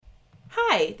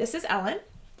Hi, this is Ellen.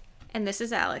 And this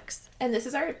is Alex. And this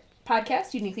is our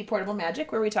podcast, Uniquely Portable Magic,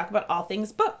 where we talk about all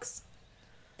things books.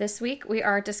 This week we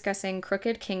are discussing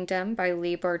Crooked Kingdom by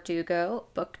Leigh Bardugo,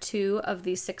 Book 2 of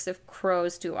the Six of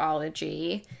Crows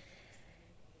duology.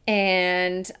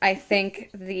 And I think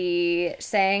the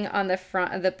saying on the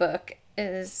front of the book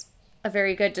is a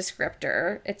very good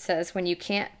descriptor. It says, when you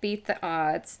can't beat the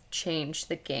odds, change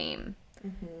the game.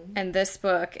 Mm-hmm. And this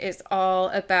book is all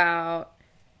about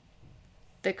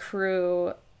the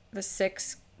crew, the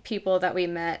 6 people that we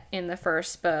met in the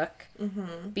first book,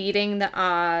 beating the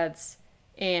odds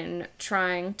in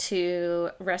trying to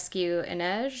rescue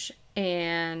Inej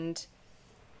and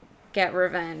get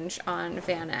revenge on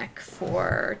Vanek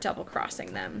for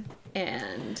double-crossing them.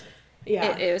 And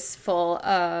it is full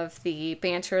of the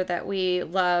banter that we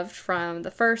loved from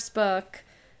the first book,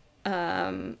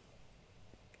 a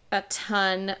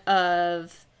ton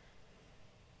of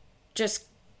just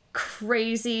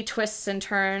crazy twists and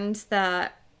turns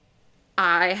that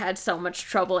I had so much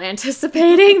trouble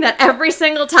anticipating that every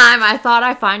single time I thought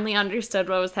I finally understood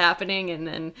what was happening, and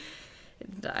then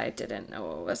I didn't know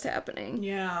what was happening.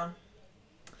 Yeah.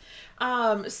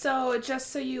 So just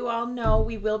so you all know,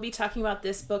 we will be talking about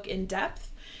this book in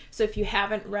depth. So if you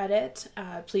haven't read it,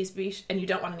 please and you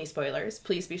don't want any spoilers,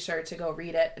 please be sure to go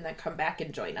read it and then come back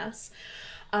and join us.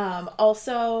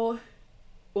 Also,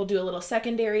 we'll do a little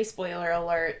secondary spoiler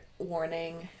alert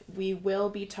warning. We will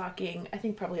be talking, I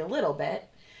think probably a little bit,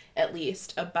 at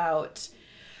least, about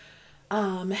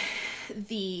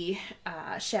the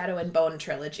Shadow and Bone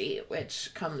trilogy, which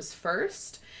comes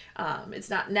first. It's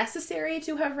not necessary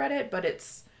to have read it, but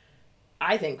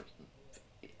I think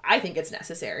it's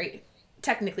necessary.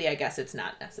 Technically, I guess it's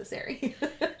not necessary.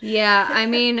 Yeah, I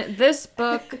mean, this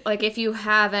book, like, if you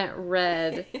haven't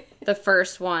read the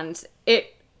first ones,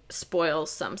 it spoils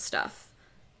some stuff.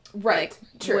 Right.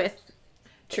 Like,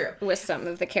 True. With some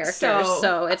of the characters.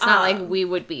 So it's not like we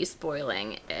would be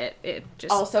spoiling it. It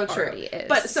just also already true. is.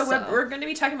 But so we're going to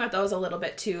be talking about those a little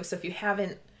bit too. So if you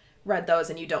haven't read those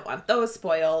and you don't want those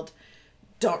spoiled,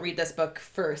 don't read this book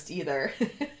first either.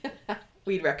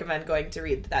 We'd recommend going to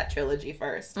read that trilogy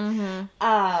first.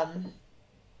 Mm-hmm.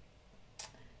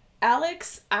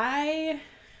 Alex, I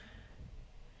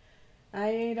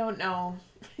don't know.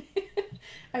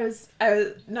 I was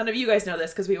none of you guys know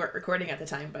this because we weren't recording at the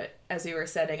time, but as we were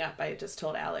setting up, I just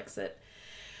told Alex that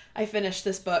I finished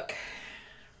this book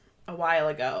a while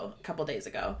ago, a couple days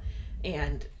ago,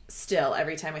 and still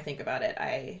every time I think about it,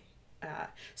 I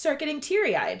start getting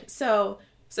teary-eyed. So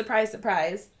surprise,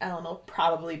 surprise, Ellen will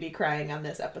probably be crying on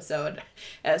this episode,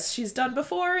 as she's done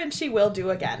before and she will do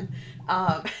again.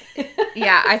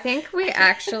 Yeah, I think we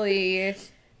actually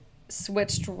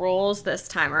switched roles this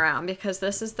time around, because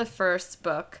this is the first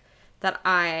book that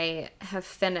I have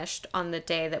finished on the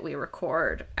day that we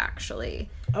record, actually.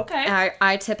 Okay.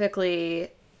 I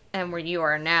typically am where you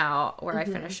are now, where I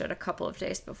finish it a couple of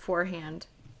days beforehand.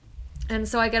 And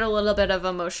so I get a little bit of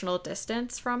emotional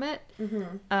distance from it.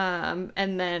 And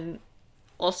then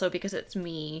also, because it's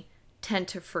me, tend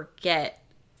to forget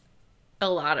a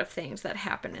lot of things that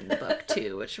happen in the book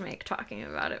too, which make talking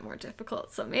about it more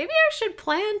difficult. So maybe I should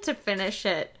plan to finish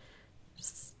it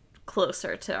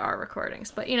closer to our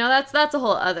recordings. But, that's a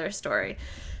whole other story.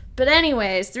 But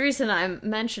anyways, the reason I'm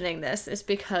mentioning this is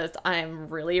because I'm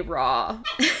really raw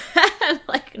and,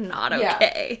 like, not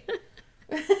okay.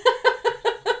 Yeah.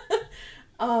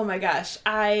 Oh my gosh.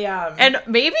 And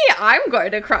maybe I'm going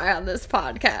to cry on this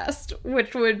podcast,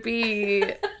 which would be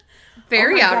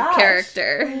very out of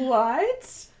character.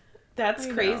 What? That's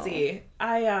crazy.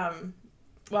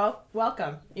 Well,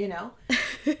 welcome,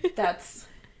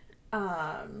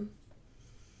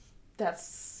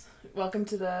 That's welcome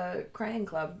to the crying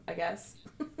club, I guess.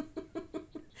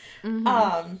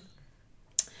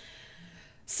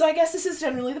 So I guess this is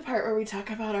generally the part where we talk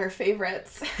about our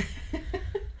favorites.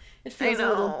 It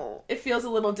feels a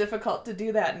little difficult to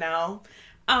do that now.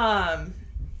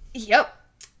 Yep.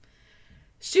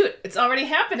 Shoot, it's already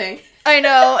happening. I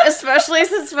know, especially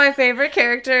since my favorite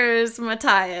character is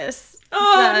Matthias.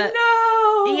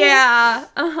 Oh, no! Yeah,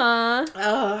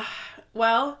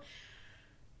 well,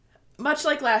 much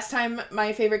like last time,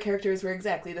 my favorite characters were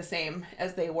exactly the same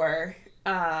as they were.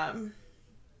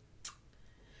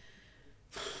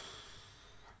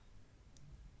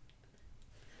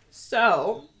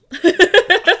 So...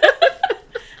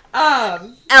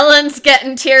 Ellen's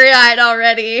getting teary-eyed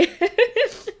already.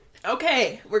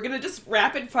 Okay, we're gonna just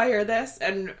rapid fire this,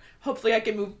 and hopefully I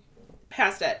can move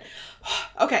past it.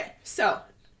 Okay, so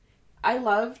I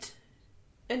loved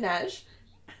Inej.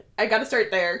 I gotta start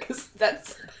there, because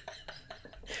that's...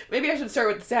 Maybe I should start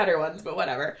with the sadder ones, but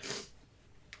whatever.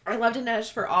 I loved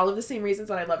Inej for all of the same reasons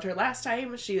that I loved her last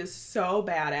time. She is so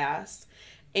badass.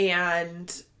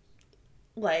 And,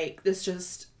 like, this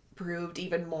just proved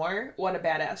even more what a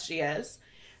badass she is.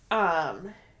 I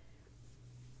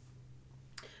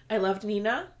loved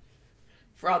Nina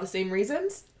for all the same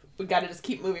reasons. We gotta just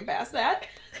keep moving past that.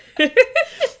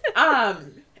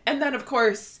 And then, of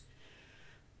course,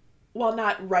 while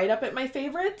not right up at my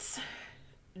favorites,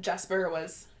 Jesper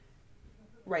was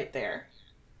right there.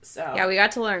 So yeah, we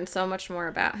got to learn so much more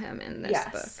about him in this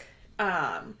book.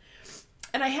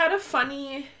 And I had a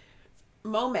funny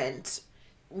moment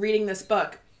reading this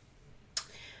book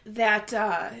that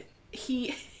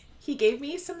he gave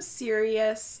me some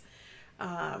serious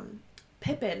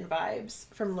Pippin vibes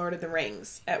from Lord of the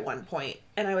Rings at one point.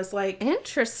 And I was like,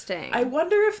 interesting. I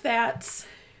wonder if that's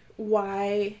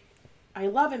why I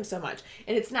love him so much.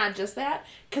 And it's not just that,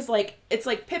 because, like, it's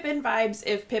like Pippin vibes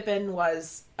if Pippin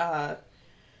was,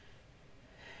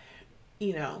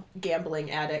 you know,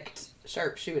 gambling addict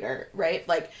sharpshooter, right?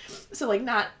 Like, so, like,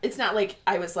 it's not like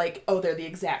I was like, oh, they're the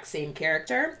exact same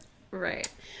character. Right.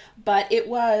 But it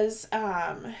was,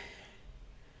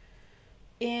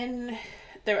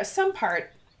 there was some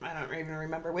part, I don't even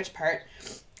remember which part,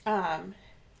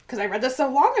 because I read this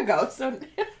so long ago, so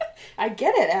I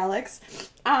get it, Alex.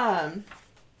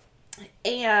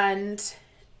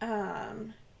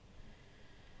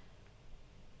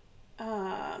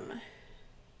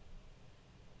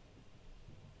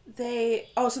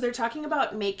 So they're talking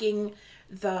about making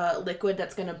the liquid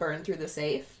that's going to burn through the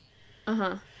safe.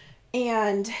 Uh-huh.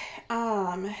 And,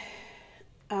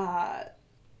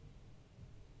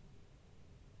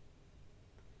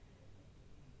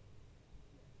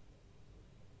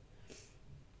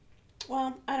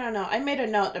 well, I don't know. I made a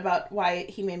note about why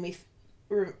he made me,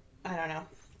 I don't know.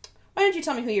 Why don't you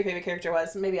tell me who your favorite character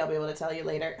was? Maybe I'll be able to tell you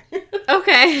later.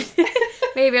 Okay.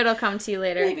 Maybe it'll come to you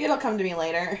later. Maybe it'll come to me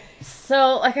later.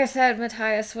 So, like I said,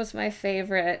 Matthias was my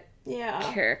favorite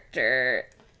character.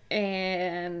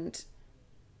 And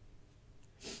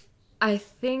I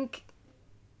think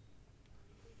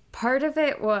part of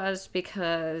it was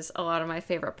because a lot of my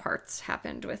favorite parts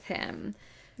happened with him.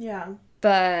 Yeah.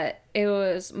 But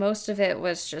most of it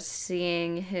was just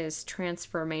seeing his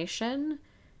transformation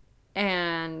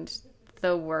and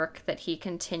the work that he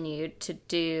continued to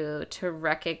do to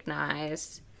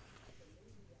recognize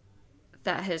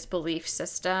that his belief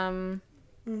system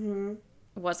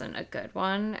wasn't a good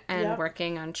one and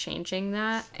working on changing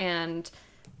that. And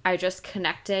I just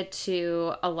connected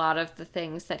to a lot of the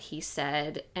things that he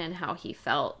said and how he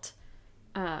felt.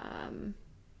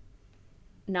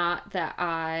 Not that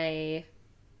I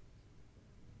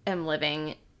am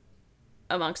living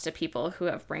amongst a people who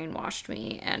have brainwashed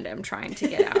me and am trying to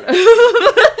get out of.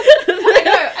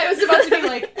 I was about to be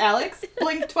like, Alex,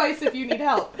 blink twice if you need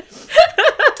help.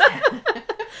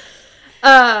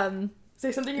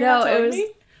 Say something you're not telling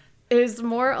me? It was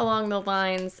more along the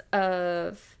lines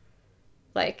of,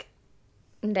 like,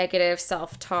 negative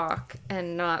self-talk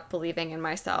and not believing in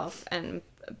myself and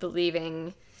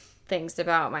believing things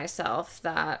about myself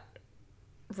that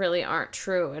really aren't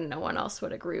true and no one else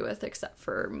would agree with except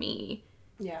for me.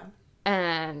 Yeah.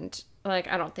 And, like,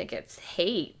 I don't think it's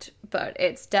hate, but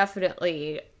it's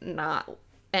definitely not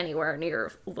anywhere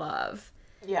near love.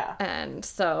 Yeah. And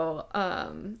so,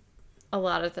 a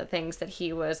lot of the things that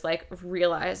he was, like,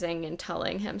 realizing and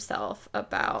telling himself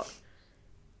about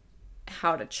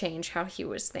how to change how he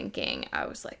was thinking, I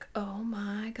was like, oh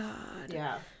my God.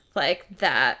 Yeah. Like,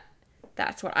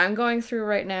 that's what I'm going through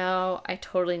right now. I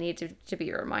totally need to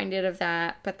be reminded of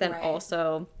that. But then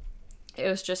also, it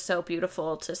was just so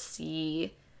beautiful to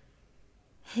see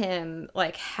him,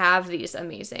 like, have these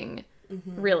amazing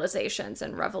realizations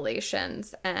and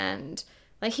revelations. And,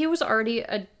 like, he was already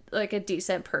a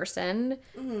decent person,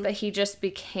 but he just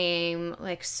became,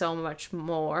 like, so much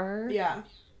more. Yeah.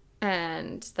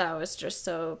 And that was just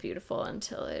so beautiful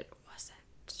until it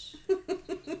wasn't.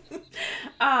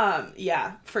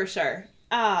 Yeah, for sure.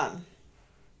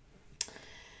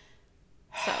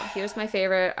 So he was my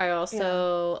favorite. I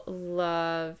also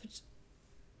loved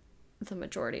the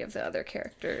majority of the other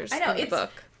characters in the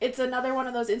book. It's another one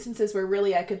of those instances where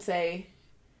really I could say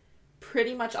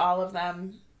pretty much all of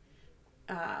them.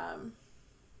 I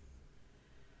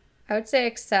would say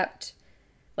except,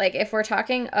 like, if we're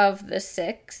talking of the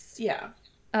 6. Yeah.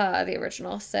 The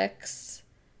original 6,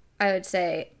 I would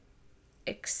say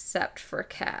except for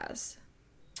Kaz.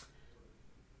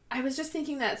 I was just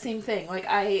thinking that same thing. Like,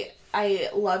 I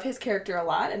love his character a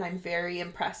lot, and I'm very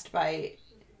impressed by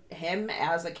him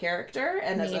as a character.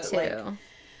 And Me as too. like,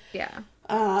 yeah.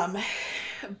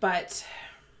 But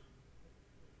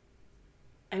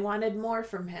I wanted more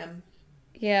from him.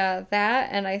 Yeah, that,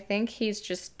 and I think he's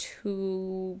just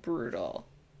too brutal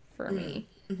for me.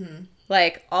 Mm-hmm.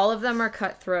 Like, all of them are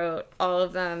cutthroat. All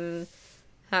of them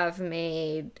have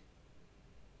made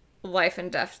life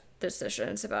and death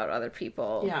decisions about other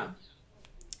people. Yeah.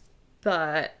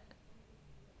 But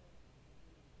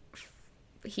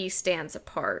he stands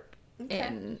apart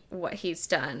in what he's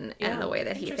done and the way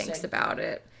that he thinks about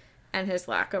it and his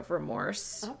lack of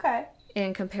remorse. Okay.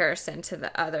 In comparison to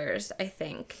the others, I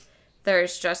think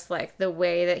there's just like the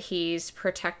way that he's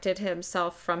protected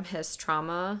himself from his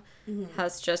trauma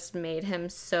has just made him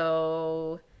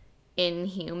so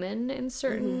inhuman in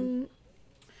certain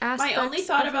aspects. My only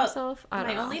thought of about himself. I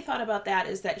don't know. thought about that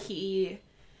is that he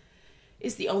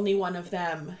is the only one of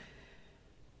them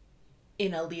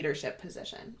in a leadership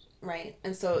position, right?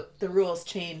 And so the rules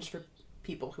change for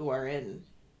people who are in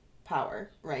power,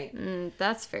 right?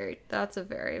 That's a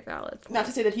very valid point. Not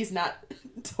to say that he's not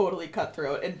totally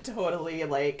cutthroat and totally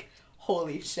like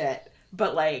holy shit,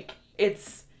 but like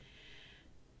it's,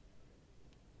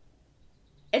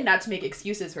 and not to make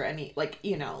excuses for any, like,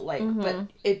 you know, like, but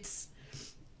it's,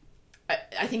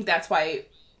 I think that's why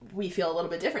we feel a little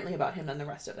bit differently about him than the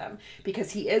rest of them,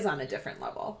 because he is on a different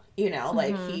level, you know,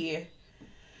 like he,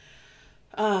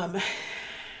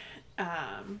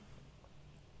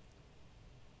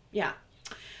 yeah.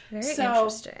 Very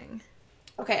interesting.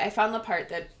 Okay, I found the part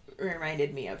that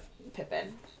reminded me of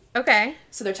Pippin. Okay.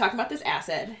 So they're talking about this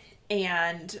acid,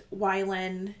 and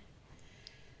Wylan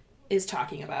is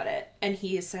talking about it, and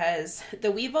he says,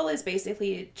 the Weevil is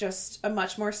basically just a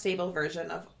much more stable version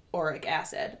of auric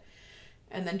acid.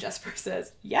 And then Jesper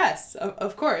says, yes,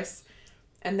 of course.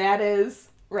 And that is,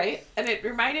 right? And it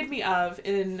reminded me of,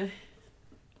 in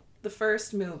the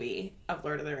first movie of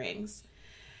Lord of the Rings,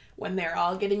 when they're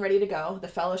all getting ready to go, the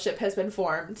Fellowship has been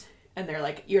formed, and they're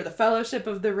like, you're the Fellowship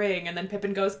of the Ring, and then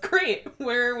Pippin goes, great,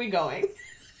 where are we going?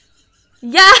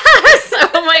 Yes!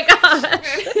 Oh my gosh!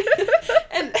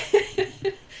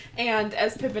 and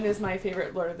as Pippin is my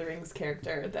favorite Lord of the Rings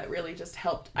character, that really just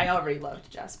helped. I already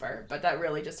loved Jesper, but that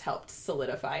really just helped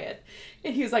solidify it.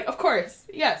 And he was like, of course,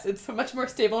 yes, it's a much more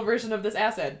stable version of this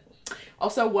acid.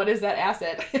 Also, what is that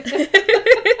acid?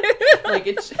 like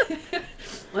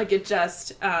it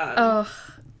just.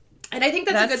 And I think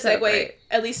that's a good segue,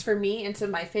 at least for me, into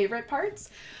my favorite parts.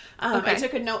 I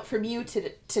took a note from you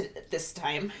to this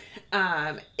time,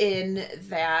 in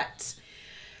that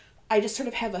I just sort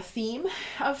of have a theme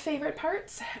of favorite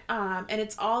parts, and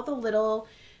it's all the little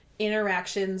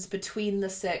interactions between the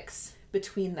six,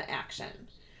 between the action,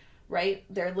 right?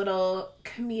 They're little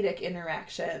comedic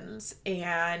interactions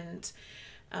and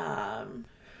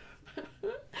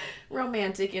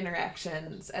romantic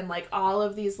interactions, and like all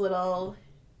of these little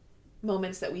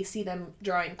moments that we see them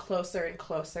drawing closer and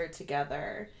closer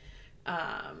together,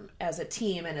 as a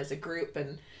team and as a group,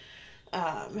 and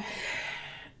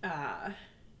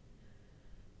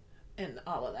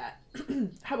all of that.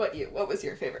 How about you? What was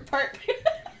your favorite part?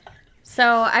 So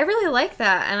I really like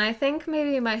that, and I think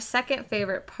maybe my second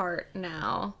favorite part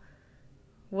now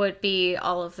would be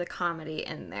all of the comedy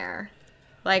in there.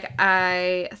 Like,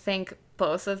 I think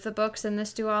both of the books in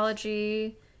this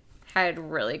duology had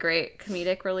really great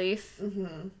comedic relief.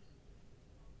 Mm-hmm.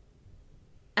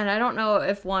 And I don't know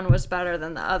if one was better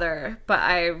than the other, but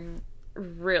I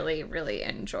really, really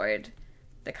enjoyed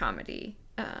the comedy.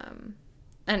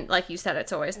 And like you said,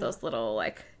 it's always those little,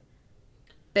 like,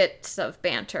 bits of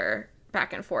banter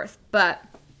back and forth. But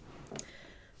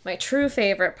my true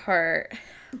favorite part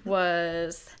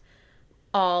was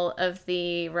all of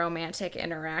the romantic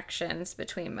interactions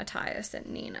between Matthias and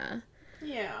Nina.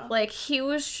 Yeah. Like, he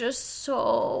was just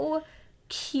so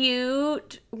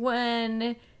cute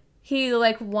when he,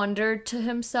 like, wondered to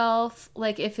himself,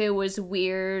 like, if it was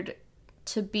weird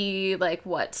to be, like,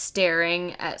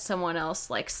 staring at someone else,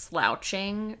 like,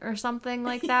 slouching or something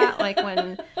like that. Like,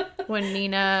 when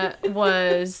Nina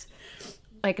was,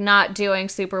 like, not doing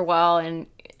super well and,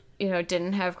 you know,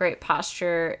 didn't have great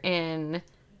posture in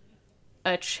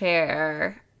a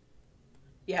chair.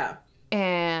 Yeah.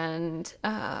 And,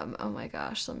 oh my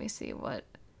gosh, let me see what...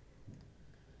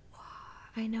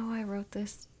 I know I wrote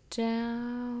this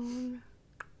down.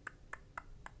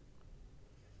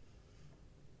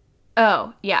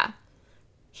 Oh, yeah.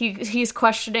 He's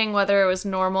questioning whether it was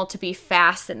normal to be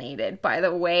fascinated by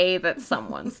the way that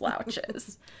someone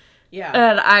slouches.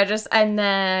 Yeah. And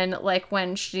then, like,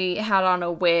 when she had on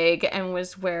a wig and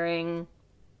was wearing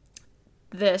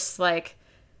this, like,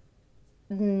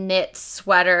 knit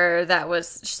sweater that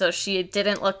was, so she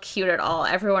didn't look cute at all.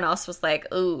 Everyone else was like,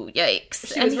 ooh,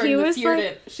 yikes. And he was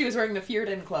like, she was wearing the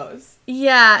Fjerdan clothes.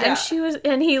 Yeah,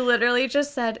 and he literally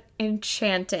just said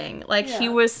enchanting. Like, he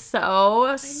was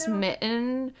so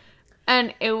smitten,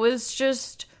 and it was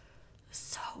just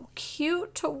so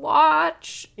cute to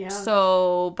watch. Yeah.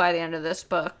 So by the end of this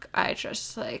book, I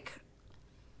just, like,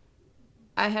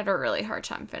 I had a really hard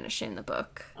time finishing the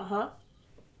book.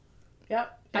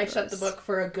 Yep. I shut the book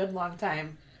for a good long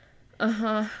time.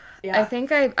 Yeah. I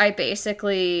think I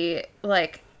basically,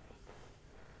 like,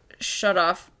 shut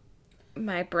off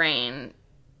my brain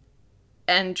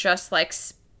and just, like,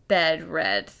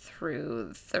 read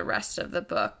through the rest of the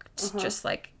book to just,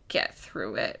 like, get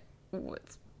through it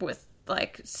with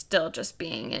like, still just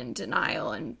being in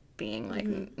denial and being like,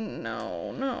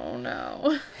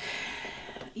 no.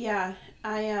 Yeah.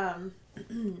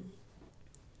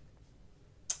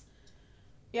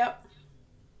 Yep.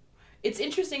 It's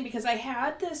interesting because I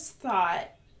had this thought,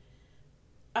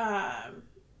 and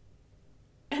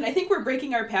I think we're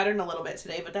breaking our pattern a little bit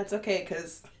today, but that's okay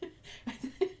because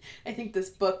I think this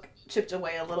book chipped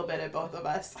away a little bit at both of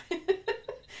us.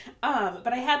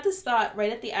 But I had this thought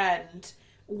right at the end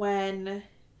when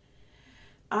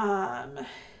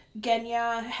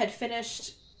Genya had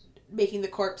finished making the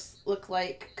corpse look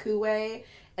like Kuwei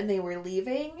and they were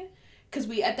leaving, because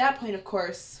we, at that point, of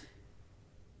course,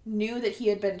 knew that he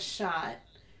had been shot,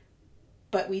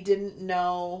 but we didn't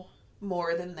know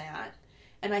more than that.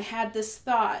 And I had this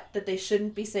thought that they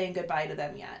shouldn't be saying goodbye to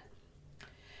them yet.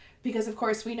 Because, of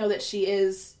course, we know that she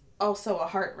is also a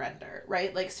heartrender,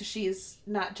 right? Like, so she's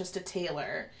not just a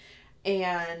tailor.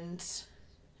 And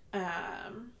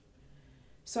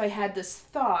so I had this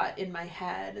thought in my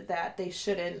head that they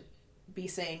shouldn't be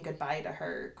saying goodbye to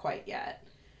her quite yet.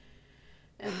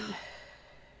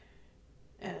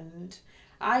 And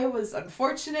I was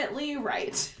unfortunately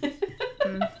right.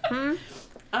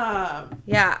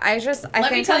 Yeah, I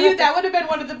let me tell you, that would have been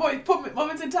one of the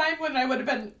moments in time when I would have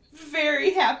been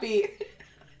very happy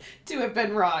to have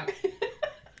been wrong.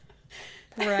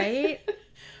 Right?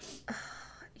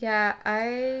 Yeah,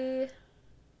 I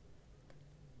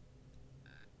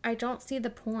don't see the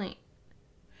point.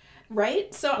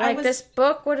 Right? So like, this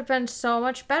book would have been so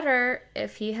much better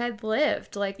if he had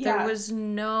lived. Like, there was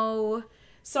no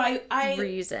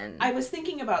reason. I was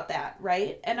thinking about that,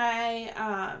 right?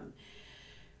 And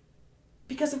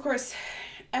because, of course,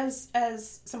 as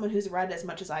someone who's read as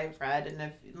much as I've read and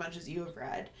as much as you have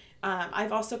read,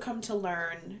 I've also come to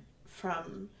learn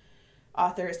from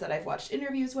authors that I've watched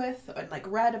interviews with and, like,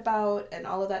 read about and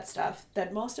all of that stuff,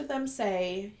 that most of them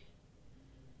say,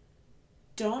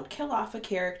 don't kill off a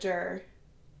character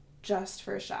just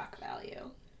for shock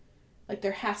value. Like,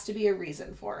 there has to be a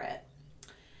reason for it.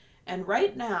 And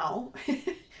right now,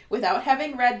 without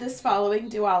having read this following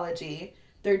duology,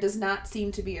 there does not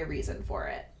seem to be a reason for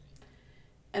it.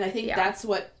 And I think that's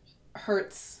what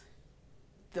hurts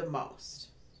the most.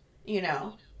 You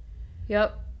know?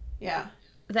 Yep. Yeah.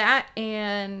 That,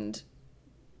 and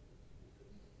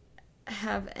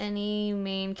have any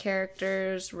main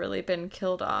characters really been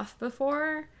killed off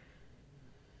before?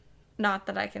 Not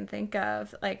that I can think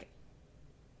of. Like,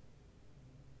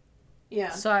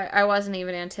 yeah. So I wasn't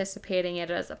even anticipating it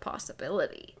as a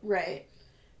possibility. Right.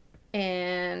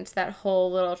 And that whole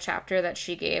little chapter that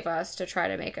she gave us to try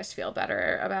to make us feel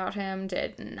better about him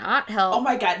did not help. Oh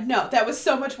my god, no, that was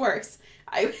so much worse.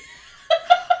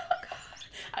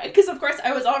 Because, of course,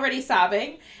 I was already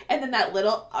sobbing, and then that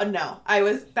little,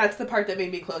 that's the part that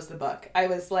made me close the book. I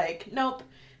was like, nope.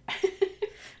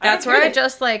 That's where I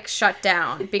just, like, shut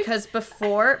down, because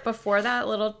before that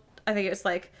little, I think it was,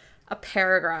 like, a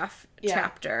paragraph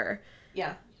chapter.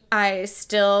 Yeah. I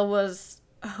still was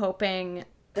hoping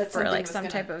that for, like, some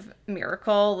type of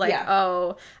miracle. Like,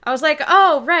 I was like,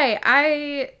 oh,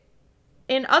 right,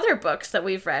 in other books that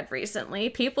we've read recently,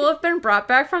 people have been brought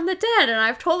back from the dead, and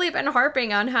I've totally been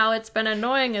harping on how it's been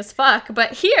annoying as fuck,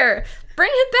 but here, bring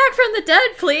him back from the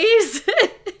dead, please!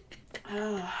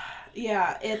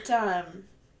 Yeah, it, And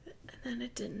then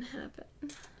it didn't happen.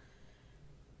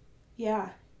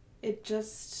 Yeah, it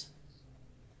just...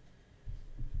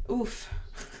 Oof.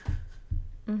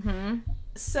 Mm-hmm.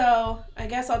 So, I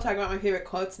guess I'll talk about my favorite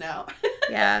quotes now.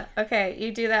 Yeah, okay,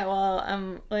 you do that while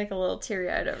I'm, like, a little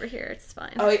teary-eyed over here. It's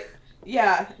fine. Oh,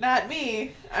 yeah, not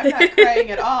me. I'm not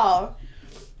crying at all.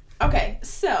 Okay,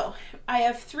 so, I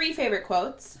have 3 favorite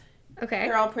quotes. Okay.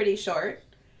 They're all pretty short.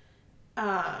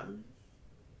 The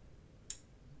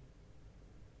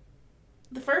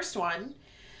first one,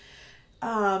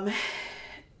 Inej,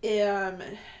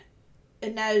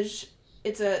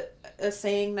 it's a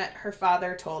saying that her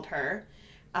father told her,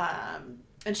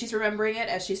 And she's remembering it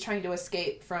as she's trying to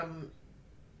escape from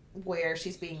where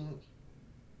she's being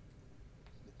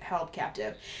held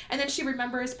captive. And then she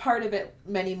remembers part of it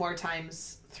many more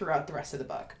times throughout the rest of the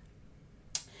book.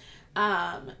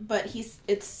 But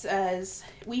it says,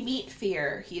 we meet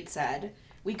fear, he'd said.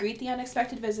 We greet the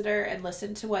unexpected visitor and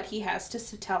listen to what he has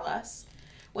to tell us.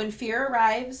 When fear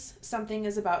arrives, something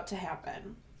is about to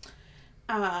happen.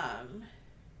 And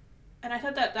I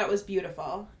thought that was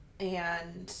beautiful.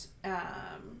 And,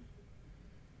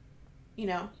 you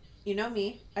know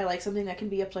me, I like something that can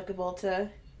be applicable to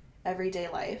everyday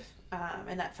life.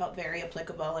 And that felt very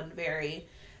applicable and very,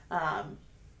 and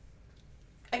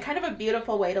kind of a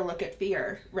beautiful way to look at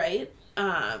fear, right?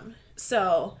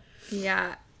 So.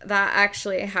 Yeah, that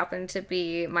actually happened to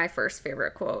be my first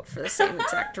favorite quote for the same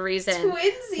exact reason.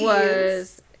 Twinsies.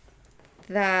 Was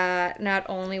that not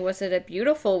only was it a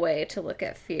beautiful way to look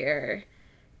at fear,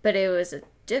 but it was a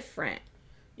different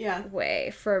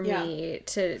way for me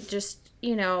to just,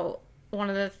 one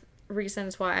of the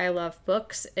reasons why I love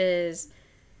books is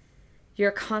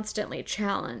you're constantly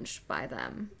challenged by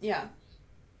them. Yeah.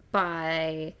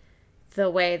 By the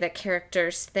way that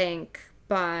characters think,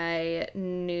 by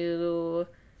new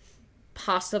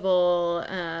possible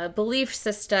belief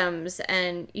systems,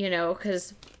 and,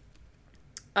 because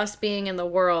us being in the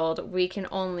world, we can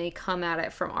only come at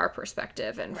it from our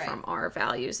perspective and from our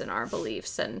values and our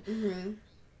beliefs. And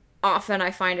often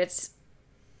I find it's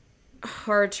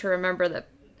hard to remember that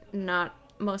not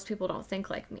most people don't think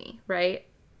like me, right?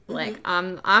 Like,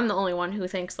 I'm the only one who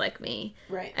thinks like me.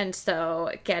 Right. And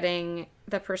so getting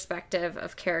the perspective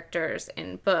of characters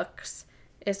in books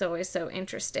is always so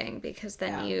interesting, because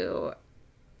then you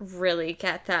really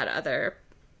get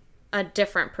a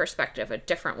different perspective, a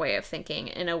different way of thinking,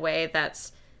 in a way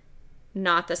that's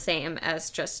not the same as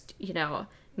just,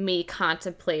 me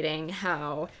contemplating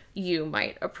how you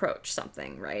might approach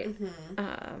something, right?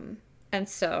 And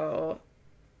so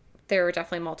there were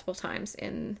definitely multiple times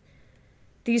in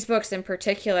these books in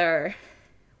particular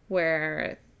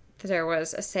where there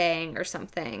was a saying or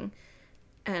something,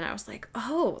 and I was like,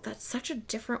 oh, that's such a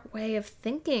different way of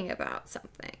thinking about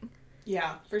something.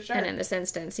 Yeah, for sure. And in this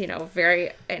instance,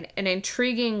 very an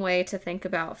intriguing way to think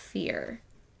about fear.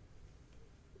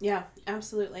 Yeah,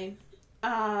 absolutely.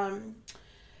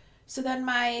 So then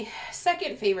my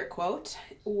second favorite quote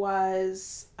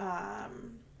was,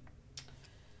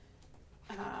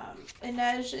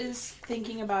 Inej is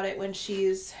thinking about it when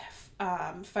she's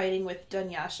fighting with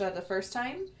Dunyasha the first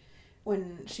time,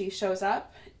 when she shows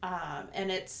up.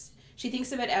 And she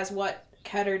thinks of it as what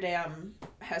Ketterdam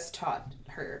has taught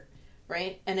her,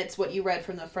 right? And it's what you read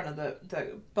from the front of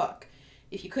the book.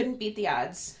 If you couldn't beat the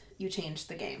odds, you changed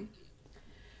the game.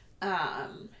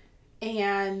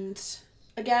 And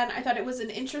again, I thought it was an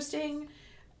interestingly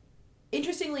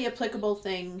applicable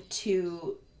thing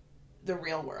to the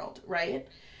real world, right?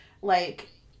 Like,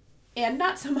 and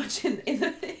not so much in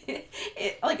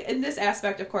this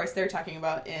aspect, of course, they're talking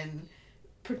about in,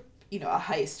 a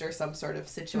heist or some sort of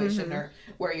situation, or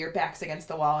where your back's against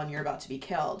the wall and you're about to be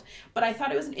killed. But I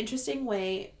thought it was an interesting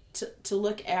way to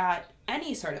look at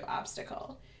any sort of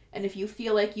obstacle. And if you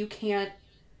feel like you can't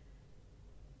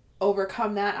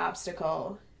overcome that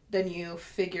obstacle, then you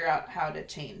figure out how to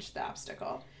change the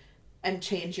obstacle and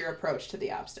change your approach to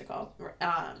the obstacle.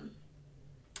 I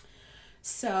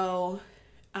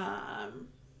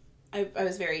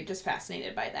was very just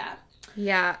fascinated by that.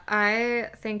 Yeah, I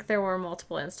think there were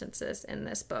multiple instances in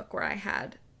this book where I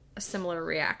had a similar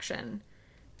reaction.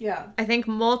 Yeah. I think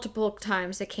multiple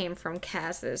times it came from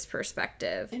Kaz's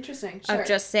perspective. Interesting, sure. Of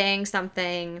just saying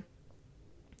something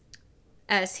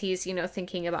as he's,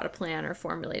 thinking about a plan or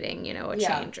formulating, a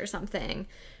change or something.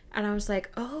 And I was like,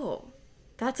 oh,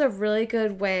 that's a really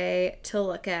good way to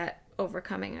look at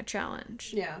overcoming a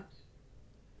challenge. Yeah.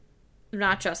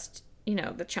 Not just,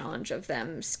 the challenge of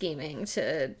them scheming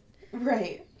to...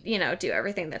 Right. Do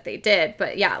everything that they did.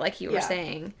 But yeah, like you were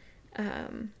saying,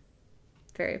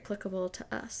 very applicable to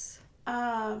us.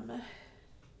 And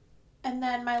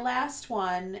then my last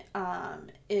one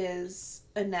is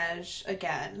Inej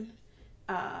again.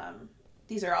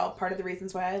 These are all part of the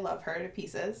reasons why I love her to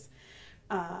pieces.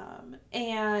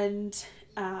 And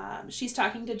she's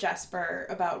talking to Jesper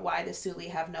about why the Suli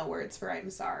have no words for I'm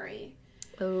sorry.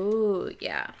 Oh,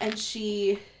 yeah. And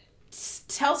she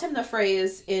tells him the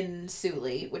phrase in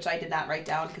Suli, which I did not write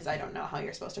down because I don't know how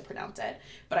you're supposed to pronounce it,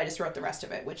 but I just wrote the rest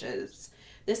of it, which is,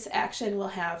 this action will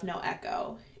have no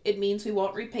echo. It means we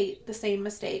won't repeat the same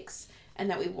mistakes and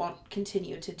that we won't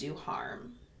continue to do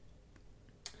harm.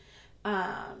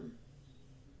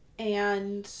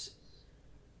 And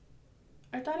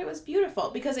I thought it was beautiful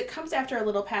because it comes after a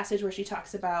little passage where she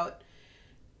talks about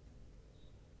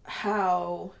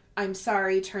how I'm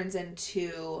sorry turns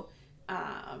into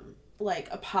like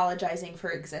apologizing for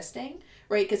existing,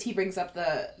 right? Because he brings up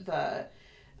the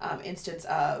instance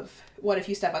of what if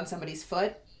you step on somebody's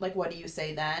foot? Like, what do you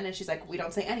say then? And she's like, we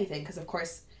don't say anything because, of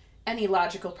course, any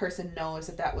logical person knows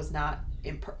that was not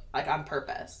on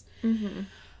purpose.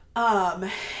 Mm-hmm.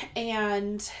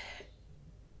 And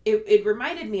it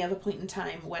reminded me of a point in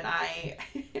time when I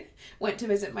went to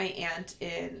visit my aunt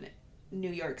in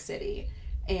New York City.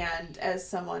 And as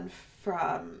someone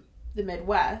from the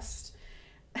Midwest,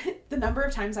 the number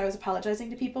of times I was apologizing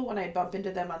to people when I'd bump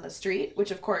into them on the street,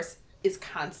 which of course is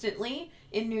constantly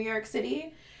in New York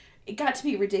City, it got to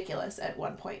be ridiculous at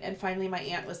one point. And finally my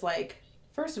aunt was like,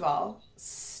 first of all,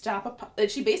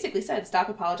 she basically said, stop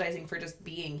apologizing for just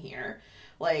being here.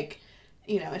 Like,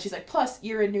 you know, and she's like, plus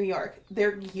you're in New York.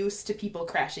 They're used to people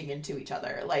crashing into each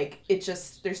other. Like,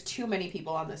 there's too many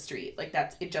people on the street. Like,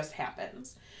 it just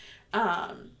happens.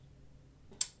 And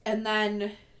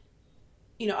then,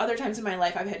 you know, other times in my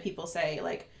life I've had people say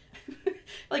like,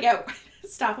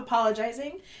 stop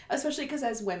apologizing, especially because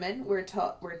as women we're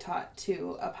taught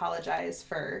to apologize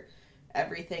for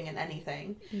everything and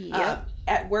anything. Yep.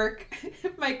 At work,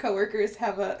 my coworkers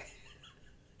have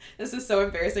this is so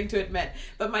embarrassing to admit,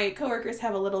 but my coworkers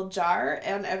have a little jar,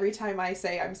 and every time I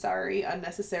say I'm sorry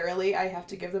unnecessarily, I have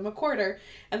to give them a quarter,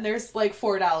 and there's like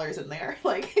 $4 in there.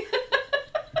 Like,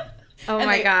 oh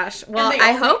my gosh. Well,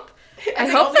 I hope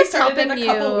that's helping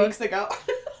you. A couple weeks ago.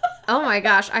 Oh my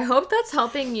gosh. I hope that's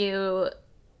helping you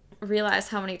realize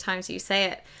how many times you say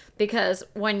it, because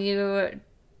when you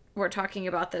were talking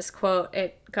about this quote,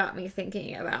 it got me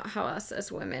thinking about how us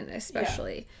as women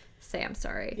especially say I'm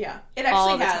sorry. Yeah, it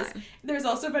actually has. Time. There's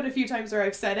also been a few times where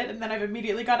I've said it and then I've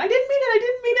immediately gone, I didn't mean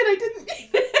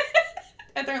it.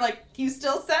 And they're like, you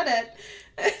still said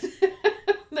it.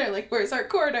 They're like, where's our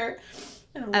quarter?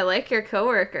 I like your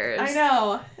coworkers. I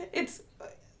know.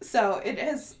 So it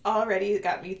has already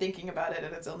got me thinking about it,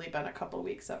 and it's only been a couple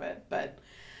weeks of it, but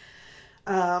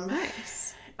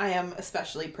nice. I am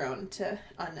especially prone to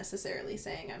unnecessarily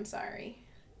saying I'm sorry.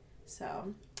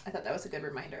 So I thought that was a good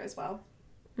reminder as well.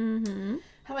 Mm-hmm.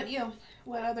 How about you?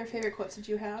 What other favorite quotes did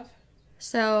you have?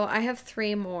 So I have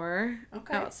 3 more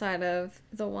outside of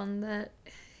the one that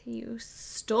you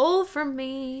stole from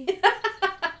me.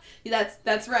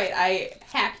 That's right. I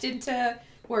hacked into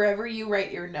wherever you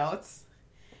write your notes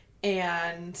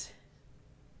and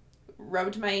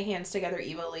rubbed my hands together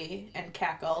evilly and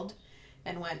cackled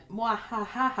and went, mwah, ha,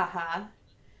 ha, ha,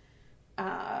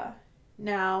 ha.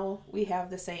 Now we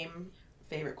have the same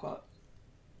favorite quote.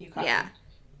 You caught me.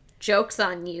 Joke's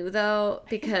on you, though,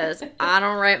 because I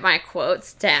don't write my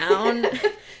quotes down.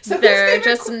 So they're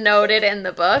just noted in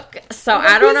the book. So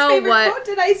I don't know what quote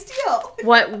did I steal?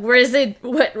 what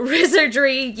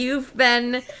wizardry you've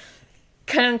been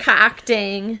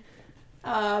concocting.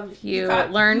 You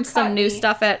learned some new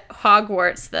stuff at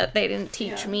Hogwarts that they didn't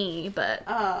teach me, but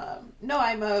no,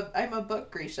 I'm a book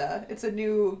Grisha. It's a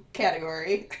new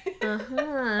category.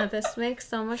 This makes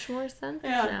so much more sense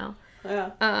now.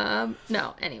 Yeah.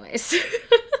 No, anyways.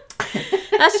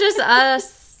 That's just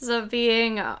us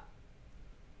being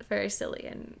very silly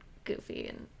and goofy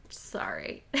and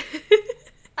sorry.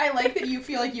 I like that you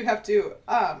feel like you have to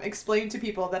explain to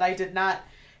people that I did not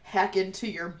hack into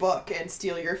your book and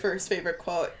steal your first favorite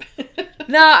quote.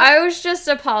 No, I was just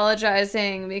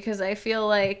apologizing because I feel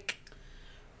like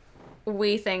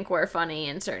we think we're funny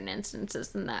in certain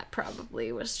instances, and that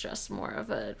probably was just more of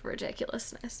a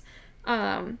ridiculousness.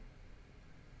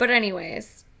 But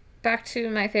anyways, back to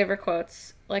my favorite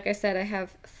quotes. Like I said, I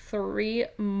have 3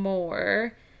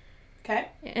 more. Okay.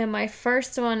 And my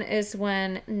first one is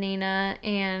when Nina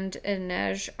and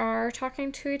Inej are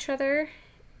talking to each other.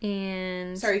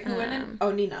 And sorry, who went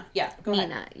in? Nina. Yeah, go ahead.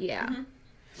 Nina, yeah.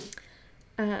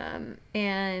 Mm-hmm.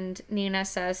 And Nina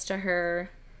says to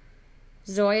her,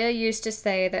 Zoya used to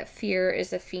say that fear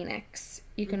is a phoenix.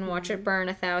 You can watch it burn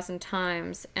 1,000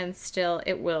 times and still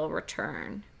it will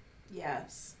return.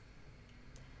 Yes.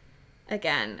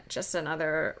 Again, just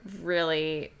another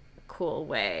really cool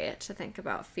way to think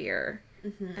about fear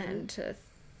and to,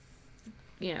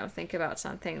 think about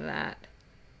something that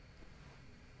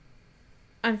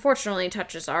unfortunately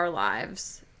touches our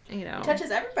lives, It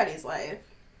touches everybody's life.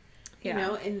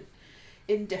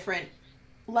 In different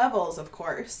levels, of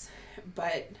course.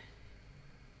 But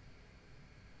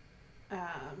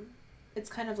it's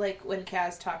kind of like when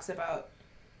Kaz talks about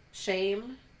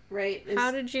shame, right?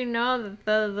 How did you know that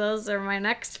those are my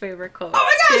next favorite quotes? Oh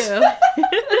my gosh!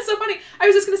 That's so funny. I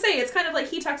was just going to say, it's kind of like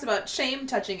he talks about shame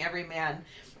touching every man.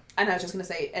 and I was just going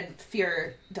to say, and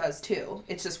fear does too.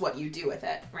 It's just what you do with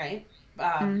it, right?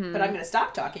 But I'm going to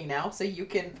stop talking now so you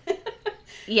can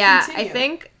Yeah, continue.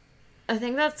 I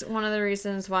think that's one of the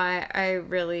reasons why I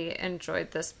really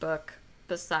enjoyed this book,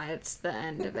 besides the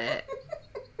end of it,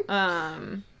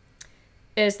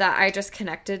 is that I just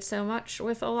connected so much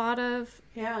with a lot of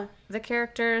Yeah. the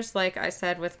characters, like I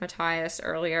said with Matthias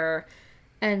earlier,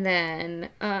 and then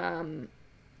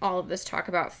all of this talk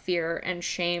about fear and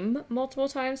shame multiple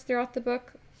times throughout the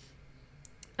book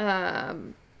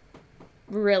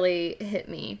really hit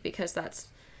me, because that's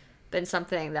been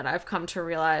something that I've come to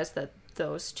realize, that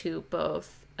those two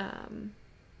both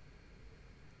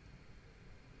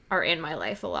are in my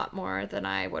life a lot more than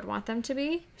I would want them to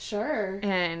be, Sure.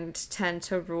 and tend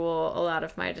to rule a lot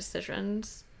of my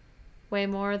decisions way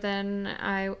more than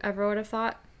I ever would have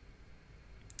thought.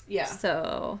 Yeah.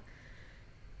 So,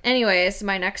 anyways,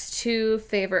 my next two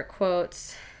favorite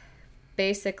quotes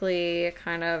basically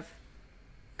kind of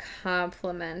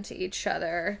complement each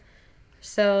other.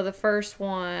 So the first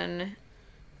one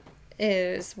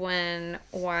is when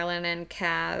Wylan and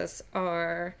Kaz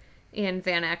are in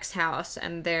Van Eck's house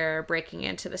and they're breaking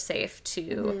into the safe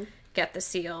to get the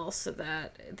seal so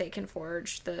that they can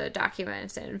forge the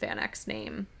documents in Van Eck's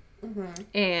name.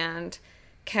 And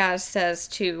Kaz says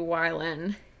to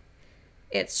Wylan,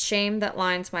 "It's shame that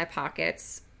lines my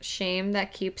pockets, shame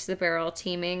that keeps the barrel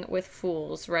teeming with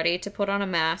fools ready to put on a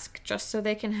mask just so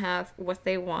they can have what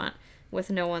they want,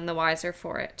 with no one the wiser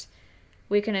for it.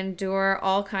 We can endure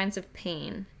all kinds of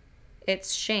pain.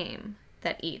 It's shame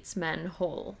that eats men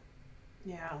whole."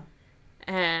 Yeah.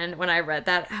 And when I read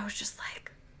that, I was just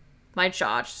like, my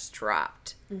jaw just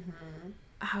dropped.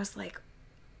 I was like,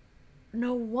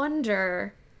 no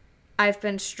wonder I've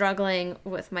been struggling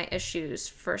with my issues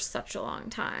for such a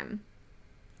long time,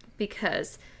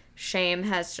 because shame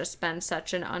has just been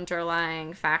such an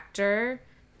underlying factor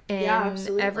in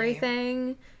absolutely.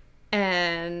 everything.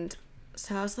 And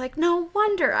so I was like, no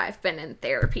wonder I've been in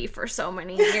therapy for so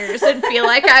many years and feel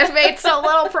like I've made so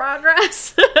little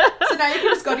progress. So now you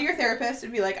can just go to your therapist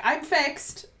and be like, I'm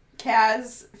fixed.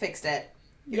 Kaz fixed it.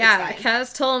 Yeah, It's fine.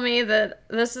 Kaz told me that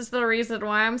this is the reason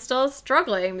why I'm still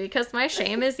struggling, because my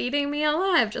shame is eating me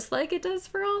alive, just like it does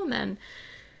for all men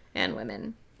and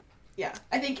women. Yeah.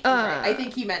 I think right. I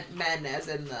think he meant men as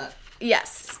in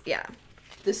Yes, yeah.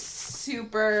 the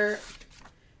super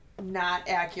not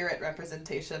accurate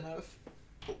representation of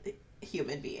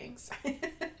human beings.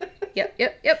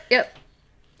 Yep.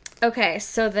 Okay,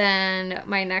 so then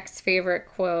my next favorite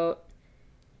quote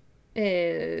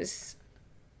is,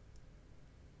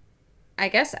 I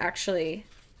guess actually,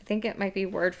 I think it might be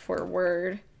word for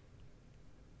word.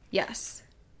 Yes.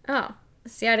 Oh,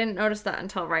 see, I didn't notice that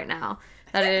until right now.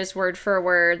 That it is word for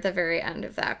word the very end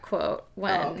of that quote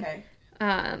when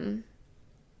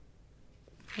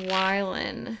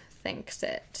Wylan thinks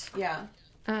it. Yeah.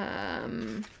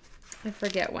 I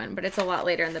forget when, but it's a lot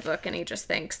later in the book, and he just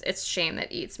thinks it's shame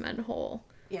that eats men whole.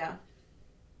 Yeah.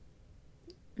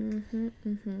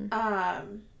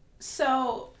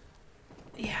 So,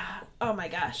 yeah. Oh my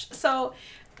gosh. So,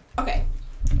 okay.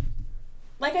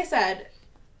 Like I said,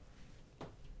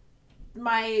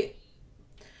 I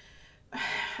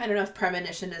don't know if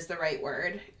premonition is the right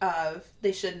word, of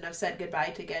they shouldn't have said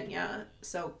goodbye to Genya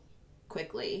so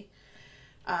quickly,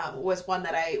 was one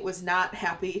that I was not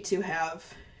happy to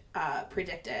have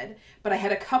predicted. But I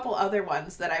had a couple other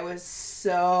ones that I was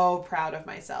so proud of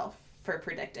myself for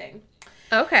predicting.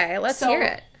 Okay, let's hear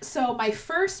it. So my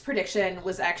first prediction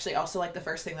was actually also like the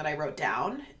first thing that I wrote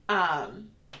down.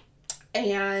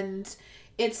 And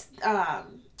it's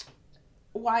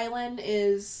Wylan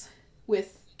is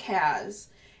with Kaz,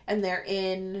 and they're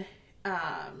in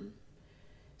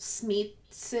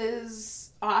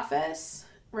Smeetz's office,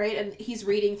 right? And he's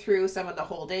reading through some of the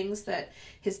holdings that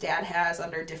his dad has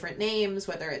under different names,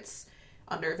 whether it's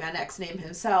under Van Eck's name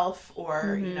himself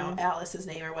or, you know, Alice's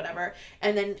name or whatever.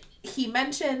 And then he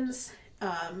mentions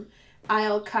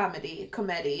Isle Comedy,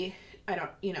 I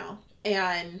don't, you know,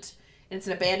 and it's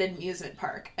an abandoned amusement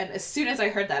park. And as soon as I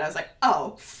heard that, I was like,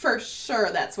 oh, for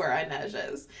sure that's where Inez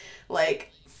is.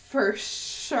 Like, for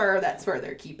sure that's where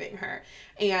they're keeping her.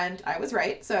 And I was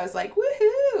right. So I was like,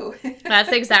 woohoo.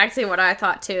 That's exactly what I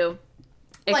thought too.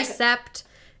 Like,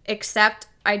 Except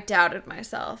I doubted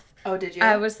myself. Oh, did you?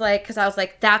 I was like, because I was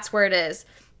like, that's where it is.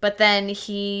 But then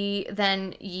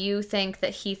you think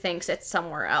that he thinks it's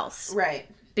somewhere else. Right.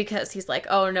 Because he's like,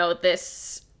 oh no,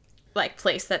 this like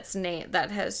place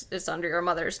is under your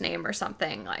mother's name or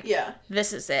something. Like, yeah,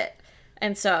 this is it.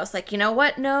 And so I was like, you know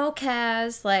what? No,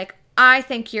 Kaz, like, I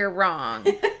think you're wrong.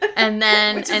 And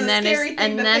then Which is a scary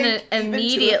thing to think, even to a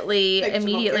immediately I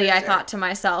character. thought to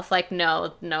myself, like,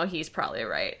 no, he's probably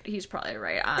right. He's probably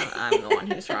right. I'm the one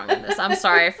who's wrong in this. I'm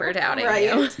sorry for doubting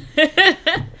you.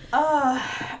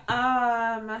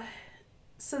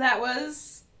 So that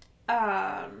was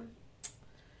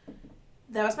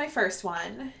my first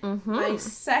one. Mm-hmm. My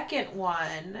second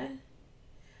one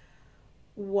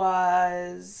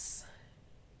was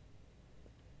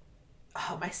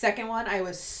I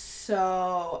was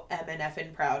so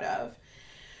effing proud of.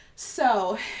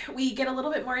 So we get a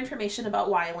little bit more information about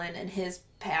Wylan and his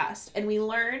past, and we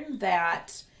learn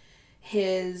that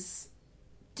his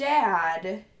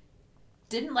dad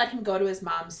didn't let him go to his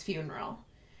mom's funeral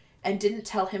and didn't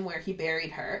tell him where he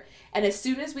buried her. And as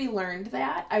soon as we learned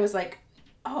that, I was like,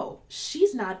 oh,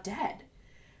 she's not dead.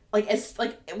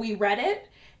 We read it,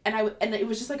 and it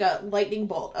was just like a lightning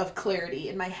bolt of clarity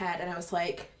in my head, and I was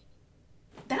like,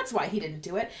 that's why he didn't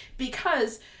do it,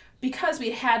 because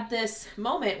we had this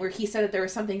moment where he said that there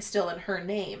was something still in her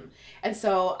name. And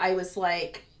so I was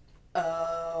like,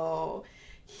 oh,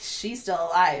 she's still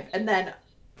alive. And then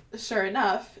sure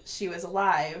enough, she was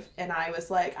alive, and I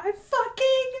was like, I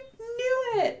fucking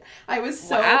knew it. I was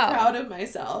so proud of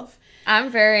myself. I'm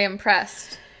very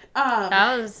impressed.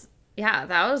 That was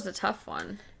a tough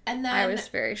one. And then I was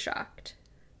very shocked.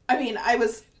 I mean, I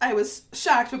was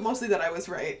shocked, but mostly that I was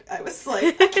right. I was like,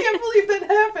 I can't believe that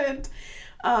happened.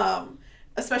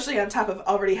 Especially on top of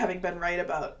already having been right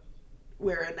about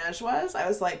where Inej was. I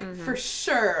was like, for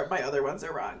sure my other ones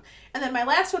are wrong. And then my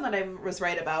last one that I was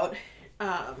right about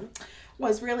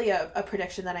was really a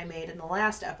prediction that I made in the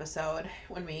last episode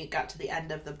when we got to the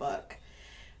end of the book.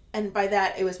 And by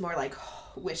that, it was more like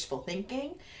wishful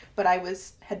thinking. But I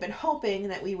had been hoping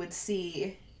that we would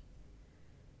see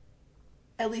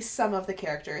at least some of the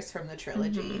characters from the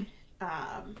trilogy.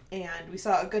 And we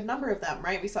saw a good number of them,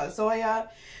 right? We saw Zoya,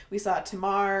 we saw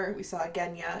Tamar, we saw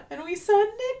Genya, and we saw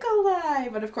Nikolai.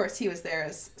 But of course, he was there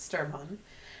as Sturmhond.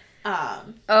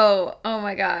 Oh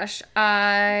my gosh.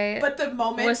 But the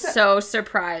moment was so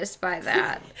surprised by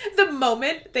that. The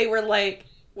moment they were like,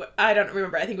 I don't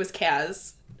remember, I think it was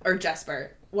Kaz or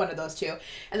Jesper, one of those two.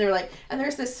 And they were like, and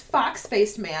there's this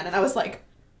fox-faced man, and I was like,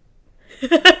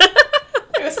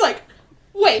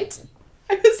 wait.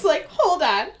 I was like, hold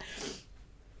on.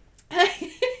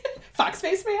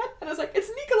 Fox-faced man? And I was like, it's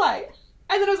Nikolai.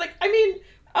 And then I was like,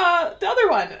 the other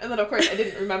one. And then, of course, I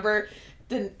didn't remember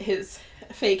his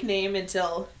fake name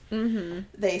until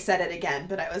they said it again.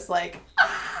 But I was like,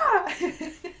 ah!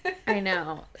 I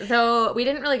know. Though we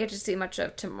didn't really get to see much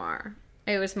of Tamar.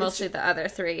 It was mostly the other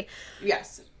three.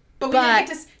 Yes. But we didn't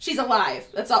get to... She's alive.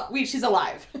 That's all. She's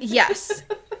alive. Yes.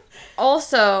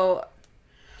 Also,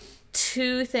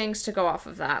 two things to go off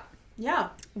of that. Yeah.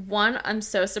 One, I'm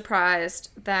so surprised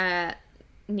that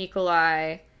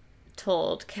Nikolai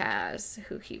told Kaz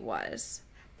who he was.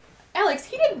 Alex,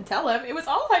 he didn't tell him. It was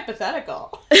all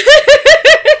hypothetical.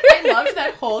 I loved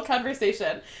that whole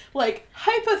conversation. Like,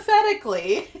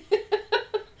 hypothetically,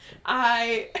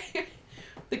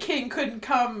 the king couldn't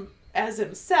come as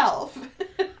himself.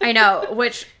 I know,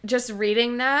 which just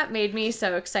reading that made me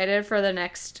so excited for the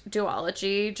next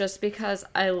duology, just because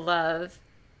I love,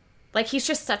 like, he's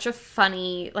just such a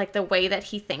funny, like, the way that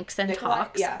he thinks and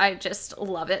talks. Yeah. I just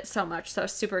love it so much, so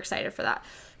super excited for that.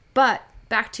 But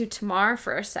back to Tamar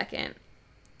for a second.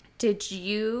 Did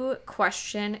you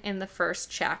question in the first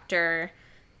chapter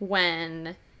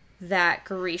when that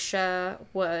Grisha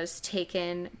was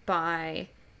taken by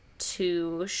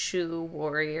two Shu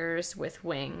warriors with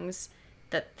wings,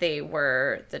 that they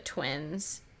were the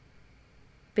twins?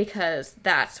 Because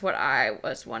that's what I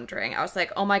was wondering. I was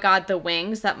like, oh my god, the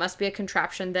wings, that must be a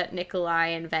contraption that Nikolai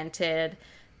invented.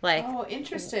 Like, oh,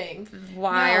 interesting.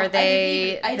 Why are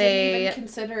they... I didn't even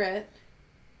consider it.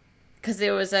 Because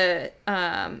it was a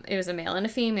male and a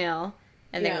female,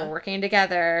 and they were working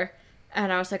together,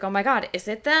 and I was like, oh my god, is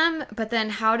it them? But then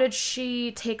how did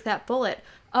she take that bullet?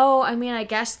 Oh, I mean, I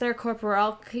guess they're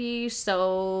corporalki,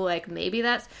 so, like, maybe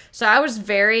that's... So I was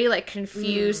very, like,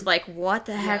 confused, like, what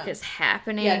the heck is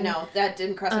happening? Yeah, no, that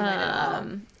didn't cross my mind at all.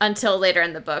 Until later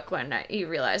in the book when you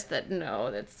realized that,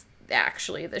 no, that's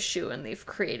actually the Shu, and they've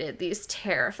created these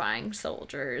terrifying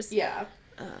soldiers. Yeah.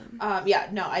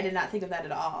 No, I did not think of that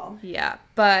at all. Yeah,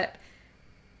 but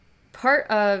part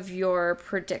of your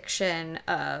prediction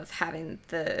of having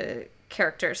the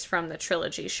characters from the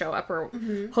trilogy show up, or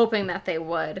hoping that they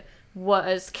would,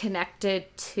 was connected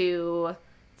to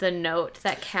the note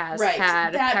that Kaz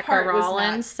had Pekka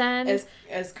Rollins send.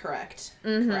 As correct.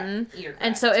 Mm-hmm. Correct. You're correct.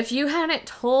 And so if you hadn't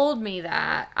told me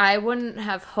that, I wouldn't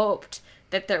have hoped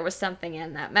that there was something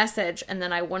in that message, and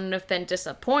then I wouldn't have been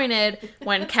disappointed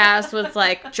when Kaz was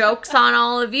like, joke's on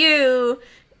all of you,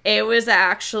 it was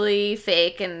actually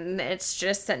fake, and it's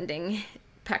just sending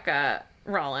Pekka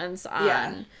Rollins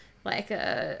on like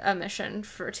a mission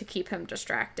to keep him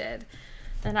distracted.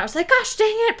 And I was like, gosh dang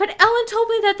it, but Ellen told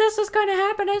me that this was going to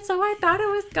happen, and so I thought it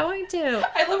was going to.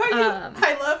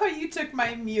 I love how you took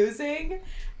my musing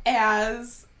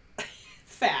as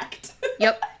fact.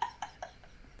 Yep.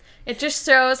 It just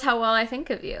shows how well I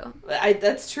think of you.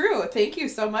 That's true. Thank you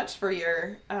so much for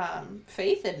your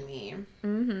faith in me.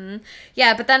 Mm-hmm.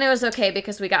 Yeah, but then it was okay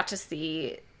because we got to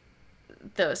see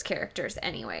those characters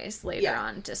anyways later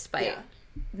on, despite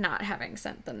not having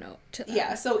sent the note to them.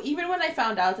 Yeah, so even when I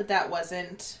found out that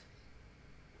wasn't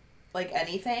like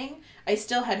anything, I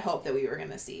still had hope that we were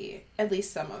going to see at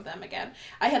least some of them again.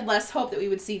 I had less hope that we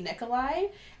would see Nikolai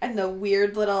and the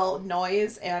weird little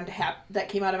noise and that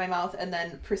came out of my mouth and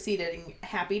then preceding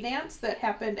happy dance that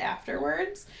happened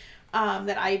afterwards,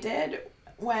 that I did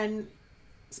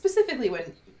specifically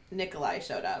when Nikolai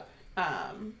showed up.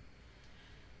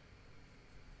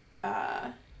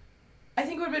 I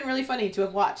think it would have been really funny to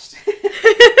have watched.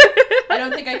 I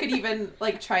don't think I could even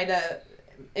like try to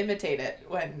imitate it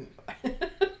when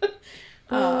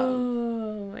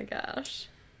oh my gosh.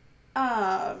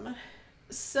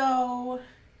 So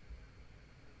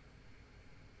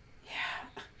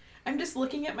yeah, I'm just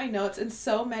looking at my notes and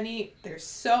there's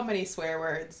so many swear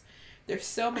words, there's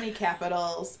so many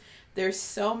capitals, there's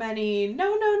so many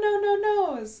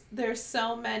no's, there's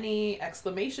so many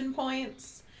exclamation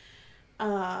points.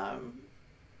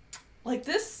 Like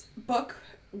this book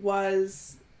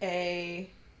was a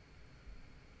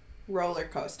roller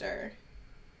coaster.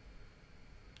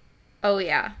 Oh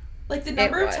yeah. Like the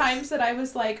number of times that I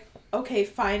was like, okay,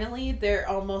 finally they're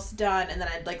almost done, and then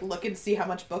I'd like look and see how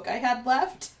much book I had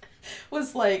left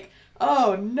was like,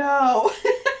 oh no.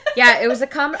 Yeah, it was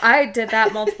I did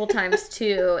that multiple times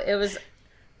too. It was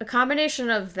a combination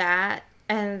of that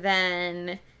and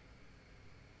then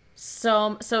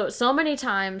so many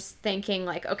times thinking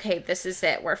like, okay, this is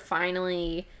it. We're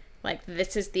finally like,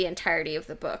 this is the entirety of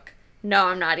the book. No,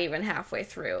 I'm not even halfway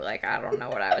through. Like, I don't know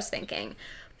what I was thinking.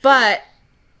 But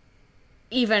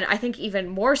I think even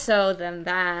more so than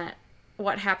that,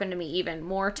 what happened to me even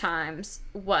more times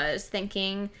was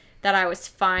thinking that I was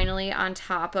finally on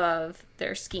top of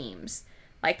their schemes.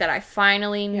 Like, that I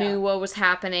finally knew what was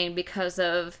happening because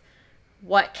of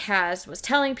what Kaz was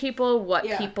telling people, what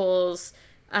people's,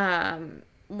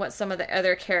 what some of the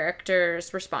other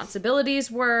characters'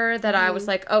 responsibilities were, that I was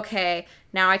like, okay,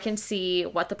 now I can see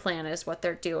what the plan is, what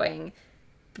they're doing,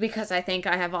 because I think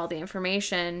I have all the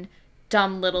information.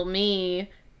 Dumb little me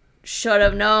should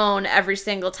have known every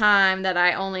single time that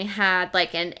I only had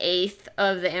like an eighth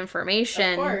of the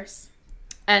information. Of course.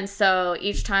 And so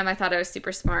each time I thought I was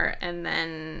super smart, and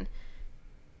then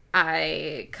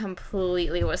I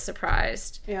completely was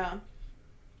surprised. Yeah.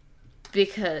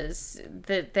 Because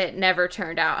that never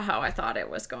turned out how I thought it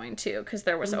was going to, because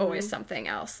there was always something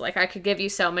else. Like, I could give you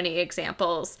so many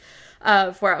examples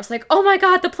of where I was like, oh my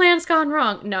god, the plan's gone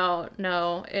wrong. No,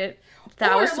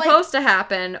 that was supposed to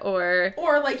happen, or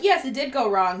like, yes, it did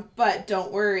go wrong, but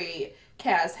don't worry,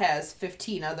 Kaz has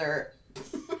 15 other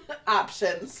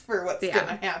options for what's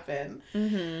gonna happen.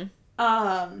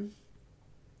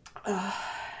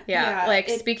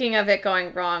 Speaking of it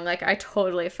going wrong, like, I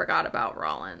totally forgot about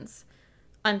Rollins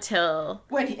until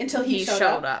he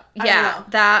showed up. Yeah,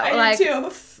 that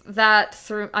that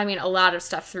threw. I mean, a lot of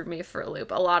stuff threw me for a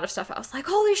loop. A lot of stuff I was like,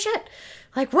 holy shit,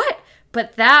 like what?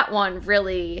 But that one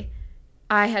really,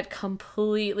 I had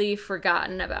completely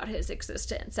forgotten about his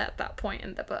existence at that point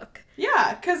in the book.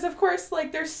 Yeah, because of course,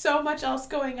 like, there's so much else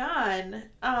going on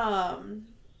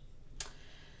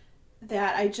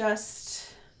that I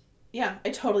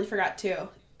totally forgot too.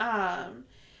 And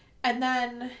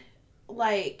then,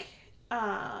 like,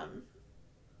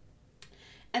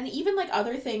 and even, like,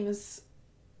 other things,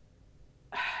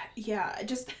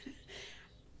 just,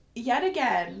 yet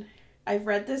again, I've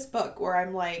read this book where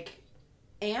I'm like,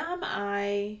 am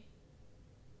I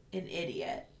an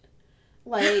idiot?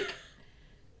 Like,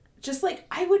 just, like,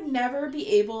 I would never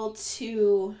be able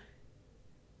to,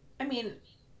 I mean,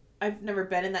 I've never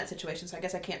been in that situation, so I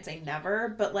guess I can't say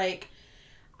never, but, like,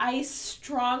 I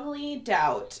strongly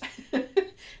doubt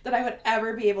that I would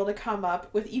ever be able to come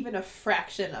up with even a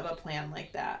fraction of a plan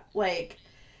like that. Like,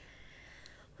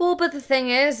 well, but the thing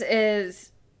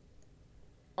is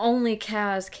only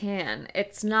Kaz can.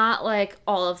 It's not like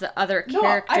all of the other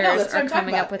characters are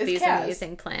coming up with these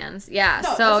amazing plans. Yeah,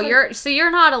 no, so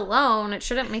you're not alone. It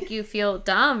shouldn't make you feel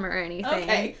dumb or anything.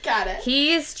 Okay, got it.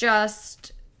 He's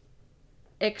just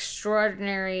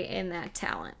extraordinary in that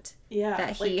talent. Yeah.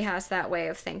 That he has that way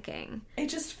of thinking. It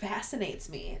just fascinates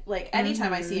me. Like,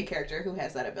 anytime I see a character who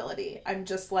has that ability, I'm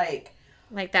just like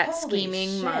that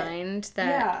scheming mind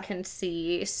that can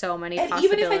see so many possibilities.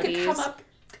 Even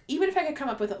if I could come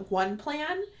up with one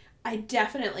plan, I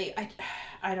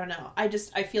don't know. I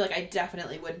feel like I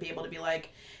definitely wouldn't be able to be like,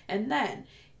 and then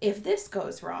if this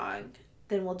goes wrong,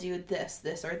 then we'll do this,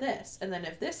 this, or this. And then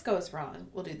if this goes wrong,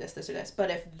 we'll do this, this, or this.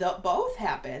 But if both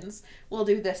happens, we'll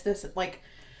do this, this, like...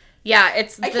 Yeah,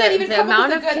 it's the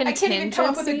amount of contingencies. I can't even come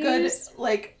up with a good,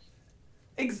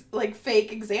 like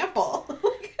fake example.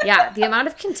 Yeah, the amount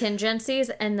of contingencies,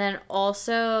 and then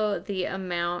also the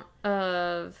amount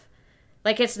of...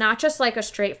 Like, it's not just, like, a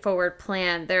straightforward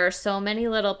plan. There are so many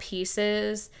little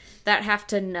pieces that have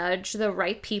to nudge the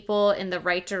right people in the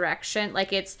right direction.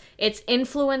 Like, it's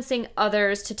influencing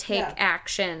others to take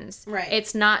actions. Right.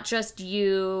 It's not just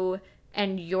you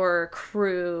and your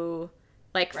crew,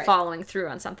 like, following through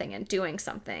on something and doing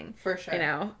something. For sure. You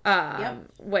know?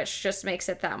 Which just makes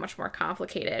it that much more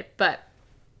complicated. But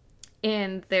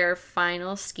in their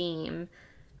final scheme,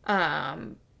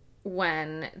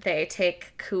 when they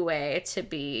take Kuwei to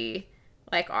be,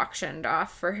 like, auctioned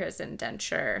off for his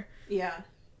indenture. Yeah.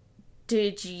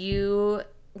 Did you,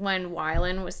 when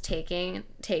Wylan was taken,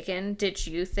 did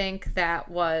you think that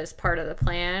was part of the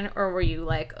plan? Or were you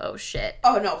like, oh, shit.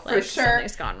 Oh, no, for like, sure.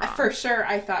 Something's gone wrong. For sure,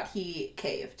 I thought he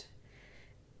caved.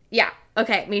 Yeah.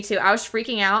 Okay, me too. I was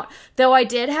freaking out. Though I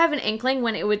did have an inkling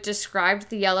when it would describe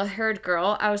the yellow-haired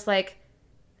girl. I was like,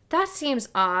 that seems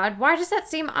odd. Why does that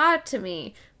seem odd to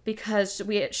me? Because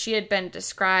she had been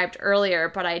described earlier,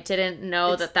 but I didn't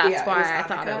know that's why I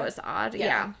thought it was odd.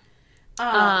 Yeah.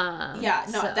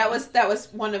 That was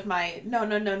one of my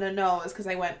no, is because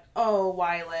I went, oh,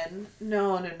 Wylan,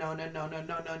 no.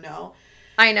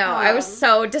 I know. I was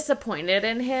so disappointed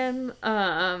in him.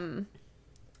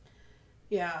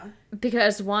 Yeah.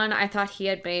 Because one, I thought he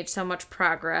had made so much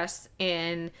progress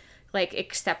in, like,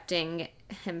 accepting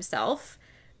himself.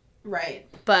 Right.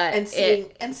 But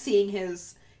seeing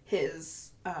his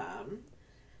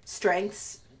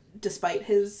strengths despite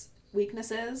his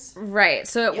weaknesses. Right.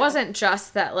 So it wasn't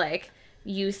just that, like,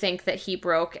 you think that he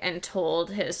broke and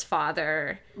told his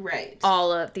father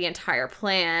all of the entire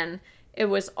plan. It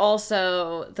was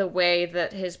also the way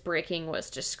that his breaking was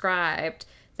described,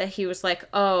 that he was like,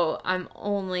 oh, I'm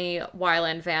only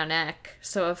Wylan Van Eck,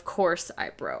 so of course I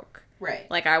broke. Right.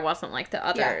 Like, I wasn't like the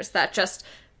others. Yeah. That just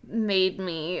made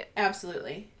me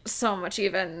absolutely so much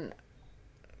even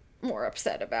more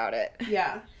upset about it.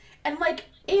 Yeah. And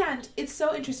it's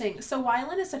so interesting. So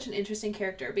Wylan is such an interesting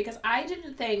character because I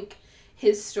didn't think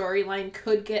his storyline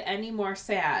could get any more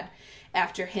sad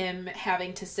after him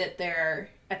having to sit there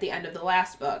at the end of the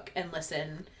last book and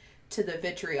listen to the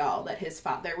vitriol that his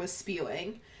father was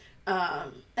spewing.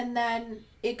 And then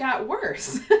it got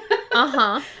worse.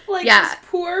 Uh-huh. This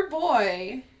poor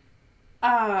boy.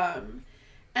 And,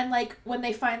 like, when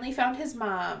they finally found his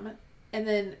mom, and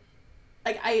then,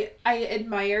 like, I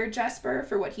admire Jesper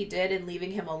for what he did in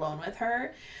leaving him alone with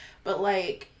her, but,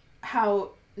 like,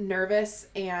 how nervous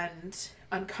and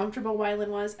uncomfortable Wylan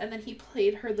was, and then he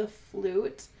played her the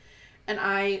flute, and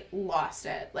I lost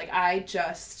it. Like, I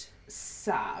just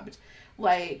sobbed.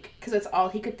 Like, because that's all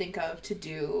he could think of to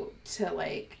do to,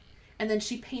 like, and then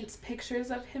she paints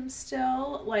pictures of him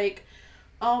still. Like,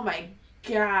 oh my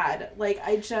God. Like,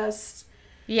 I just...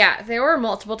 Yeah, there were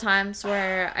multiple times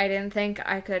where I didn't think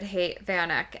I could hate Van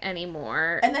Eck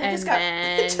anymore. And then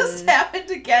it just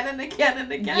happened again and again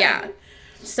and again. Yeah.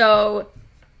 So,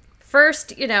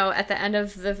 first, at the end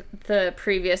of the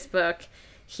previous book,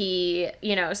 he,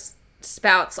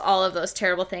 spouts all of those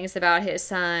terrible things about his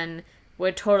son.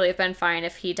 Would totally have been fine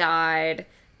if he died.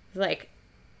 Like,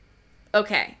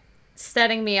 okay,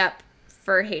 setting me up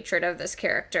for hatred of this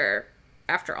character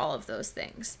after all of those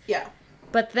things. Yeah.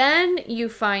 But then you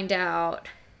find out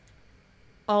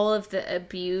all of the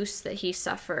abuse that he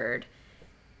suffered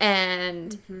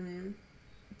and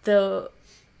the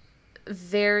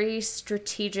very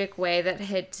strategic way that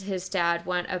his dad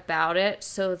went about it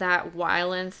so that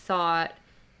Wylan thought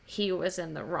he was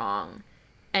in the wrong.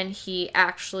 And he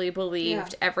actually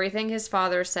believed everything his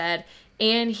father said,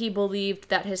 and he believed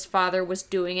that his father was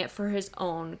doing it for his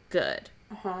own good.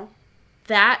 Uh-huh.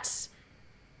 That's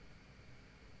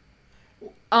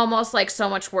almost, like, so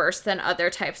much worse than other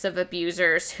types of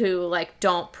abusers who, like,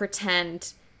 don't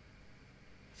pretend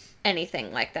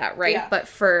anything like that, right? Yeah. But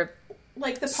for,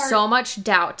 like, so much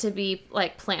doubt to be,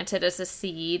 like, planted as a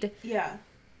seed. Yeah.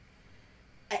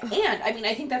 And, I mean,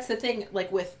 I think that's the thing,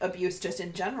 like, with abuse just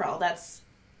in general. That's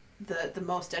the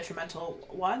most detrimental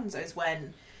ones is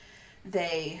when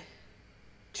they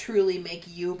truly make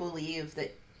you believe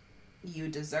that you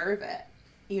deserve it,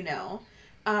 you know?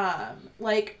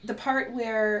 Like the part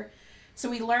where, so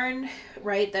we learn,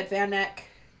 right, that Van Eyck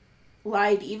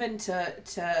lied even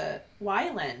to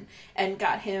Wylan and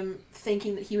got him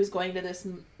thinking that he was going to this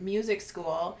music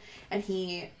school, and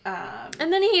he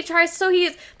and then he tries,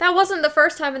 that wasn't the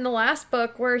first time in the last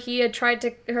book where he had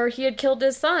killed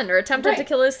his son or attempted to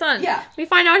kill his son. Yeah, we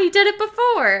find out he did it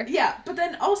before. Yeah, but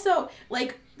then also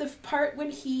like the part when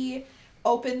he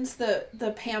opens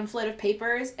the pamphlet of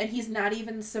papers and he's not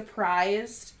even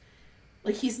surprised,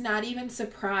 like he's not even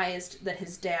surprised that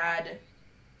his dad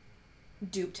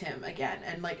duped him again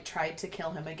and like tried to kill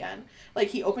him again. Like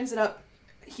he opens it up,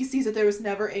 he sees that there was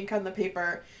never ink on the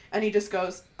paper, and he just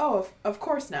goes, oh, of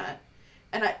course not.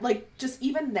 And I like, just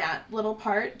even that little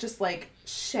part just like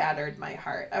shattered my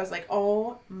heart. I was like,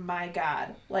 oh my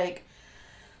God. Like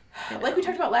we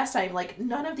talked about last time, like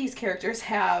none of these characters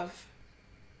have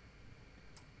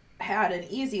had an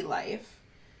easy life.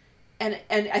 And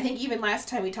I think even last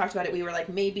time we talked about it, we were like,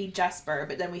 maybe Jesper,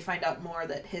 but then we find out more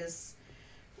that his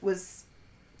was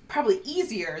probably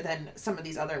easier than some of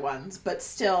these other ones, but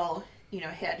still, you know,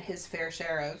 had his fair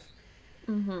share of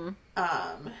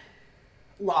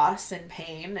loss and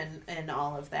pain and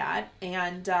all of that.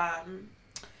 And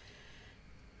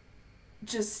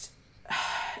just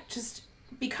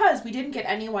because we didn't get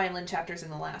any Wylan chapters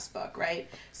in the last book, right?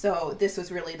 So this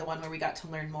was really the one where we got to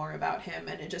learn more about him,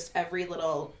 and it just every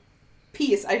little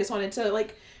piece, I just wanted to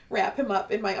like wrap him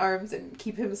up in my arms and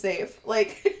keep him safe.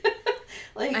 Like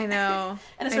like I know.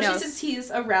 And especially since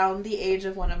he's around the age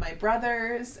of one of my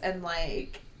brothers, and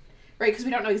like, right, because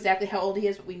we don't know exactly how old he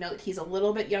is, but we know that he's a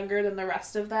little bit younger than the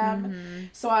rest of them. Mm-hmm.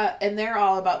 So and they're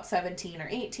all about 17 or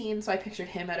 18, so I pictured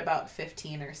him at about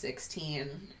 15 or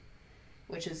 16,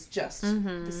 which is just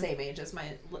the same age as my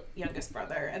youngest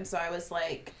brother. And so I was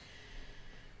like,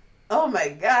 oh my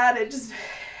God, it just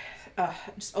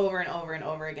over and over and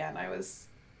over again. I was,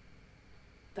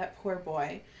 that poor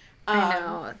boy. I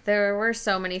know. There were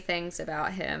so many things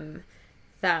about him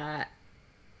that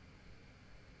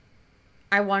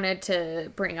I wanted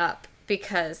to bring up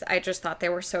because I just thought they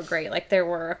were so great. Like, there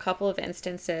were a couple of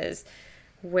instances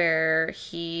where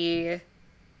he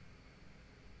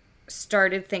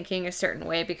started thinking a certain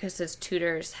way because his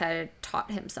tutors had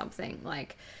taught him something.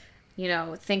 Like, you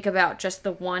know, think about just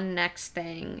the one next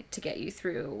thing to get you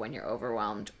through when you're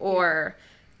overwhelmed, or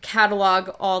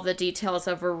catalog all the details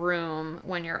of a room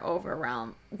when you're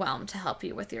overwhelmed to help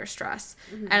you with your stress.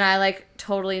 Mm-hmm. And I like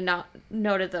totally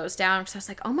noted those down because I was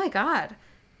like, oh my God,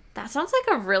 that sounds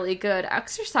like a really good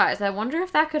exercise. I wonder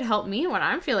if that could help me when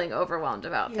I'm feeling overwhelmed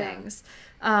about things.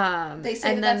 They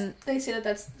say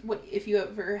that's what, if you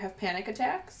ever have panic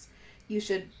attacks, you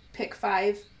should pick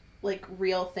 5 like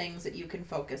real things that you can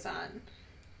focus on,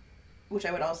 which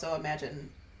I would also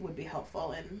imagine would be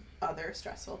helpful in other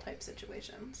stressful type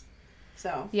situations.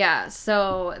 So yeah,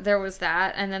 so there was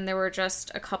that, and then there were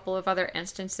just a couple of other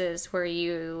instances where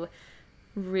you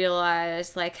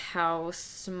realize like how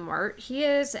smart he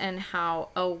is and how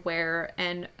aware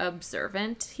and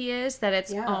observant he is, that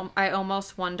it's I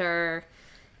almost wonder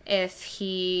if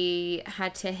he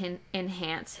had to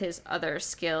enhance his other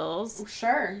skills.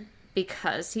 Sure.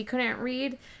 Because he couldn't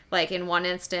read. Like in one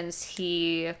instance,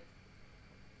 he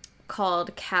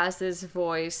called Kaz's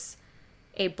voice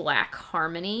a black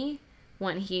harmony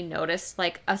when he noticed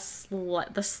like the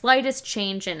slightest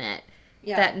change in it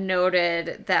that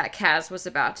noted that Kaz was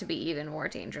about to be even more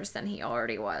dangerous than he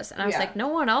already was. And I was like, no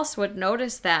one else would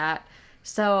notice that.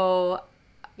 So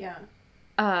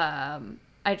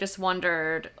I just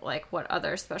wondered like what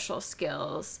other special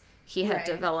skills he had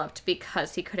developed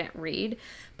because he couldn't read.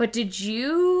 But did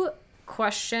you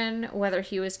question whether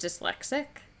he was dyslexic?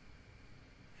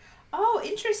 Oh,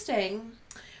 interesting.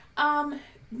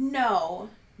 No,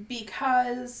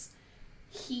 because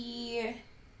he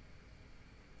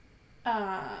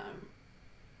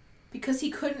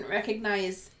couldn't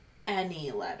recognize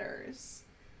any letters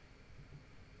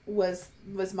was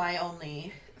my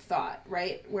only thought,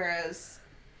 right? Whereas,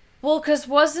 well,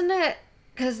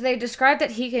 because they described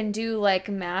that he can do like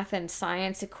math and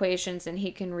science equations and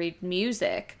he can read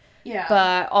music. Yeah.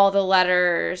 But all the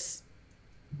letters,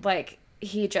 like,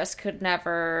 he just could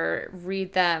never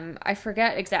read them. I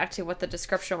forget exactly what the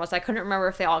description was. I couldn't remember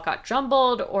if they all got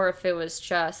jumbled or if it was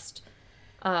just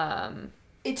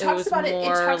it talks about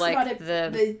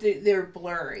it they're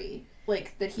blurry,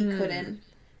 like that he couldn't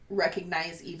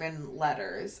recognize even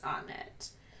letters on it.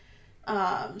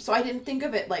 So I didn't think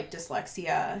of it like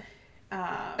dyslexia.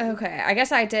 Okay, I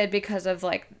guess I did because of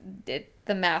like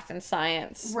the math and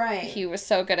science. Right. He was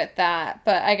so good at that.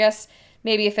 But I guess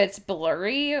maybe if it's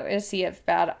blurry, is he have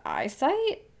bad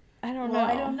eyesight? I don't know.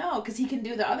 I don't know, because he can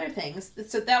do the other things.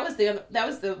 So that was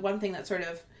the one thing that sort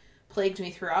of plagued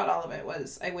me throughout all of it,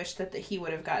 was I wish that he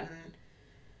would have gotten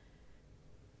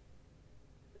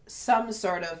some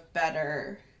sort of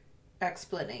better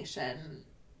explanation.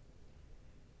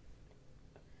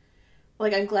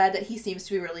 Like, I'm glad that he seems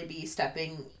to really be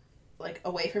stepping, like,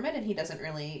 away from it, and he doesn't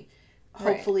really,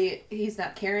 hopefully, he's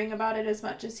not caring about it as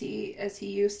much as he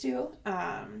used to.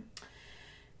 And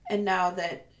now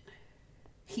that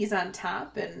he's on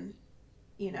top, and,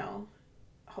 you know,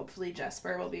 hopefully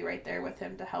Jesper will be right there with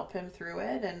him to help him through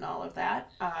it and all of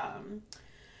that.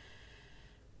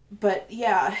 But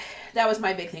yeah, that was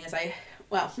my big thing,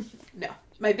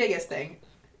 my biggest thing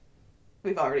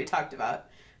we've already talked about.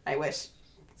 I wish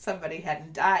somebody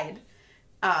hadn't died.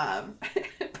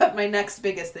 But my next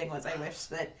biggest thing was I wish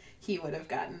that he would have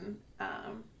gotten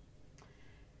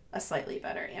a slightly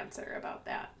better answer about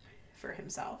that for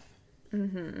himself.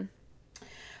 Mm-hmm.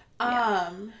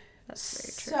 That's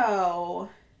very true. So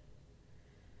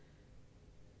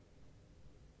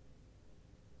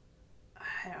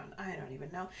I don't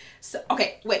even know. So,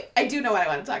 okay, wait, I do know what I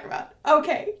want to talk about.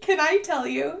 Okay, can I tell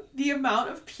you the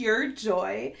amount of pure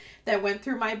joy that went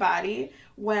through my body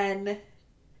when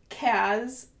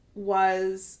Kaz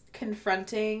was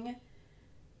confronting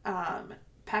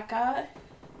Pekka,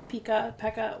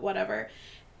 whatever.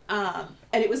 And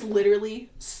it was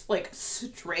literally like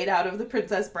straight out of The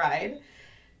Princess Bride.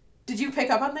 Did you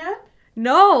pick up on that?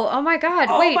 No. Oh my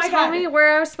God. Wait, tell me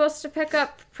where I was supposed to pick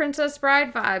up Princess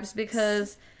Bride vibes,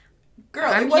 because girl,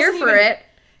 I'm here for it.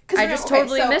 I just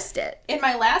totally missed it. In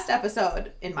our last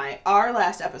episode,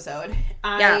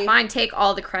 yeah, fine, take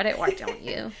all the credit, why don't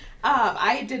you?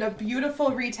 I did a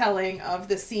beautiful retelling of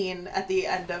the scene at the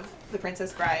end of The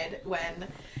Princess Bride when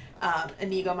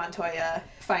Inigo Montoya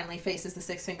finally faces the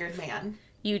six-fingered man.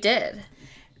 You did.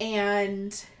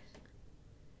 And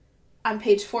on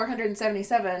page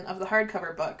 477 of the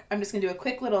hardcover book, I'm just going to do a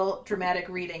quick little dramatic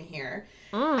reading here.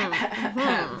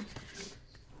 Mm-hmm.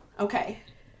 Okay.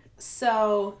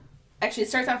 So, actually, it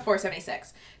starts on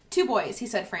 476. 2 boys, he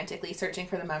said frantically, searching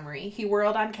for the memory. He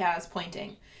whirled on Kaz,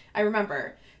 pointing. I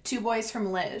remember. 2 boys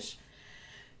from Lige.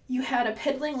 You had a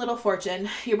piddling little fortune.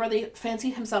 Your brother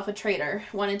fancied himself a trader,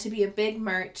 wanted to be a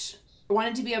merch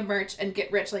and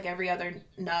get rich like every other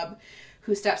nub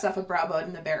who steps off a browboat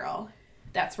in the barrel.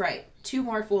 That's right. 2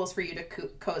 more fools for you to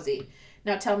cozy.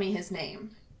 Now tell me his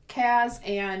name. Kaz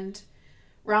and...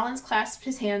 Rollins clasped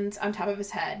his hands on top of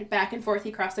his head. Back and forth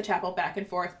he crossed the chapel, back and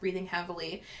forth, breathing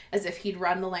heavily, as if he'd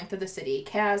run the length of the city.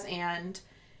 Kaz and...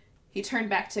 He turned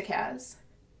back to Kaz.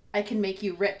 I can make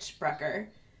you rich, Brucker.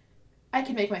 I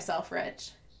can make myself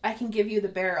rich. I can give you the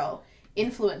barrel.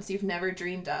 Influence you've never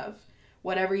dreamed of.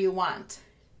 Whatever you want.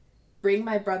 Bring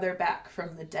my brother back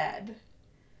from the dead.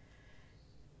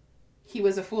 He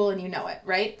was a fool and you know it,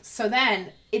 right? So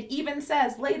then, it even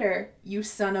says later, you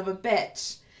son of a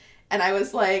bitch. And I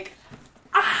was like,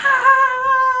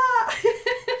 ah!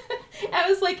 I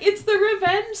was like, it's the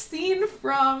revenge scene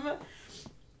from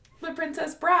The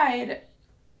Princess Bride.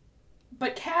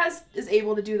 But Kaz is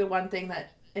able to do the one thing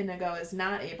that Inigo is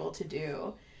not able to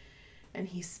do. And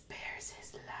he spares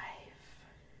his life.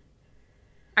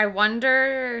 I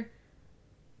wonder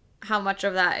how much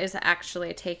of that is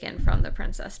actually taken from The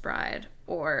Princess Bride,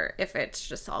 or if it's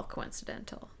just all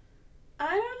coincidental.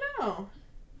 I don't know.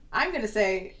 I'm going to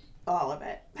say... all of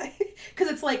it.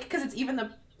 Because even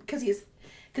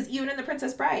in The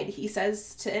Princess Bride, he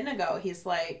says to Inigo, he's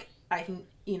like, I can,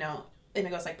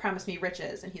 Inigo's like, promise me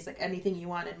riches. And he's like, anything you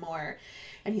want and more.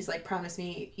 And he's like, promise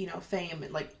me, fame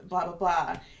and like, blah, blah,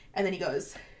 blah. And then he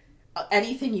goes,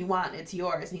 anything you want, it's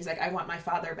yours. And he's like, I want my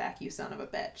father back, you son of a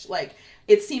bitch. Like,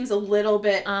 it seems a little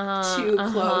bit too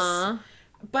close.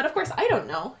 But of course, I don't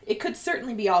know. It could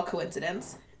certainly be all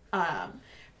coincidence.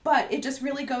 But it just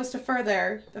really goes to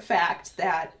further the fact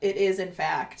that it is, in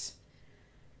fact,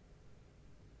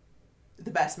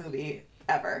 the best movie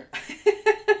ever.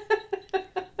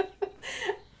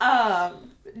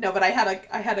 No, but I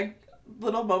had a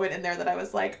little moment in there that I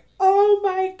was like, oh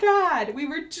my God, we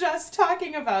were just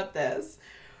talking about this.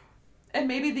 And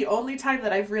maybe the only time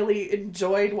that I've really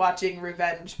enjoyed watching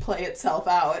revenge play itself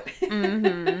out.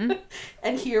 Mm-hmm.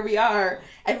 And here we are.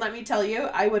 And let me tell you,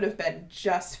 I would have been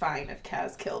just fine if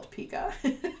Kaz killed Pika.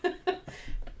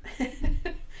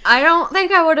 I don't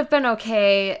think I would have been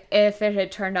okay if it had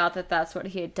turned out that that's what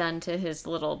he had done to his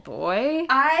little boy.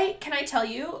 Can I tell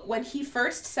you, when he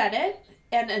first said it,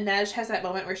 and Inej has that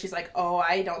moment where she's like, oh,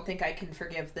 I don't think I can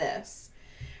forgive this.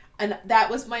 And that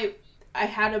was I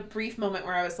had a brief moment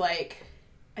where I was like,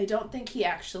 I don't think he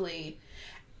actually...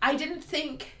 I didn't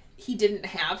think he didn't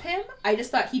have him. I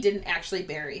just thought he didn't actually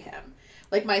bury him.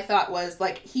 Like, my thought was,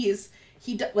 like,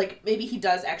 maybe he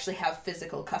does actually have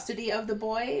physical custody of the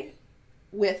boy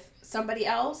with somebody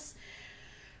else.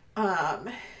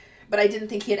 But I didn't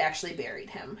think he had actually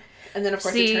buried him. And then, of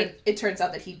course, it turns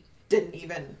out that he didn't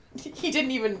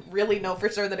even really know for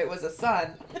sure that it was a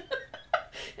son.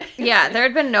 Yeah, there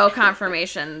had been no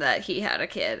confirmation that he had a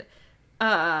kid.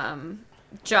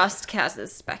 Just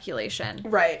Kaz's speculation.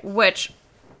 Right. Which,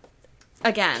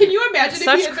 again, can you imagine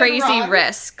such if he had crazy been wrong?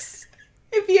 Risks.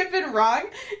 If he had been wrong,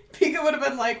 Pika would have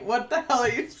been like, what the hell are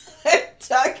you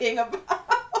talking about?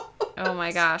 Oh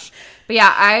my gosh. But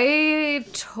yeah, I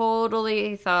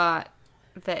totally thought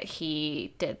that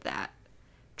he did that.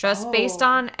 Just based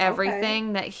on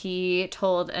everything that he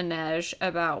told Inej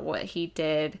about what he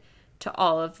did to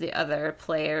all of the other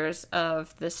players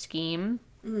of the scheme.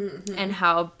 Mm-hmm. And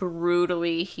how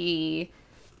brutally he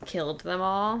killed them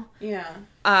all. Yeah.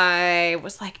 I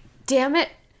was like, damn it.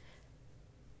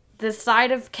 The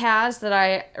side of Kaz that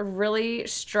I really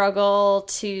struggle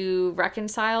to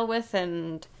reconcile with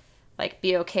and like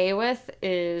be okay with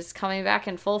is coming back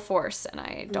in full force, and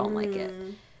I don't like it.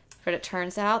 But it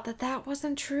turns out that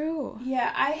wasn't true.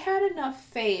 Yeah, I had enough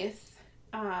faith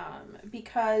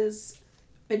because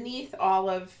beneath all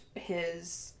of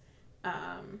his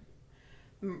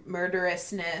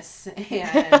murderousness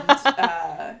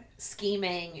and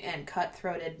scheming and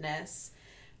cutthroatedness,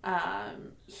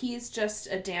 he's just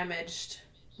a damaged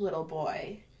little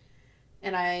boy.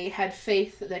 And I had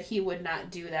faith that he would not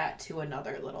do that to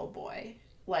another little boy.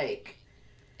 Like,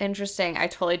 interesting. I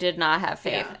totally did not have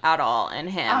faith at all in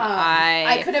him.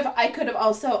 I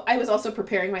was also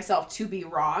preparing myself to be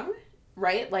wrong,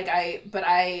 right? Like,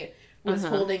 I was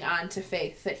holding on to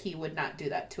faith that he would not do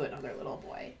that to another little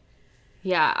boy.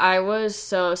 Yeah, I was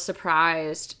so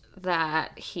surprised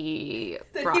that he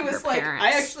brought her parents.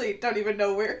 I actually don't even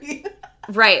know where he...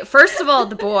 Right. First of all,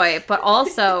 the boy, but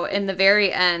also in the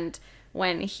very end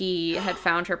when he had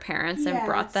found her parents and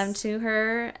brought them to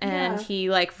her, and he,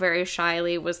 like, very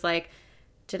shyly was like,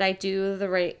 did I do the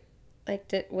right...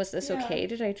 Like, was this okay?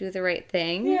 Did I do the right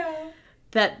thing? Yeah.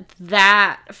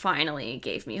 That finally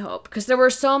gave me hope. Because there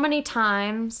were so many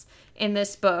times in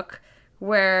this book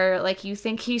where, like, you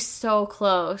think he's so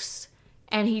close,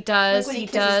 and he does, like when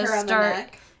he does her on the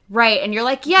neck. Right, and you're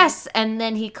like, yes, and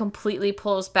then he completely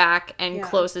pulls back and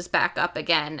closes back up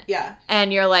again. Yeah.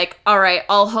 And you're like, all right,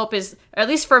 all hope is, or at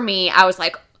least for me, I was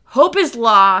like, hope is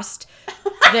lost.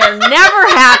 They're never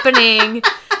happening.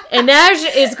 Inej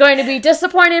is going to be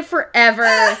disappointed forever.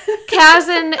 Kaz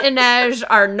and Inej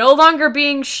are no longer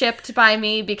being shipped by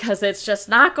me because it's just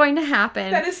not going to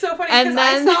happen. That is so funny, because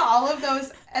I saw all of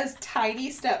those as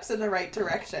tiny steps in the right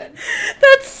direction.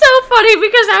 That's so funny,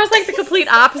 because I was like the complete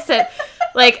opposite.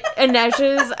 Like,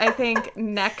 Inej's, I think,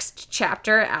 next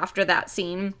chapter after that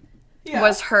scene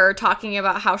was her talking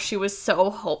about how she was so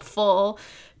hopeful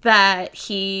that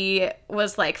he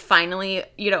was, like, finally,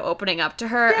 you know, opening up to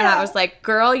her. Yeah. And I was like,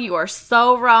 girl, you are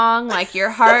so wrong. Like,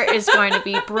 your heart is going to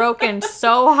be broken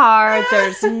so hard.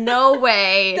 There's no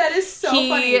way. That is so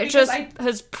funny. He just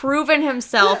has proven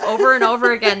himself over and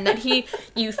over again that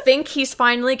you think he's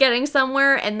finally getting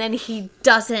somewhere, and then he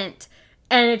doesn't.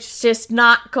 And it's just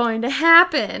not going to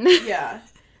happen. Yeah.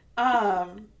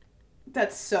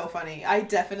 That's so funny. I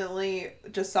definitely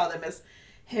just saw them as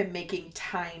him making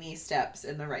tiny steps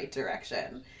in the right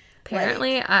direction.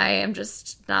 Apparently, like, I am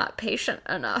just not patient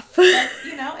enough.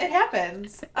 You know, it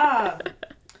happens.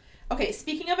 Okay,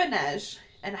 speaking of Inej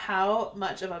and how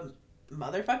much of a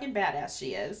motherfucking badass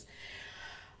she is,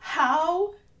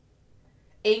 how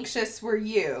anxious were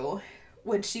you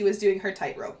when she was doing her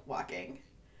tightrope walking?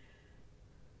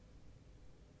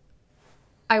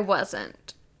 I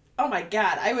wasn't. Oh my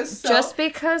god, I was so... Just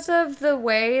because of the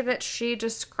way that she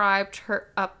described her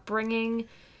upbringing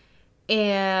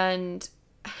and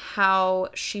how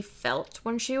she felt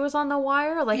when she was on the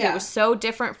wire. Like, it was so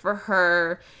different for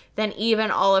her than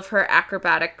even all of her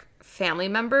acrobatic family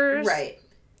members. Right.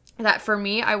 That for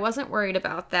me, I wasn't worried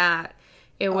about that.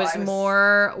 It was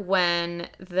more when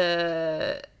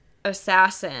the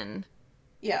assassin...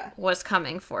 was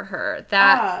coming for her.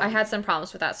 That I had some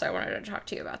problems with that, so I wanted to talk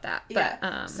to you about that.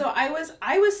 But, so I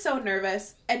was so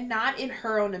nervous, and not in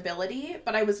her own ability,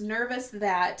 but I was nervous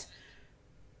that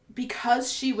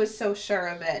because she was so sure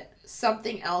of it,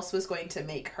 something else was going to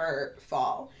make her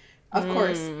fall. Of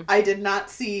course, I did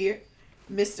not see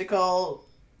mystical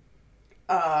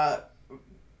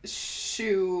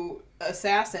shoe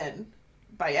assassin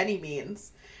by any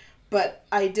means. But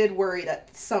I did worry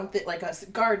that something, like a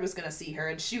guard was going to see her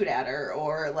and shoot at her,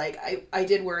 or, like, I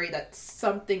did worry that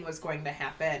something was going to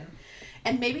happen.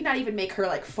 and maybe not even make her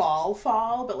like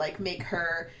fall, but like make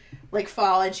her like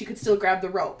fall, and she could still grab the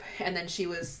rope, and then she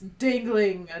was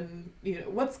dangling, and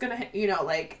what's gonna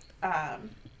like.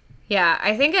 Yeah,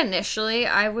 I think initially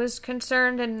I was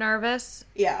concerned and nervous.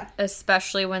 Yeah.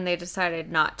 Especially when they decided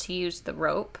not to use the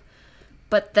rope.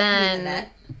 But then...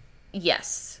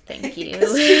 Yes, thank you.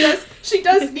 she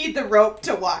does need the rope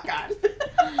to walk on.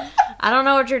 I don't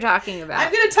know what you're talking about. I'm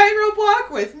going to tightrope walk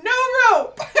with no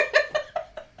rope.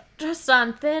 Just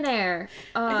on thin air.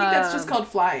 I think that's just called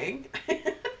flying.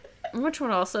 Which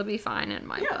would also be fine in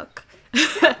my book.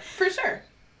 Yeah, for sure.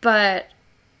 But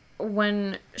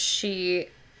when she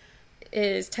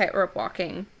is tightrope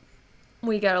walking,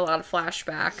 we get a lot of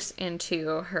flashbacks into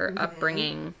her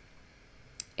upbringing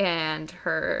and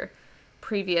her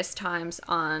previous times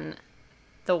on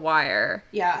The Wire.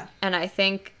 Yeah. And I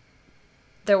think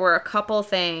there were a couple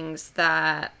things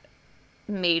that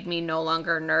made me no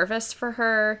longer nervous for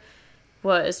her.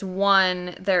 Was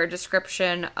one, their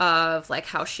description of like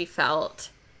how she felt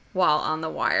while on The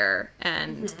Wire,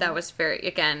 and that was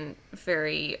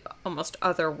very almost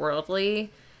otherworldly.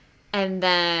 And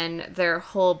then their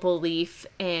whole belief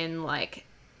in like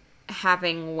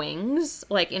having wings,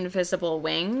 like invisible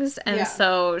wings. And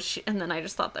so and then I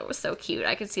just thought that was so cute.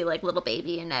 I could see like little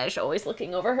baby Inej always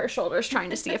looking over her shoulders trying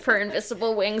to see if her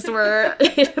invisible wings were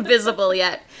visible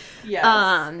yet. Yes,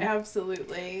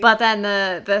 absolutely. But then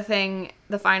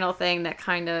the final thing that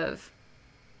kind of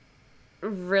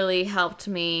really helped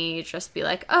me just be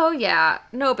like, oh yeah,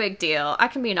 no big deal. I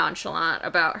can be nonchalant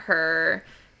about her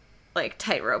like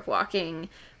tightrope walking,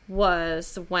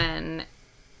 was when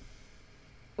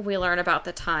we learn about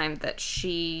the time that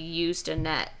she used a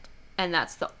net, and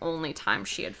that's the only time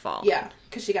she had fallen. Yeah,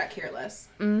 because she got careless.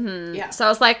 Mm-hmm. Yeah. So I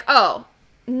was like, oh,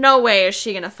 no way is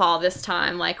she gonna fall this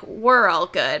time. Like, we're all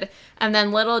good. And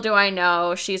then little do I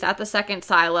know, she's at the second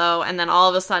silo, and then all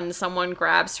of a sudden someone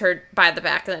grabs her by the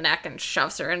back of the neck and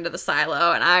shoves her into the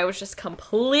silo, and I was just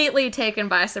completely taken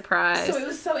by surprise. So it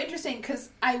was so interesting, because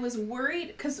I was worried,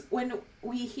 because when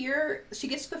we hear, she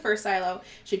gets to the first silo,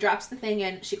 she drops the thing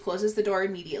in, she closes the door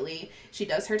immediately, she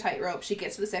does her tightrope, she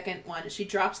gets to the second one, she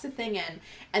drops the thing in,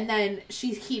 and then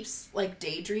she keeps, like,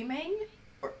 daydreaming,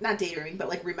 or not daydreaming, but,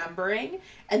 like, remembering,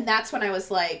 and that's when I was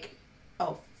like,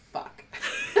 oh, fuck.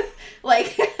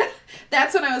 Like,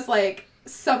 that's when I was like,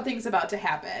 something's about to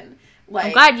happen. Like,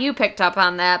 I'm glad you picked up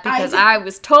on that, because I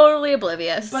was totally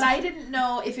oblivious. But I didn't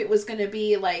know if it was going to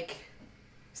be, like,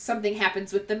 something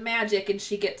happens with the magic and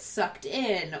she gets sucked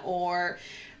in, or,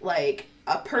 like,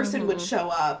 a person would show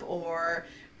up, or,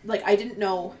 like, I didn't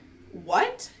know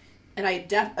what. And I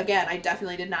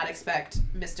definitely did not expect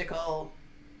mystical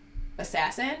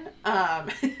assassin.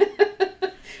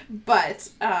 But,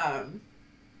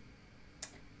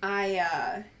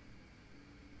 I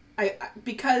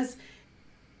because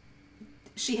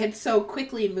she had so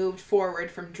quickly moved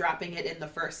forward from dropping it in the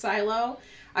first silo,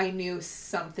 I knew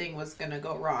something was going to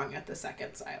go wrong at the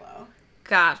second silo.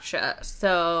 Gotcha.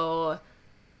 So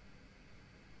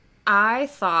I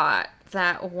thought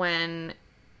that when,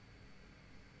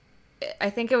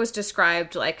 I think it was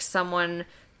described like someone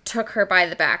took her by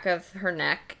the back of her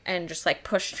neck and just like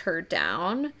pushed her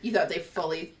down. You thought they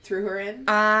fully threw her in?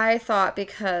 I thought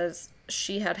because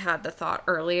she had the thought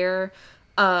earlier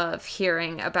of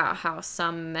hearing about how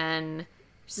some men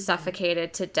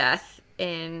suffocated to death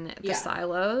in the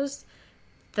silos,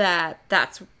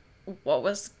 that's what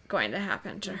was going to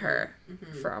happen to her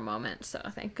for a moment. So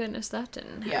thank goodness that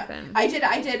didn't happen. I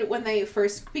did when they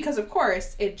first, because of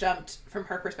course it jumped from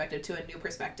her perspective to a new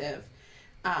perspective.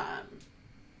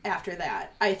 After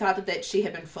that, I thought that she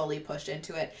had been fully pushed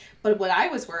into it. But what I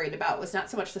was worried about was not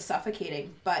so much the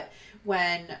suffocating, but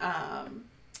when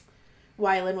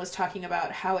Wylan was talking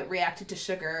about how it reacted to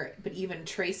sugar, but even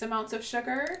trace amounts of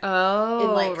sugar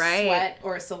in like sweat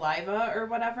or saliva or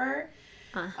whatever,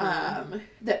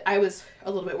 that I was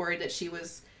a little bit worried that she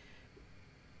was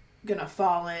gonna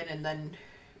fall in, and then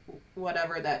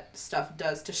whatever that stuff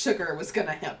does to sugar was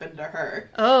gonna happen to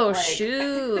her. Oh, like,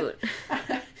 shoot.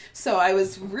 So I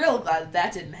was real glad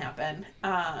that didn't happen.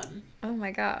 Oh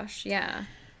my gosh, yeah.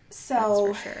 So,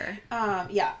 that's for sure.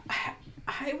 Yeah.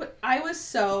 I was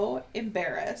so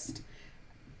embarrassed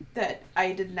that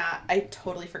I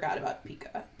totally forgot about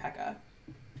Pekka.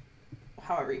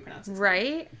 However you pronounce it.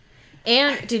 Right?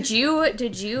 And did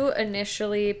you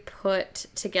initially put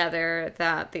together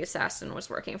that the assassin was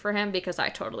working for him? Because I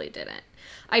totally didn't.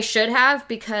 I should have,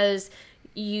 because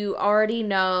you already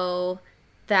know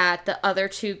that the other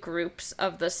two groups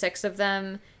of the 6 of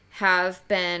them have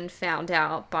been found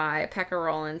out by Pekka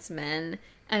Rollins' men,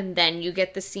 and then you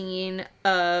get the scene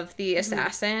of the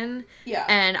assassin. Yeah.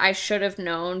 And I should have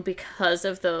known because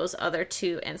of those other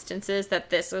two instances that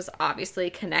this was obviously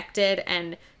connected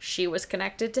and she was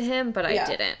connected to him, but I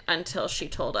didn't until she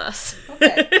told us.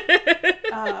 Okay.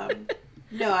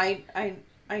 No, I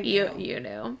knew. You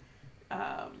knew.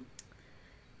 Yeah.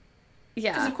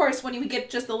 Because, of course, when we get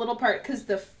just the little part, because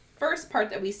the first part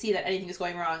that we see that anything is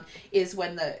going wrong is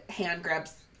when the hand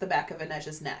grabs the back of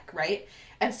Inej's neck, right?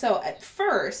 And so at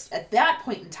first, at that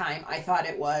point in time, I thought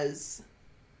it was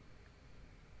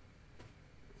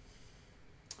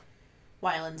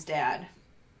Wyland's dad.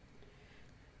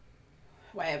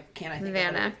 Why can't I think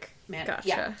Vanek.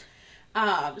 Gotcha.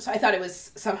 Yeah. So I thought it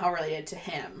was somehow related to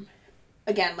him.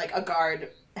 Again, like a guard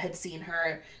had seen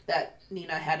her that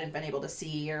Nina hadn't been able to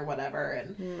see or whatever.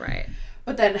 And right.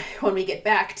 But then when we get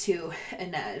back to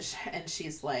Inej and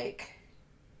she's like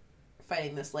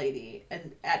fighting this lady,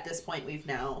 and at this point we've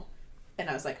now, and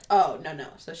I was like, oh, no.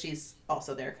 So she's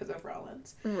also there because of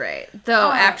Rollins. Right.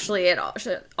 Though actually it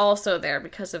also there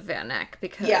because of Vanek,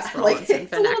 because Rollins and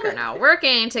Vanek are now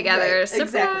working together. Right,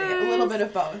 exactly. A little bit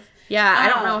of both. Yeah, I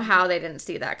don't know how they didn't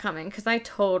see that coming, because I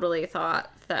totally thought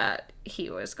that he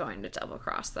was going to double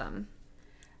cross them.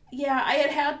 Yeah, I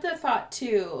had the thought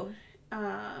too.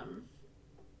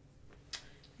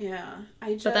 Yeah,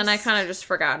 But then I kind of just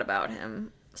forgot about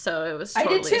him. So it was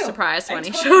totally a surprise when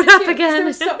he showed up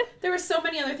again. There were so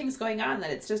many other things going on that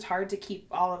it's just hard to keep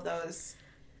all of those.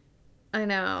 I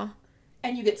know.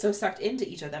 And you get so sucked into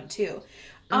each of them too.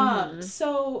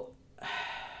 So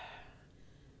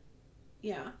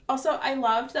yeah. Also, I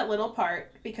loved that little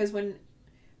part because when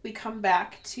we come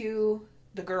back to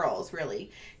the girls,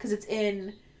 really, because it's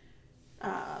in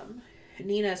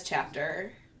Nina's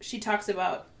chapter, she talks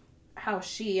about how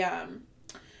she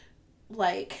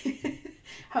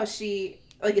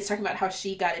it's talking about how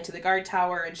she got into the guard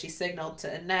tower and she signaled to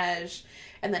Inej,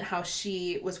 and then how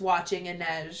she was watching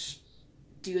Inej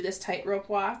do this tightrope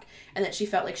walk, and that she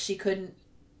felt like she couldn't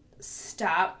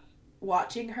stop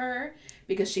watching her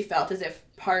because she felt as if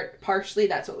partially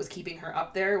that's what was keeping her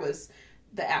up there, was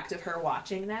the act of her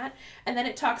watching that. And then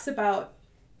it talks about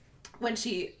when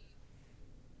she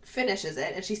finishes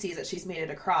it and she sees that she's made it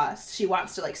across, she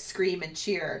wants to like scream and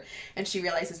cheer, and she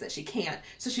realizes that she can't,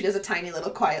 so she does a tiny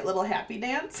little quiet little happy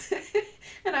dance.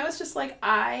 And I was just like,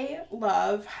 I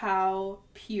love how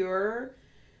pure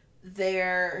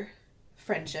their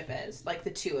friendship is, like the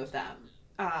two of them,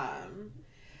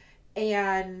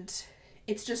 and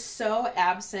it's just so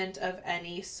absent of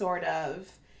any sort of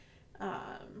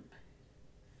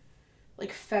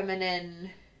like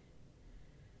feminine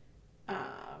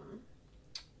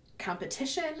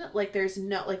competition. Like there's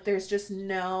just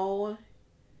no,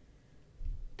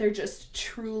 they're just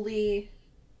truly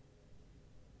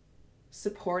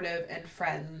supportive and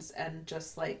friends and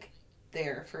just like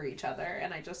there for each other,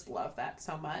 and I just love that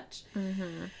so much.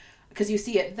 Because you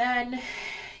see it then,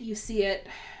 you see it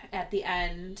at the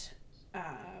end,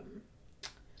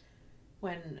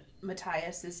 when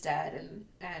Matthias is dead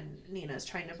and Nina's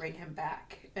trying to bring him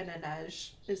back, and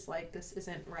Inej is like, this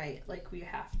isn't right, like we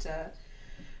have to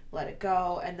let it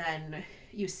go. And then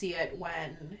you see it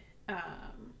when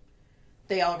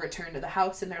they all return to the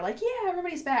house and they're like, yeah,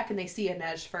 everybody's back, and they see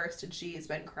Inej first and she's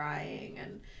been crying,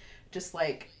 and just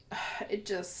like, it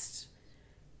just,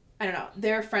 I don't know,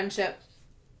 their friendship,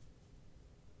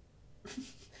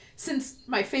 since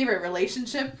my favorite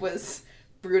relationship was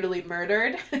brutally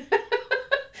murdered,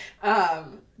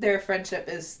 their friendship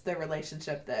is the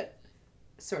relationship that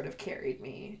sort of carried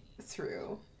me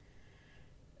through.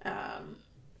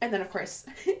 And then, of course,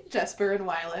 Jesper and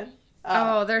Wyland.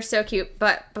 Oh, they're so cute.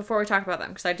 But before we talk about them,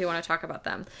 because I do want to talk about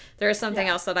them, there is something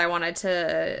else that I wanted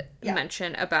to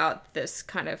mention about this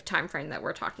kind of time frame that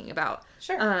we're talking about.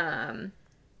 Sure.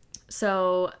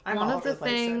 So I'm one all of the over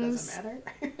place, things so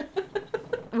it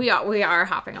doesn't we matter. are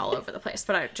hopping all over the place,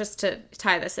 but just to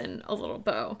tie this in a little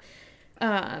bow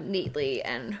neatly,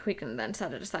 and we can then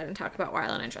set it aside and talk about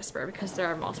Wyland and Jesper, because there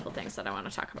are multiple things that I want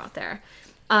to talk about there.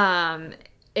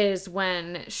 Is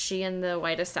when she and the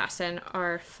White Assassin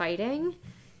are fighting,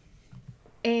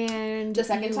 and The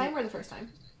second time or the first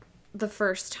time? The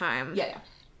first time. Yeah.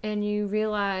 And you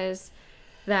realize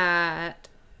that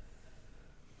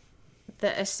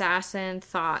the assassin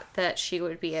thought that she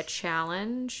would be a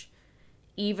challenge,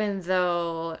 even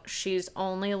though she's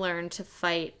only learned to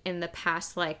fight in the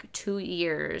past, 2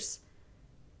 years,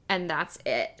 and that's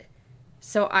it.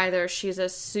 So either she's a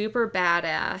super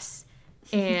badass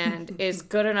and is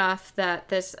good enough that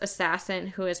this assassin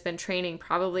who has been training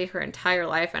probably her entire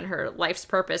life and her life's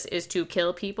purpose is to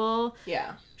kill people.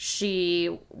 Yeah.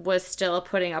 She was still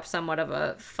putting up somewhat of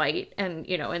a fight, and,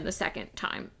 you know, in the second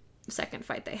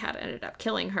fight they had ended up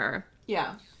killing her.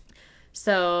 Yeah.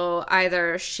 So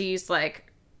either she's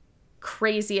like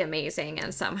crazy amazing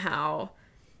and somehow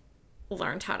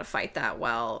learned how to fight that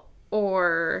well,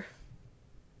 or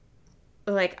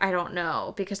like, I don't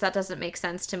know, because that doesn't make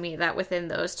sense to me that within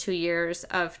those 2 years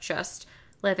of just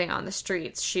living on the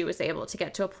streets, she was able to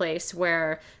get to a place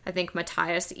where I think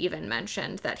Matthias even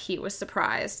mentioned that he was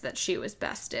surprised that she was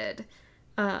bested.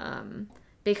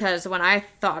 Because when I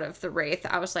thought of the Wraith,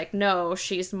 I was like, no,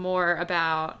 she's more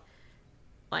about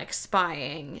like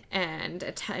spying and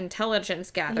intelligence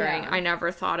gathering. Yeah. I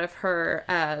never thought of her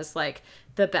as like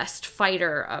the best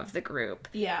fighter of the group.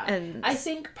 Yeah. And I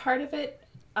think part of it,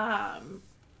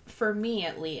 for me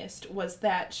at least, was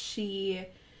that she,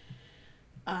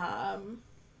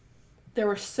 there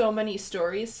were so many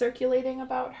stories circulating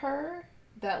about her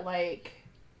that like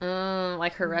her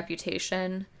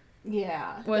reputation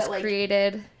yeah, was that, like,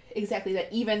 created. exactly,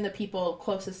 that even the people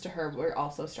closest to her were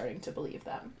also starting to believe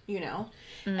them, you know?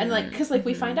 And like, because like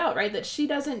we find out, right, that she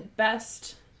doesn't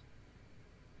best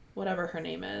whatever her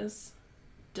name is.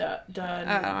 Done.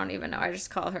 I don't even know. I just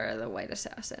call her the White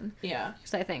Assassin. Yeah.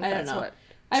 Because I think I don't that's know. what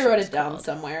I she wrote was it down called.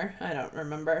 somewhere. I don't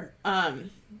remember. I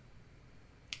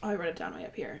wrote it down way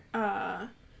up here.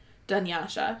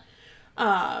 Dunyasha.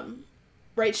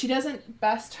 Right, she doesn't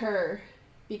best her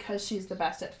because she's the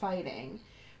best at fighting.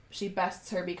 She bests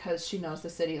her because she knows the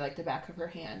city like the back of her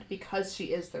hand, because she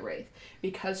is the Wraith,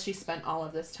 because she spent all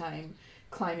of this time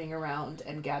climbing around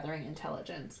and gathering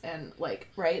intelligence, and like,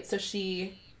 right? So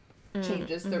she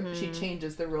changes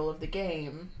the rule of the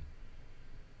game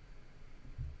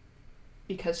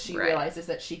because she Right. realizes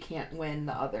that she can't win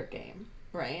the other game,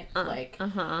 right?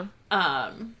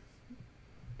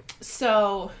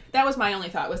 So that was my only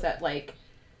thought, was that like,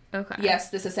 Okay. yes,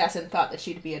 this assassin thought that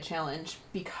she'd be a challenge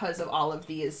because of all of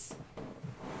these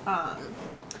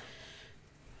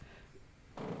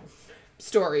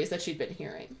stories that she'd been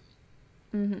hearing.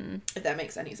 Mm-hmm. If that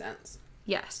makes any sense.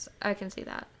 Yes, I can see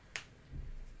that.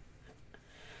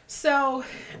 So,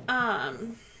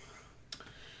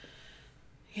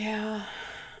 yeah.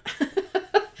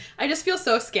 I just feel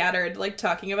so scattered, like,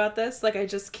 talking about this. Like, I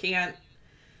just can't.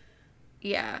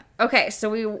 Yeah. Okay, so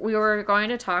we were going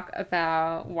to talk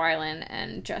about Wylan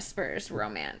and Jesper's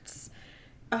romance.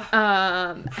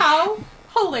 How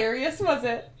hilarious was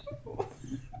it?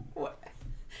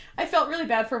 I felt really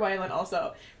bad for Wylan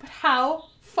also, but how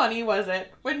funny was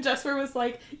it when Jesper was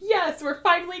like, yes, we're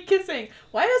finally kissing.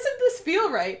 Why doesn't this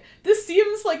feel right? This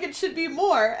seems like it should be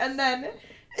more. And then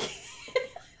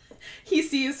he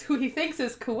sees who he thinks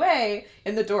is Kuwei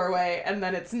in the doorway, and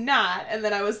then it's not. And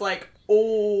then I was like,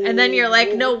 oh. And then you're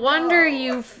like, no wonder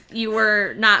you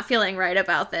were not feeling right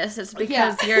about this. It's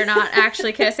because you're not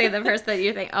actually kissing the person that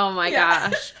you think, oh my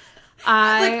gosh.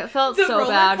 I felt so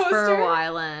bad for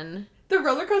Wylan. The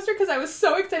roller coaster, because I was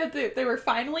so excited that they were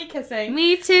finally kissing.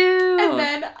 Me too. And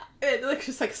then it was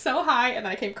just like so high, and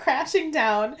then I came crashing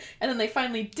down, and then they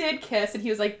finally did kiss, and he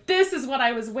was like, this is what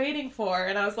I was waiting for.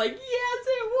 And I was like, yes,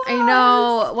 it was. I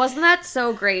know. Wasn't that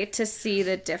so great to see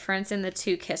the difference in the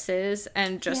two kisses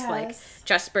and just like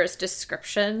Jesper's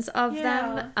descriptions of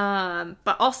them?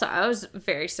 But also I was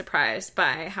very surprised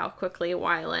by how quickly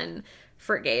Wylan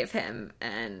forgave him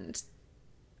and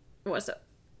was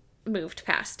moved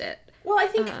past it. Well, I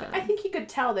think he could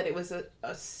tell that it was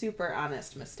a super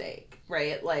honest mistake,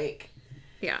 right? Like,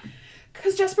 yeah,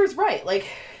 because Jesper's right. Like,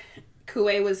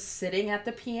 Kuwei was sitting at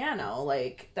the piano.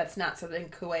 Like, that's not something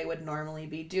Kuwei would normally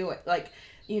be doing. Like,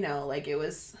 you know, like it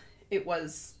was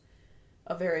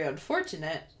a very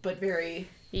unfortunate but very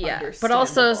but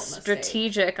also mistake.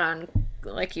 strategic on,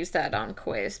 like you said, on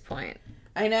Kuwei's point.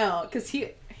 I know, because he's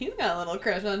got a little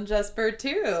crush on Jesper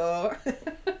too.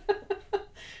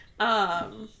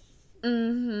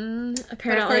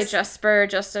 Apparently course, Jesper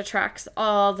just attracts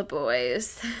all the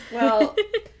boys. Well,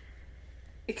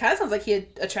 it kind of sounds like he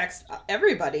attracts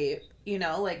everybody, you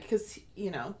know, like, because,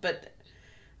 you know, but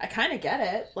I kind of get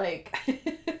it. Like,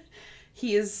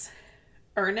 he's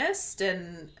earnest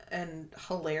and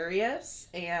hilarious,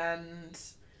 and,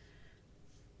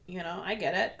 you know, I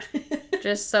get it.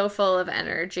 Just so full of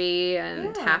energy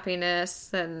and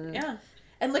happiness and... Yeah.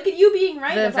 And look at you being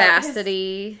right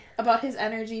vivacity. About his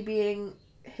energy being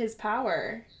his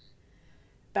power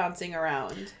bouncing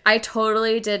around. I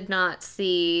totally did not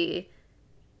see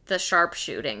the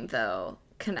sharpshooting, though,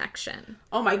 connection.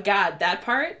 Oh my god, that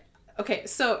part? Okay,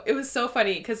 so it was so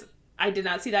funny because I did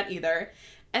not see that either.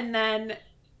 And then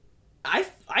I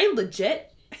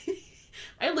legit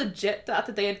I legit thought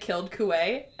that they had killed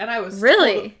Kuwei, and I was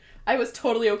Really? I was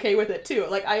totally okay with it too.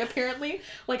 Like, I apparently,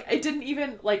 like, I didn't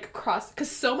even, like, cross, because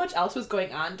so much else was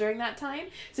going on during that time.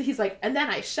 So he's like, and then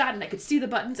I shot and I could see the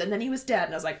buttons, and then he was dead.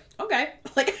 And I was like, okay.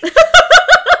 Like,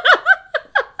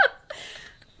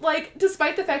 like,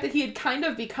 despite the fact that he had kind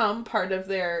of become part of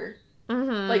their,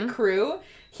 like, crew,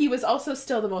 he was also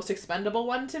still the most expendable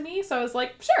one to me. So I was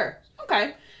like, sure,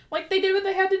 okay. Like, they did what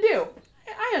they had to do.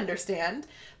 I understand.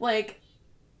 Like,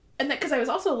 and that, because I was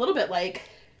also a little bit like,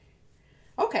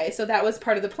 okay, so that was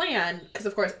part of the plan, because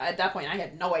of course at that point I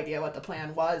had no idea what the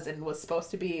plan was and was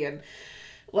supposed to be, and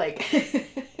like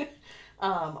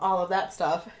all of that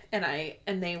stuff, and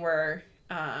they were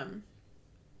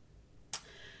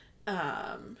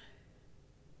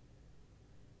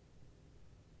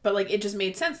but like it just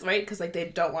made sense, right? Because like they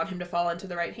don't want him to fall into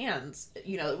the right hands.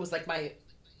 You know, it was like my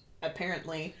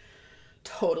apparently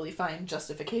totally fine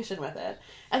justification with it.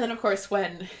 And then of course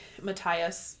when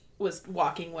Matthias was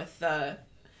walking with the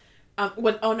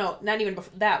not even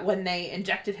before that, when they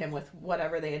injected him with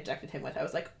whatever they injected him with, I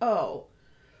was like, oh,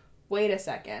 wait a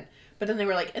second. But then they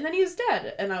were like, and then he's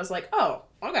dead, and I was like, oh,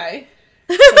 okay.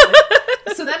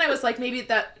 So then I was like, maybe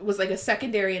that was like a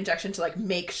secondary injection to like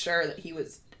make sure that he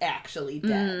was actually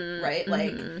dead, right?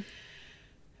 Like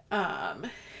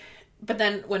but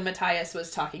then when Matthias was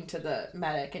talking to the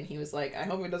medic, and he was like, I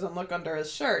hope he doesn't look under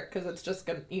his shirt, because it's just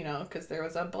gonna, you know, because there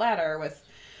was a bladder with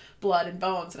blood and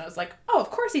bones, and I was like, oh, of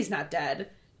course he's not dead.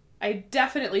 I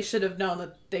definitely should have known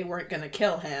that they weren't gonna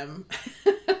kill him.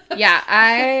 Yeah,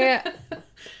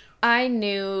 I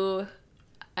knew,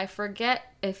 I forget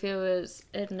if it was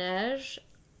Inej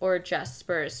or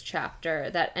Jesper's chapter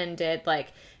that ended like,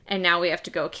 and now we have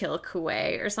to go kill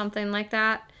Kuwei or something like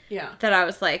that. Yeah. That I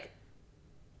was like,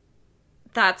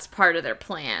 that's part of their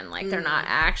plan. Like, they're not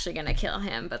actually gonna kill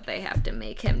him, but they have to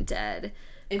make him dead.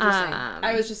 Interesting.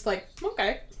 I was just like,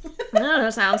 okay. No,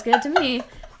 sounds good to me.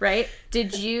 Right?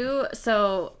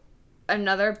 So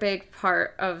another big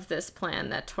part of this plan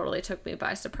that totally took me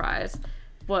by surprise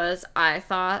was I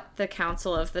thought the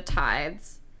Council of the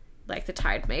Tides, like the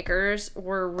Tide Makers,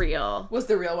 were real. Was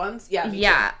the real ones? Yeah.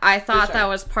 Yeah, I thought that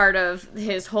was part of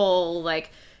his whole,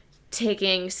 like,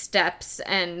 taking steps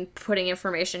and putting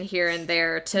information here and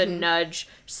there to nudge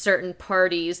certain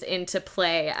parties into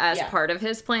play as part of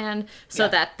his plan so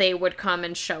that they would come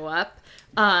and show up.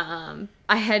 I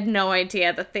had no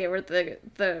idea that they were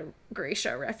the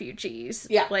Grisha refugees.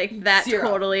 Yeah. Like, that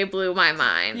totally blew my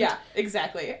mind. Yeah,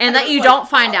 exactly. And that you don't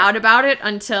find out about it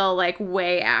until, like,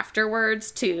 way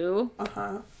afterwards, too.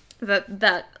 Uh-huh.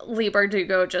 That Leigh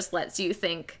Bardugo just lets you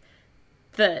think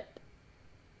that,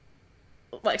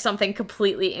 like, something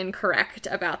completely incorrect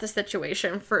about the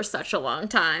situation for such a long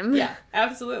time. Yeah,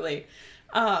 absolutely.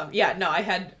 Yeah, no, I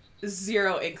had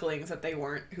zero inklings that they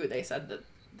weren't who they said that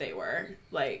they were.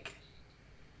 Like,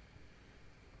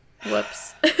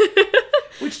 whoops.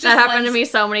 Which just that happened to me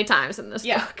so many times in this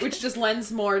book. Which just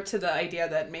lends more to the idea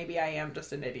that maybe I am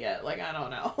just an idiot. Like, I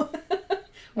don't know.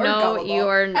 Or no, gullible. You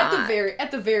are not.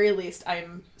 At the very least,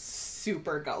 I'm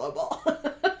super gullible.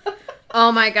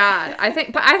 Oh my god. I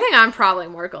think I'm probably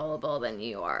more gullible than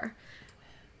you are.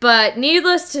 But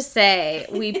needless to say,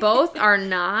 we both are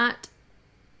not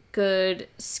good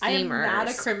schemers. I am not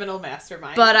a criminal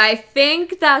mastermind. But I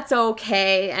think that's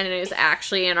okay, and it is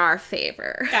actually in our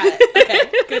favor. Got it.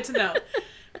 Okay, good to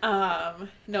know.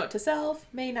 Note to self,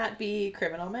 may not be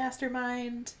criminal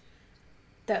mastermind.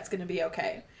 That's going to be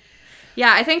okay.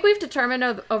 Yeah, I think we've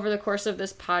determined over the course of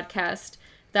this podcast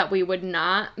that we would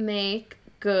not make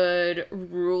good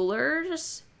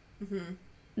rulers,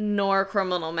 nor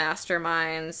criminal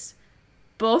masterminds,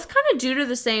 both kind of due to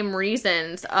the same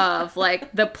reasons of,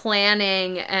 like, the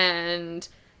planning and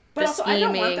but the also, scheming. I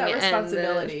don't want that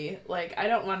responsibility. Like, I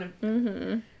don't want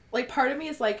to... Like, part of me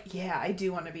is like, yeah, I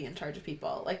do want to be in charge of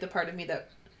people. Like, the part of me that...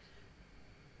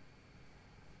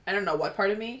 I don't know what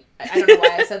part of me. I don't know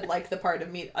why I said, like, the part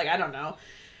of me... Like, I don't know.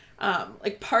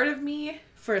 Like, part of me,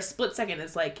 for a split second,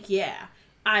 is like, yeah,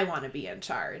 I want to be in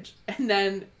charge. And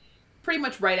then, pretty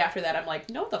much right after that, I'm like,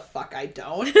 no, the fuck I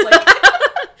don't. Like,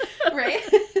 right?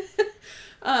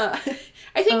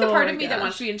 I think the part of me that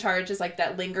wants to be in charge is, like,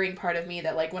 that lingering part of me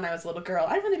that, like, when I was a little girl,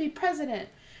 I want to be president.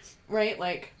 Right?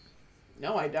 Like,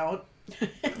 no, I don't.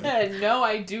 No,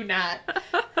 I do not.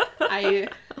 I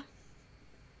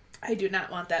do not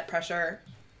want that pressure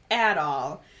at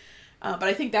all. But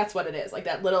I think that's what it is. Like,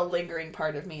 that little lingering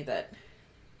part of me that,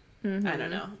 I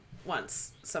don't know,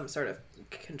 wants some sort of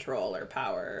control or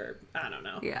power. I don't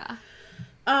know. Yeah.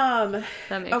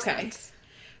 That makes sense.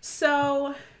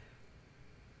 So,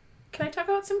 can I talk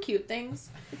about some cute things?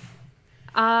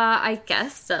 I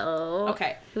guess so.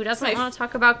 Okay. Who doesn't want to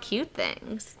talk about cute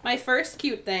things? My first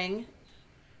cute thing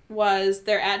was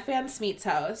they're at Van Smeet's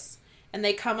house, and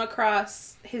they come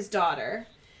across his daughter,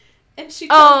 and she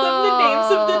tells them the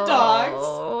names of the dogs.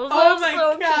 Oh my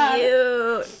so god.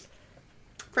 Cute.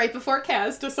 Right before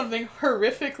Kaz does something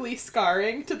horrifically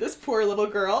scarring to this poor little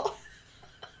girl.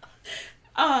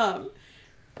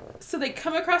 So they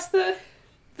come across the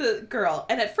girl,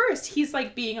 and at first he's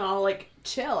like being all like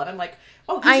chill, and I'm like,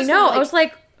 oh, I know. I was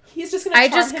like, he's just gonna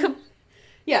charm him.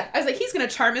 Yeah, I was like, he's gonna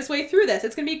charm his way through this.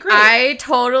 It's gonna be great. I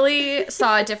totally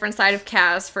saw a different side of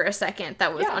Kaz for a second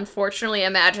that was unfortunately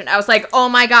imagined. I was like, oh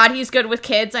my god, he's good with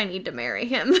kids. I need to marry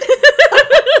him.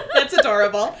 That's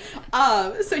adorable.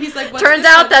 So he's like, turns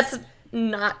out that's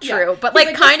not true, but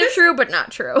like kind of this? True, but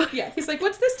not true. Yeah, he's like,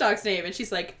 what's this dog's name? And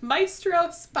she's like,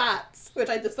 Maestro Spots, which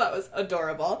I just thought was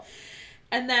adorable.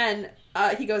 And then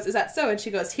he goes, is that so? And she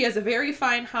goes, he has a very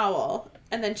fine howl.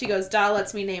 And then she goes, Da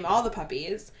lets me name all the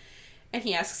puppies. And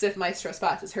he asks if Maestro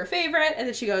Spots is her favorite. And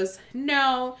then she goes,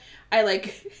 no, I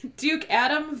like Duke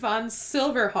Adam von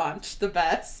Silverhaunch the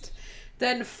best.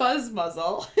 Then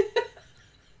Fuzzmuzzle.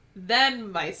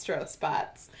 Then Maestro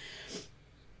Spots.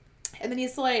 And then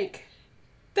he's like,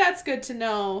 that's good to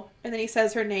know. And then he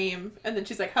says her name. And then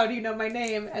she's like, how do you know my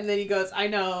name? And then he goes, I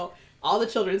know all the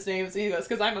children's names. And he goes,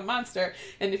 because I'm a monster.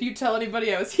 And if you tell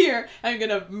anybody I was here, I'm going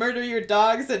to murder your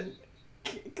dogs and,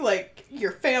 like,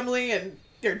 your family. And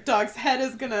your dog's head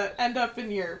is going to end up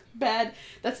in your bed.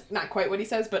 That's not quite what he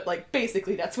says, but, like,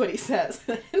 basically that's what he says.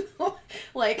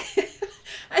 Like,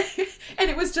 and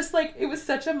it was just, like, it was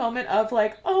such a moment of,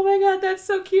 like, oh my god, that's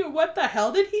so cute. What the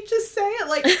hell did he just say?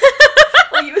 Like,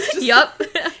 it was just... Yep.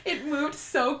 It moved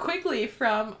so quickly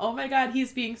from, oh my god,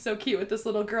 he's being so cute with this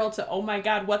little girl, to, oh my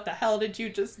god, what the hell did you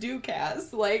just do,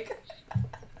 Kaz? Like,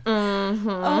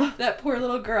 oh, that poor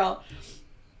little girl.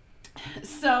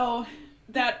 So,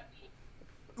 that...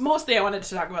 Mostly I wanted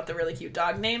to talk about the really cute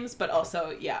dog names, but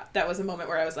also, yeah, that was a moment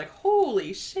where I was like,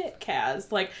 holy shit,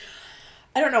 Kaz. Like,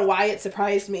 I don't know why it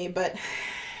surprised me, but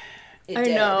it did.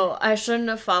 I know. I shouldn't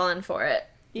have fallen for it.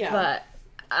 Yeah. But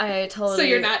I totally... So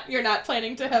you're not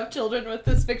planning to have children with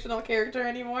this fictional character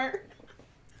anymore?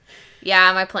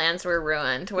 Yeah, my plans were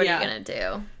ruined. What are you going to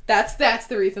do? That's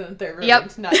the reason that they're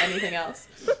ruined, not anything else.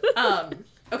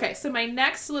 Okay, so my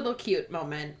next little cute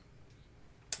moment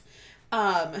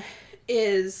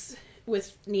is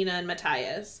with Nina and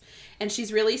Matthias, and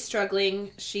she's really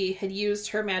struggling. She had used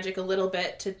her magic a little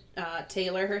bit to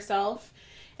tailor herself,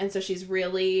 and so she's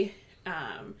really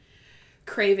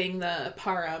craving the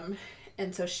parum,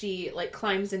 and so she like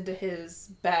climbs into his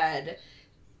bed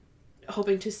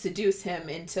hoping to seduce him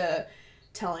into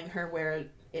telling her where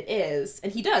it is,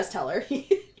 and he does tell her. He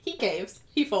caves,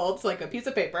 he folds like a piece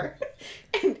of paper,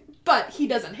 but he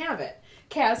doesn't have it.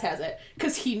 Kaz has it,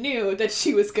 because he knew that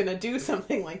she was going to do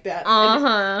something like that.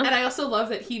 And I also love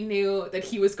that he knew that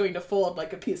he was going to fold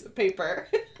like a piece of paper.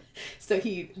 So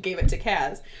he gave it to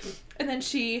Kaz. And then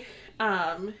she,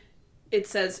 it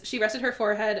says, she rested her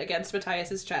forehead against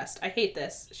Matthias's chest. I hate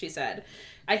this, she said.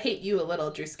 I hate you a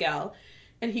little, Driscoll.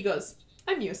 And he goes,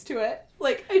 I'm used to it.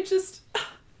 Like, I just,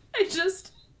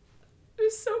 it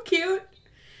was so cute.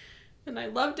 And I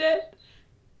loved it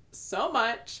so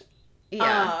much.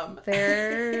 Yeah,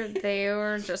 they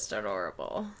were just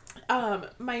adorable.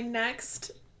 My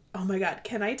next, oh my god,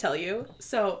 can I tell you?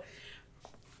 So,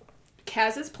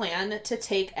 Kaz's plan to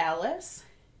take Alice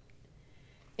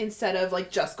instead of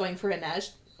like just going for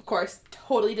Inej, of course,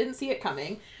 totally didn't see it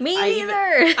coming. Me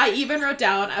neither. I even wrote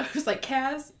down, I was like,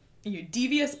 Kaz, you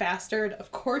devious bastard.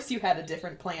 Of course you had a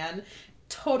different plan.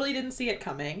 Totally didn't see it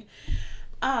coming.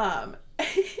 But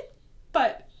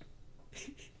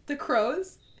the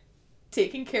crows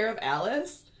taking care of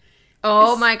Alice.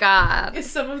 Oh my god.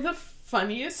 Is some of the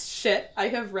funniest shit I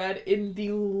have read in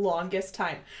the longest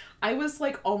time. I was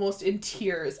like almost in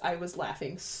tears. I was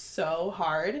laughing so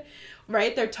hard.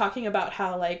 Right? They're talking about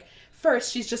how like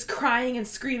first she's just crying and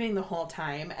screaming the whole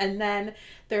time, and then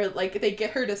they're like they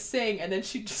get her to sing, and then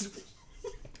she just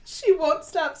she won't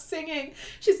stop singing.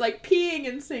 She's like peeing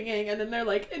and singing, and then they're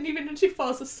like, and even when she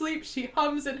falls asleep, she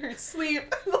hums in her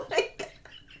sleep. Like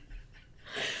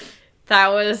that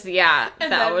was, yeah,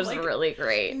 and that then, was like, really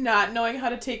great. Not knowing how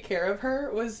to take care of her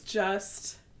was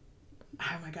just,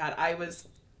 oh my god, I was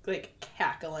like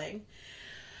cackling.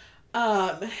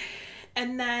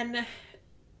 And then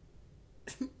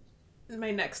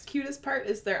my next cutest part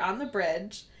is they're on the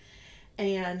bridge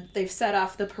and they've set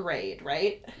off the parade,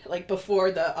 right? Like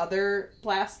before the other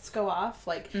blasts go off,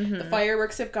 like the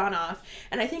fireworks have gone off,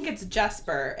 and I think it's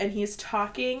Jesper, and he's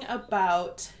talking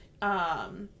about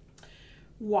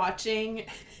watching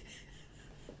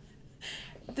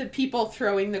the people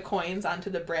throwing the coins onto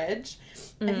the bridge.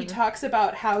 And he talks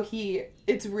about how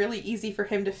it's really easy for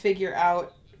him to figure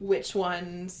out which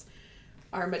ones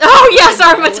are Matthias. Oh, yes,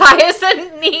 are Matthias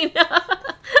and Nina.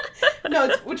 No,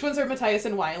 it's which ones are Matthias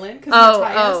and Wylan.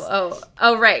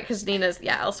 Oh, right, because Nina's,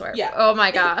 elsewhere. Yeah. Oh, my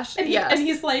gosh. And yes.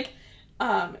 he's like,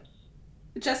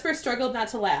 Jesper struggled not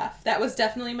to laugh. That was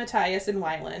definitely Matthias and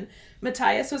Wylan.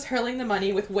 Matthias was hurling the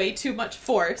money with way too much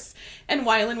force, and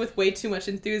Wylan with way too much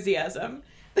enthusiasm.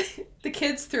 The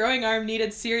kid's throwing arm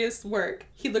needed serious work.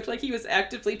 He looked like he was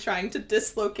actively trying to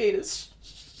dislocate his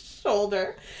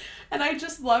shoulder. And I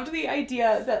just loved the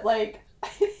idea that, like,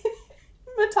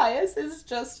 Matthias is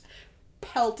just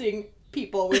pelting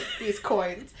people with these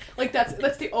coins. Like,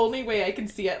 that's the only way I can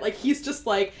see it. Like, he's just,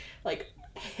 like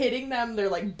hitting them. They're,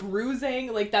 like,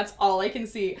 bruising. Like, that's all I can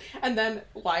see. And then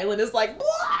Wylan is like,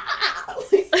 blah!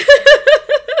 Like,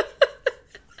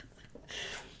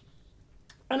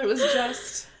 and it was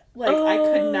just, like, I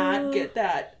could not get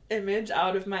that image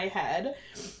out of my head.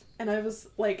 And I was,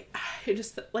 like, it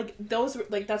just, like, those were,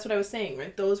 like, that's what I was saying,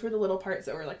 right? Those were the little parts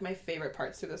that were, like, my favorite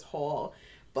parts through this whole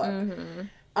book.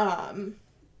 Mm-hmm.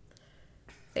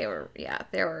 There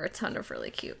were a ton of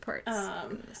really cute parts.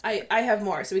 I have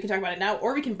more, so we can talk about it now,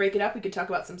 or we can break it up. We can talk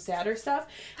about some sadder stuff,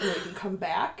 and then we can come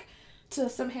back to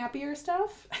some happier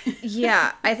stuff.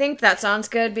 Yeah, I think that sounds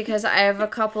good, because I have a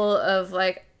couple of,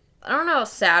 like, I don't know,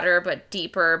 sadder, but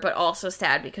deeper, but also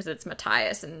sad because it's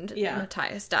Matthias, and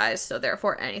Matthias dies, so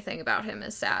therefore anything about him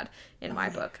is sad in my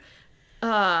book.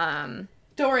 Don't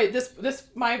worry, this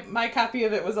my copy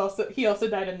of it was also, he also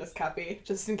died in this copy,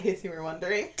 just in case you were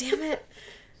wondering. Damn it.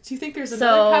 Do you think there's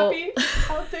another copy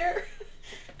out there?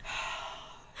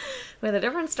 With a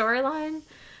different storyline?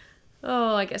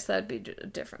 Oh, I guess that'd be a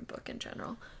different book in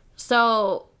general.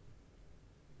 So,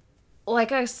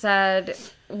 like I said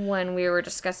when we were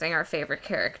discussing our favorite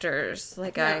characters,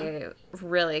 like, I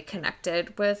really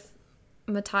connected with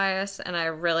Matthias, and I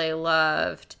really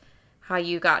loved how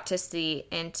you got to see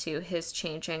into his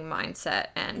changing mindset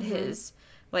and his,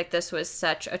 like, this was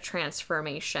such a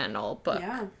transformational book.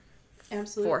 Yeah,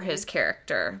 absolutely. For his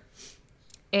character.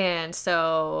 And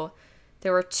so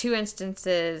there were two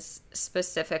instances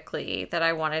specifically that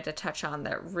I wanted to touch on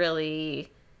that really,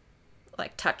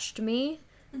 like, touched me.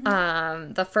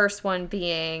 The first one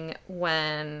being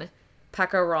when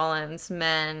Pekka Rollins'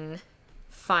 men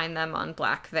find them on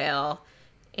Black Veil,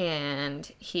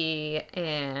 and he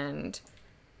and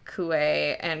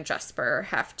Kue and Jesper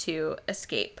have to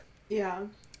escape. Yeah.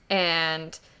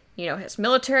 And, you know, his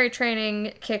military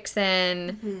training kicks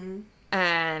in,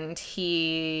 and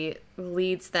he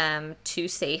leads them to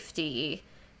safety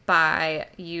by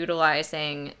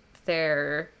utilizing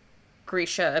their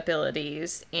Grisha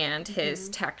abilities and his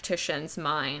tactician's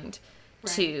mind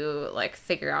to, like,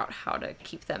 figure out how to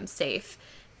keep them safe.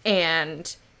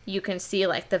 And you can see,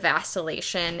 like, the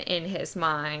vacillation in his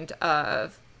mind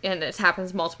of, and it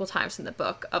happens multiple times in the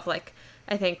book, of, like,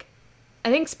 I think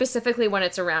specifically when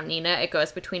it's around Nina, it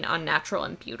goes between unnatural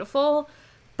and beautiful.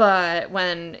 But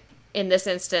when, in this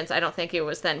instance, I don't think it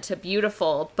was then to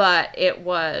beautiful, but it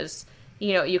was,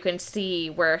 you know, you can see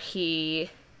where he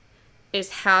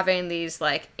is having these,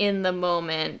 like, in the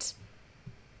moment,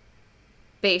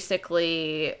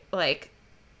 basically, like,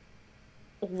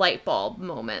 light bulb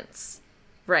moments,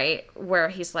 right? Where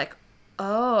he's like,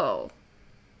 oh,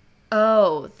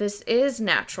 this is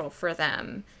natural for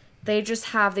them. They just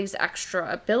have these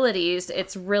extra abilities.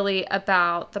 It's really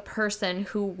about the person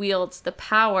who wields the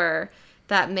power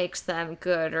that makes them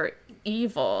good or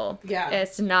evil. Yeah.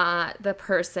 It's not the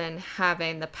person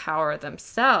having the power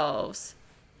themselves.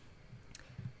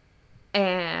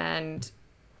 And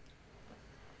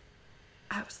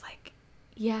I was like,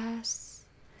 yes,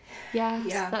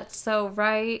 that's so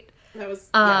right. That was, those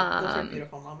are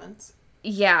beautiful moments.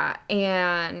 Yeah,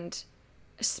 and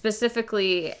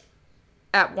specifically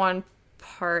at one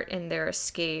part in their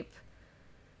escape,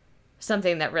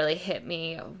 something that really hit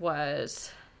me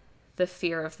was the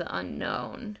fear of the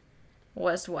unknown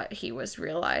was what he was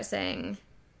realizing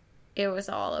it was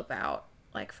all about,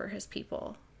 like, for his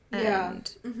people. And,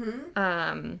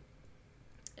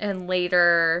 and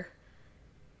later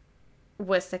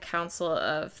with the Council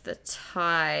of the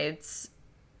Tides,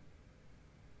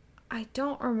 I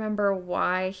don't remember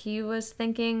why he was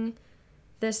thinking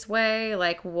this way,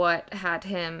 like, what had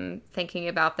him thinking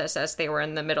about this as they were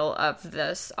in the middle of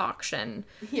this auction,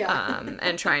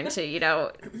 and trying to, you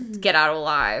know, get out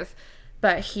alive.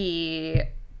 But he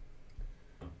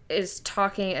is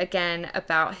talking again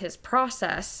about his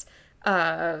process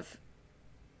of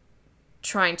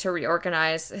trying to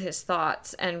reorganize his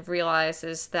thoughts, and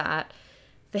realizes that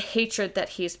the hatred that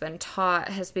he's been taught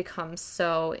has become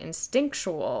so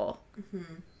instinctual.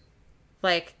 Mm-hmm.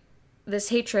 Like, this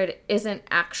hatred isn't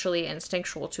actually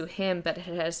instinctual to him, but it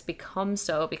has become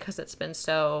so because it's been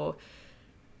so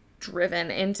driven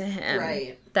into him,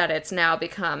 right, that it's now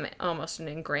become almost an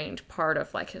ingrained part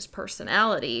of, like, his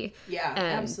personality. Yeah,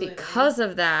 and absolutely. Because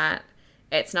of that,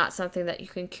 it's not something that you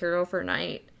can cure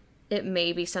overnight. It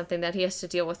may be something that he has to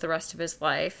deal with the rest of his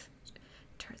life.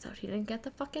 Turns out he didn't get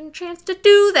the fucking chance to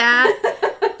do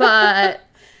that. But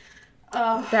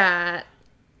that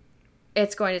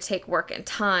it's going to take work and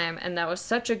time. And that was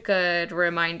such a good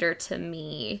reminder to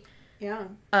me, yeah,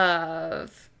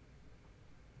 of,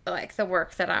 like, the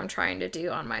work that I'm trying to do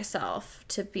on myself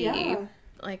to be,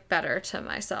 like, better to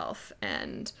myself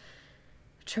and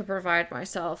to provide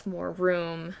myself more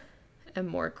room and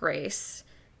more grace,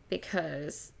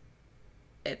 because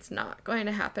it's not going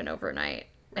to happen overnight.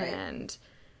 Right. And,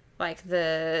 like,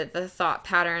 the thought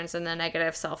patterns and the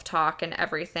negative self-talk and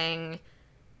everything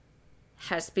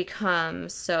has become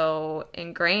so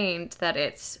ingrained that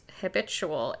it's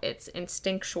habitual, it's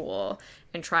instinctual,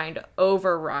 and trying to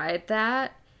override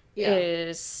that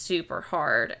is super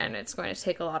hard, and it's going to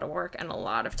take a lot of work and a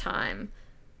lot of time.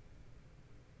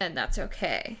 And that's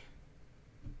okay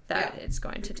that it's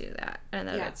going to do that, and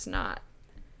that it's not,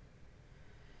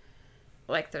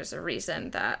 like, there's a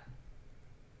reason that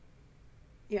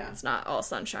it's not all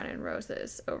sunshine and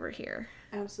roses over here.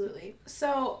 Absolutely.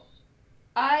 So,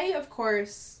 I, of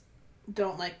course,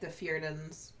 don't like the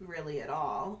Fjerdans really at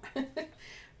all.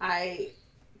 I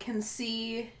can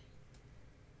see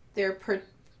their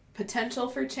potential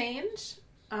for change,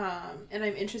 and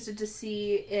I'm interested to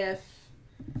see if...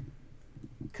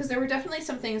 Because there were definitely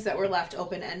some things that were left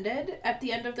open-ended at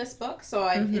the end of this book, so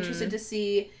I'm interested to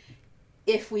see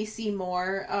if we see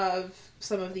more of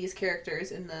some of these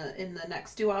characters in the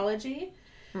next duology.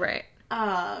 Right.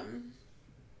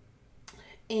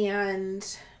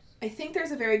 And I think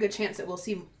there's a very good chance that we'll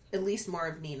see at least more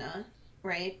of Nina,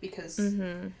 right? Because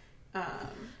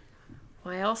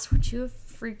why else would you have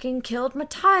freaking killed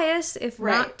Matthias if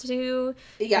not to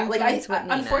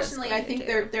unfortunately I think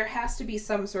there has to be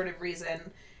some sort of reason,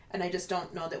 and I just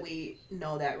don't know that we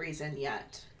know that reason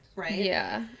yet, right?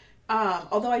 Yeah.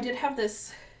 Although I did have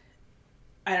this,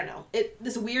 I don't know,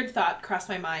 this weird thought crossed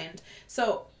my mind.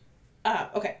 So,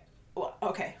 okay.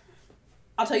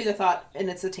 I'll tell you the thought, and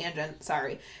it's a tangent,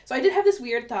 sorry. So I did have this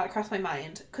weird thought cross my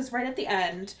mind, because right at the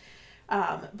end,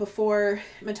 before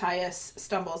Matthias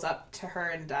stumbles up to her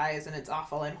and dies, and it's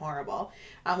awful and horrible,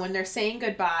 when they're saying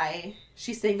goodbye,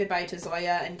 she's saying goodbye to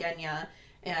Zoya and Genya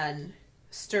and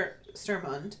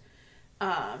Sturmund.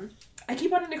 I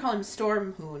keep wanting to call him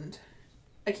Stormhund.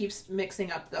 I keep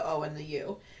mixing up the O and the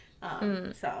U.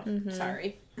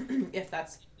 Sorry if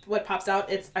that's what pops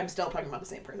out. I'm still talking about the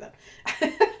same person.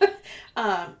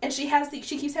 And she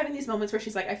keeps having these moments where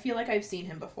she's like, I feel like I've seen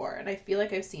him before, and I feel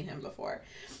like I've seen him before.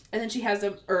 And then she has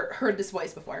heard this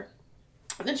voice before.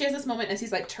 And then she has this moment as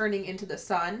he's, like, turning into the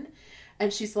sun,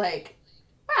 and she's like,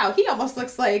 wow, he almost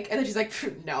looks like... And then she's like,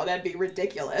 no, that'd be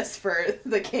ridiculous for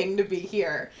the king to be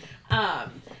here.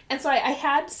 And so I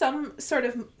had some sort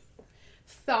of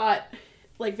thought,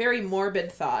 like, very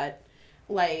morbid thought,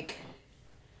 like...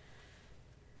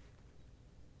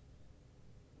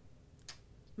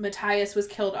 Matthias was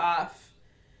killed off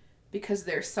because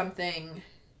there's something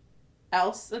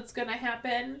else that's gonna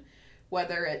happen,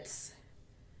 whether it's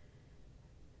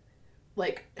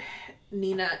like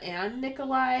Nina and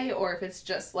Nikolai, or if it's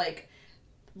just like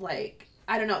I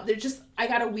don't know, I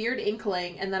got a weird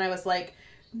inkling, and then I was like,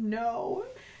 no,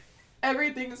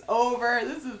 everything's over,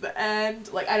 this is the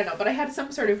end, like, I don't know, but I had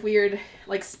some sort of weird,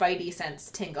 like, spidey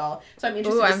sense tingle, so I'm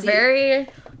interested to see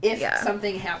if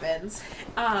something happens,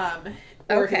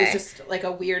 or if it was just, like,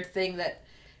 a weird thing that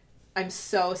I'm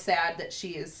so sad that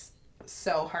she is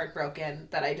so heartbroken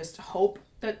that I just hope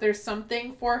that there's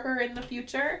something for her in the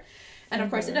future. And, of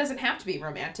course, it doesn't have to be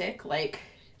romantic, like,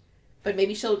 but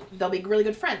maybe they'll be really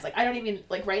good friends. Like, I don't even,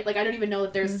 like, right? Like, I don't even know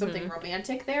that there's something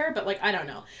romantic there, but, like, I don't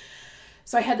know.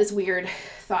 So I had this weird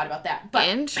thought about that. But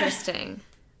interesting.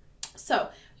 So,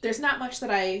 there's not much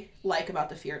that I like about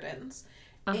the Fjerdans.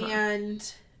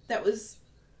 And that was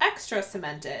extra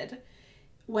cemented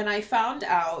when I found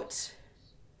out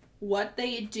what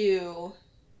they do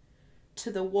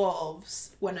to the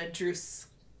wolves when a Druskell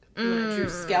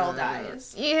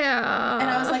dies. Yeah. And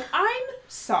I was like, I'm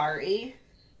sorry.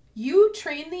 You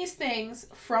train these things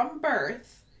from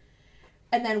birth,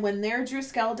 and then when their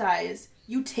Druskell dies,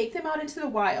 you take them out into the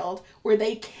wild where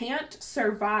they can't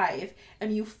survive,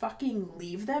 and you fucking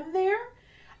leave them there?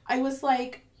 I was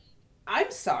like,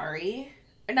 I'm sorry.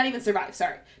 Or not even survive,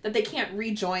 sorry. That they can't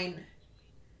rejoin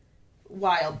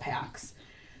wild packs.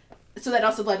 So that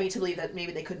also led me to believe that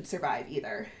maybe they couldn't survive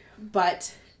either.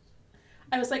 But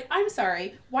I was like, I'm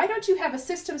sorry, why don't you have a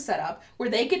system set up where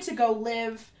they get to go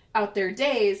live out their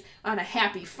days on a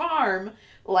happy farm,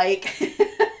 like,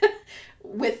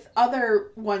 with other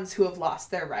ones who have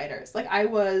lost their riders? Like, I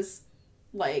was,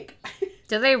 like...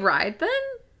 Do they ride then?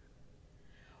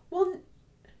 Well,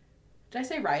 did I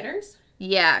say riders?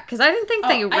 Yeah, because I didn't think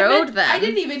they rode them. I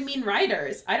didn't even mean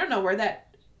riders. I don't know where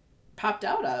that popped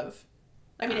out of.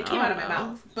 I mean, it came out of my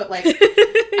mouth, but, like,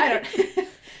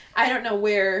 I don't know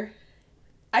where...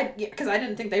 Because I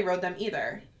didn't think they rode them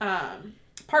either.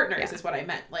 Partners is what I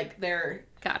meant. Like, they're...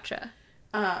 Gotcha.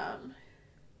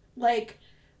 Like,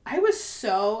 I was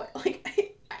so...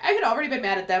 Like, I had already been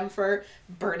mad at them for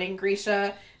burning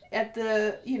Grisha at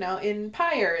the, in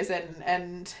pyres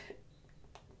and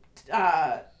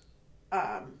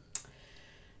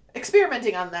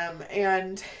experimenting on them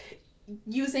and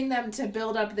using them to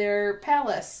build up their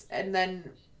palace and then,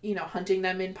 hunting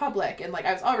them in public. And, like,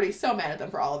 I was already so mad at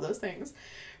them for all of those things.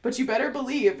 But you better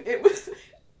believe it was,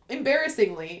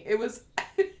 embarrassingly, it was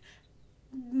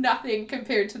nothing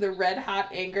compared to the red hot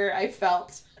anger I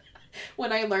felt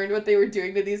when I learned what they were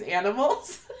doing to these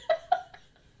animals.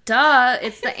 Duh,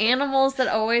 it's the animals that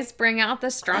always bring out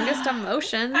the strongest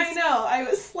emotions. I know. I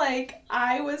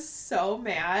was so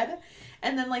mad.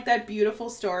 And then, like, that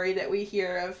beautiful story that we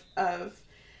hear of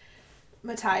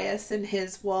Matthias and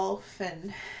his wolf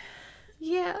and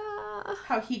yeah,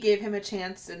 how he gave him a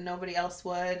chance and nobody else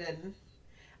would. And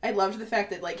I loved the fact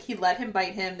that, like, he let him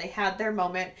bite him. They had their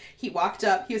moment. He walked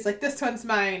up. He was like, this one's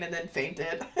mine, and then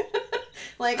fainted.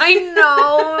 Like, I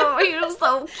know. He was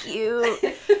so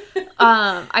cute.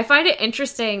 I find it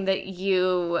interesting that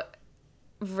you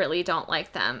really don't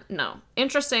like them. No,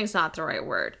 interesting is not the right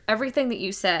word. Everything that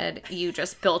you said, you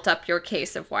just built up your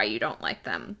case of why you don't like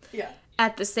them. Yeah.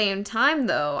 At the same time,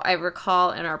 though, I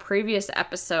recall in our previous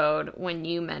episode when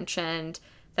you mentioned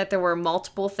that there were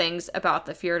multiple things about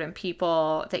the Fjordan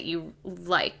people that you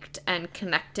liked and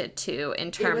connected to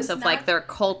in terms of, like, their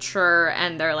culture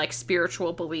and their, like,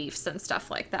 spiritual beliefs and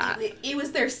stuff like that. It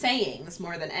was their sayings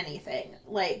more than anything.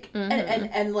 Like,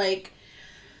 and like,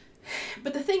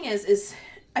 but the thing is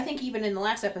I think even in the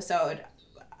last episode,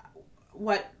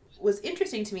 what was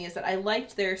interesting to me is that I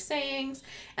liked their sayings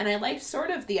and I liked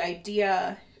sort of the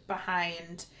idea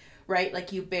behind, right?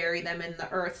 Like, you bury them in the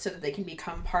earth so that they can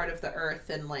become part of the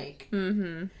earth. And, like,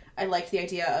 I liked the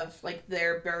idea of, like,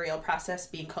 their burial process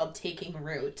being called taking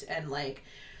root. And, like,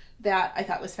 that I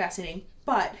thought was fascinating.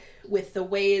 But with the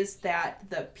ways that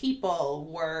the people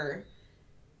were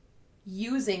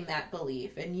using that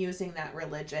belief and using that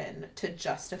religion to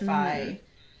justify,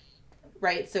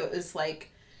 right? So it was, like,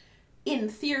 in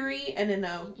theory and in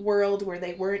a world where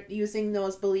they weren't using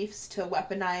those beliefs to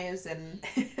weaponize and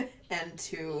and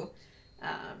to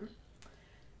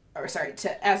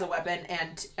as a weapon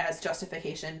and as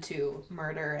justification to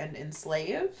murder and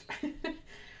enslave.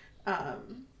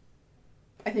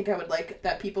 I think I would like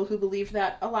that people who believed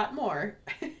that a lot more.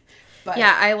 But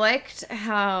yeah, I liked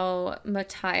how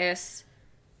Matthias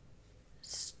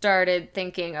started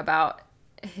thinking about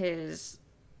his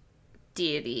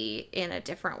deity in a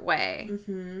different way.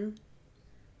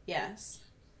 Yes.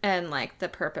 And, like, the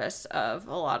purpose of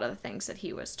a lot of the things that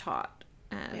he was taught.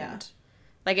 And,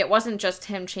 like, it wasn't just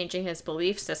him changing his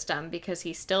belief system because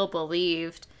he still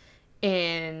believed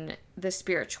in the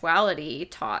spirituality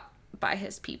taught by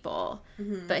his people.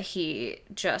 But he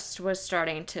just was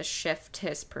starting to shift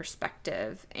his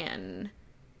perspective in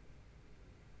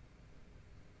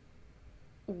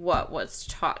what was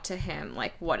taught to him,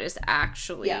 like, what is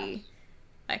actually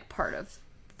like part of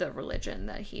the religion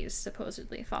that he's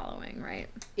supposedly following, right?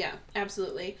 Yeah,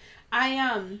 absolutely.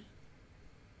 I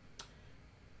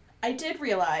did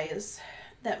realize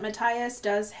that Matthias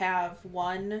does have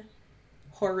one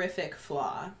horrific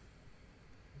flaw.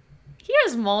 He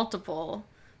has multiple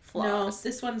flaws. No,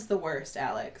 this one's the worst,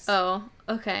 Alex. Oh,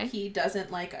 okay. He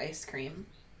doesn't like ice cream.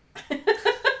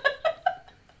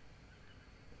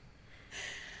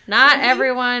 Not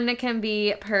everyone can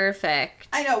be perfect.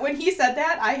 I know. When he said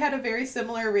that, I had a very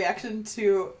similar reaction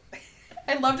to...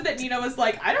 I loved that Nina was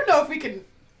like, I don't know if we can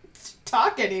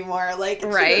talk anymore. Like,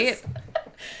 right?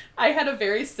 I had a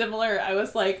very similar... I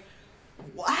was like,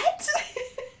 what?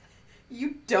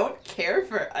 You don't care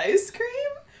for ice cream?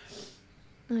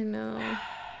 I know.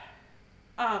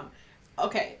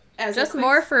 Okay. As just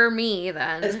more for me,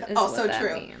 then. Is also what that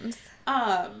true. Means.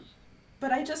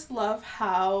 But I just love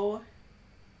how...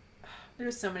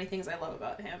 There's so many things I love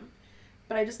about him.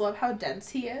 But I just love how dense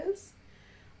he is.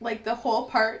 like the whole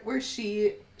part where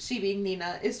she being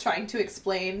Nina is trying to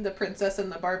explain the princess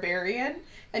and the barbarian,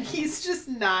 and he's just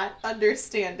not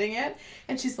understanding it.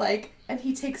 And she's like, and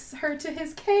he takes her to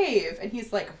his cave, and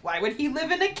he's like, why would he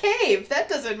live in a cave? That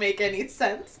doesn't make any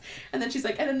sense. And then she's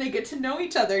like, and then they get to know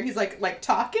each other, and he's like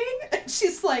talking, and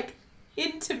she's like,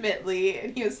 intimately,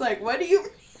 and he was like, what do you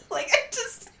mean? Like,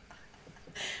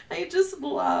 I just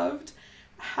loved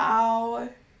how,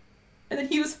 and then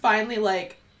he was finally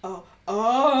like,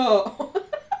 oh.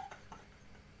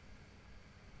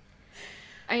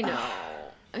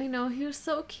 I know, he was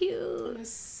so cute. He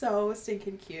was so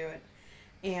stinking cute.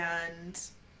 And,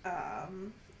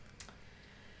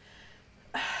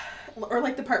 or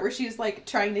like the part where she was like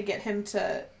trying to get him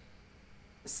to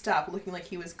stop looking like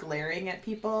he was glaring at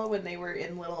people when they were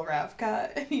in Little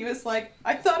Ravka. And he was like,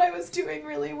 I thought I was doing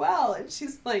really well. And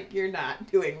she's like, you're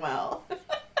not doing well.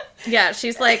 Yeah,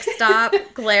 she's like, stop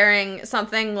glaring,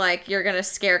 something like you're gonna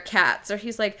scare cats. Or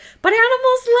he's like, but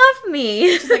animals love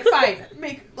me. She's like, fine,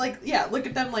 look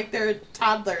at them like they're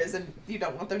toddlers and you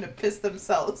don't want them to piss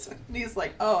themselves. And he's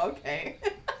like, oh, okay.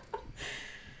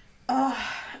 So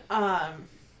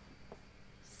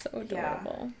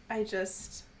adorable. Yeah, I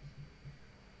just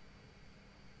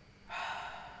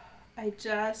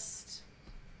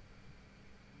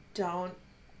don't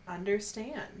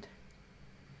understand.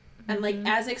 And, like,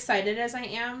 as excited as I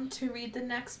am to read the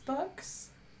next books,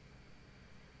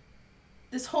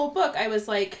 this whole book, I was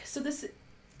like,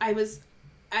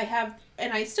 I have,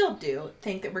 and I still do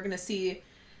think that we're going to see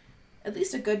at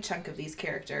least a good chunk of these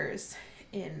characters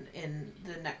in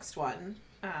the next one.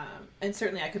 And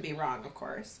certainly I could be wrong, of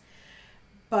course.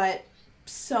 But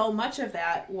so much of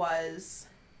that was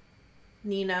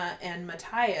Nina and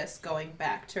Matthias going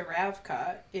back to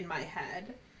Ravka in my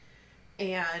head.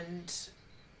 And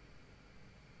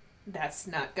that's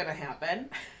not gonna happen.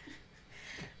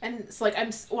 And it's like,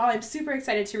 while I'm super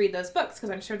excited to read those books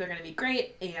because I'm sure they're gonna be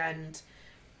great and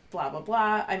blah blah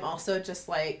blah, I'm also just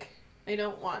like, I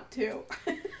don't want to.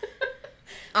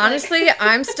 Honestly,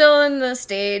 I'm still in the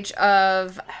stage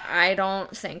of, I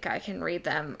don't think I can read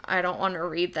them. I don't want to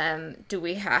read them. Do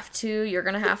we have to? You're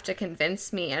gonna have to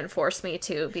convince me and force me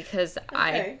to, because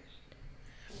okay.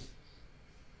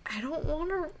 I don't want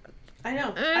to. I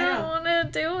don't want to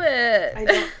do it. I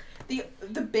don't.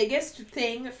 The biggest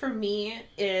thing for me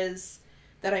is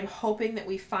that I'm hoping that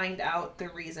we find out the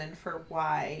reason for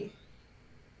why.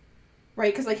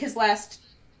 Right? Because, like, his last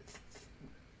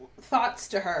thoughts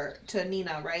to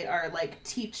Nina, right, are, like,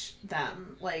 teach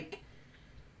them. Like,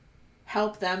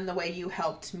 help them the way you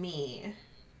helped me.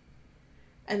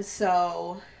 And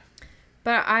so...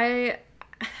 But I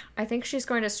think she's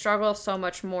going to struggle so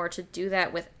much more to do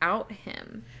that without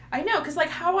him. I know, because, like,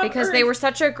 how on Because earth... they were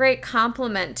such a great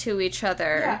complement to each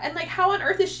other. Yeah, and, like, how on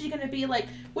earth is she going to be, like...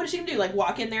 What is she going to do? Like,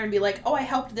 walk in there and be like, oh, I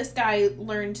helped this guy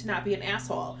learn to not be an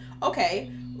asshole. Okay,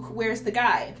 where's the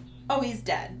guy? Oh, he's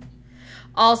dead.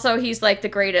 Also, he's, like, the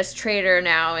greatest traitor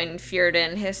now in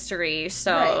Fjordan history,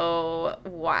 so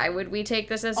why would we take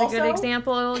this as a good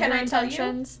example of your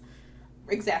intentions?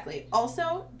 Exactly.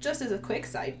 Also, just as a quick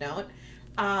side note...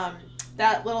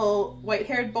 that little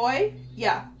white-haired boy,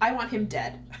 yeah, I want him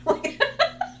dead.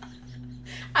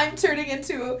 I'm turning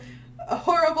into a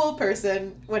horrible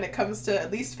person when it comes to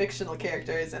at least fictional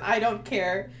characters, and I don't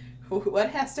care what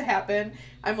has to happen.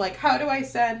 I'm like, how do I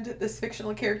send this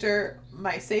fictional character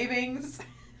my savings?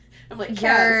 I'm like,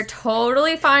 you're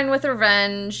totally fine with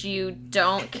revenge. You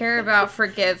don't care about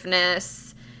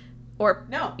forgiveness or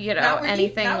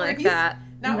anything like that.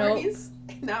 Not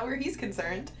where he's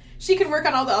concerned. She can work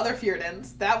on all the other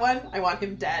Fjordans. That one, I want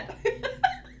him dead.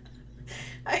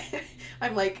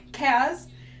 I'm like, Kaz,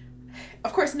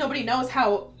 of course nobody knows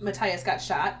how Matthias got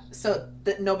shot, so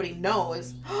that nobody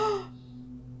knows.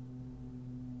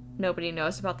 Nobody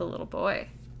knows about the little boy.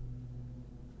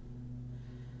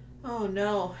 Oh,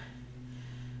 no.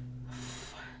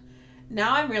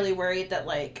 Now I'm really worried that,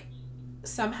 like,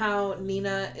 somehow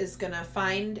Nina is gonna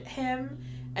find him,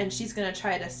 and she's gonna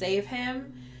try to save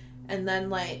him. And then,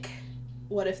 like,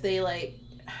 what if they, like,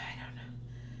 I don't know.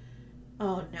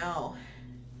 Oh, no.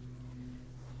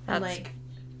 That's like,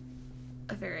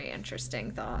 a very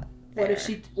interesting thought. What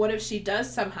if she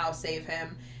does somehow save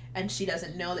him, and she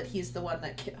doesn't know that he's the one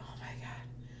that killed...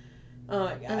 Oh,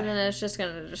 my God. And then it's just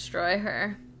going to destroy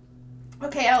her.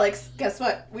 Okay, Alex, guess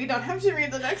what? We don't have to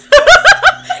read the next book.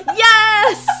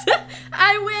 Yes!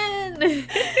 I win!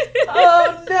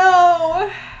 Oh,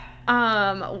 no!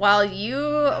 While you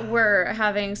were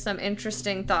having some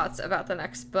interesting thoughts about the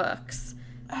next books,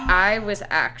 I was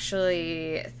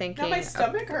actually thinking... Now my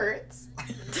stomach hurts.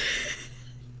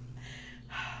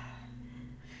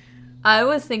 I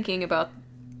was thinking about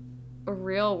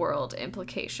real world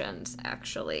implications,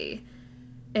 actually.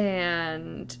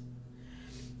 And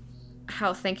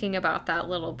how thinking about that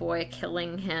little boy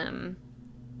killing him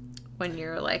when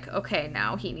you're like, okay,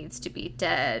 now he needs to be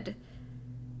dead.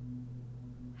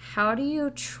 How do you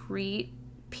treat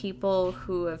people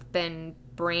who have been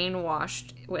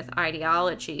brainwashed with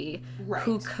ideology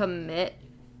who commit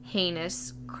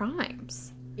heinous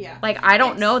crimes? Yeah. Like, I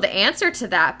don't know the answer to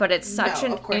that, but it's such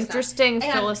an interesting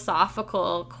not.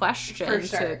 philosophical question for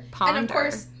sure. to ponder. And of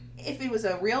course, if it was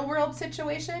a real world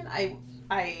situation,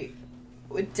 I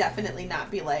would definitely not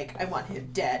be like, I want him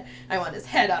dead. I want his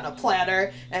head on a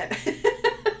platter. And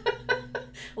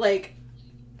like,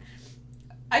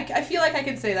 I feel like I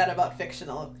can say that about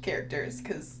fictional characters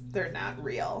because they're not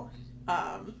real.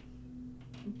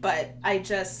 But I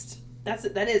just,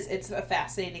 it's a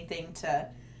fascinating thing to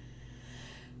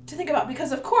think about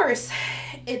because of course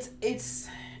it's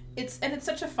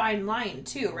such a fine line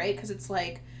too, right? Because it's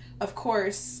like, of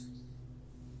course,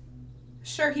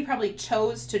 sure, he probably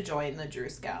chose to join the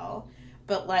Druskell,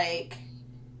 but like,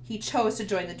 he chose to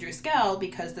join the Druskell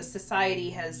because the society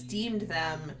has deemed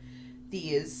them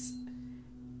these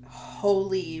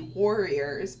holy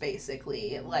warriors,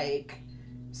 basically. Like,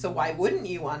 so why wouldn't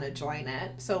you want to join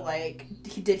it? So like,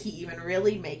 did he even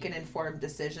really make an informed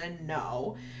decision?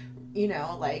 No. You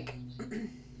know, like...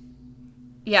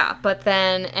 Yeah, but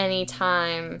then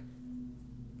anytime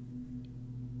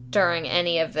during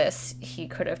any of this, he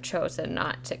could have chosen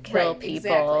not to kill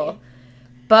people. Exactly.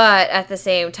 But at the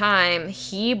same time,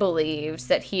 he believes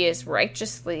that he is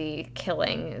righteously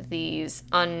killing these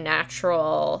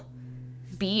unnatural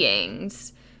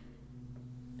beings.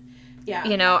 Yeah.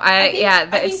 You know,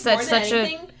 it's such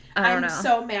anything, a... I don't know. I'm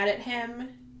so mad at him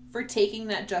for taking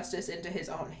that justice into his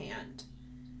own hand.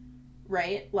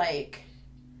 Right? Like...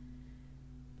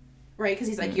 Right? Because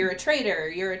he's like, you're a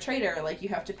traitor, like, you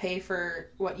have to pay for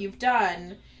what you've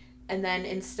done. And then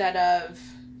instead of...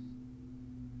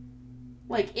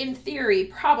 Like, in theory,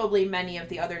 probably many of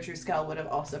the other Druskell would have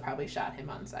also probably shot him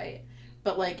on sight.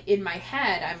 But, like, in my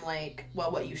head, I'm like,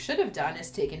 well, what you should have done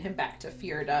is taken him back to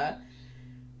Fjerda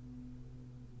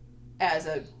as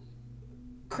a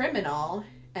criminal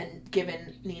and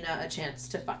given Nina a chance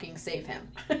to fucking save him.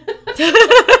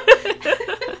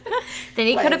 Then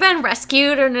he could have been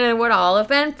rescued and it would all have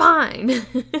been fine.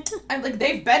 I'm like,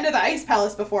 they've been to the Ice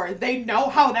Palace before. They know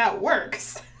how that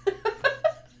works.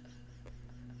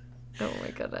 Oh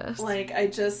my goodness. Like, I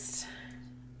don't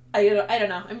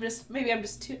know. I'm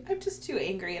just too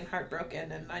angry and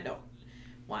heartbroken, and I don't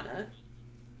want to.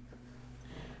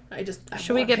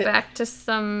 Should we get back to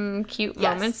some cute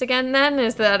moments again then?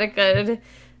 Is that a good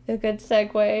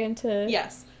segue into...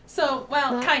 Yes. So,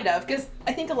 well, kind of, because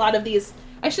I think a lot of these...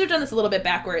 I should have done this a little bit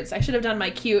backwards. I should have done my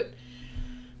cute...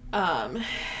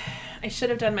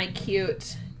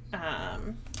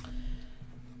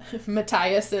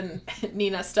 Matthias and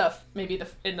Nina stuff maybe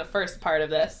in the first part of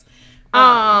this.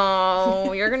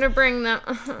 You're gonna bring that...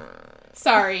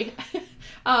 Sorry.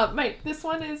 This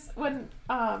one is when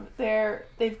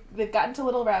they've gotten to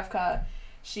Little Ravka.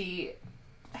 She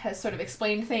has sort of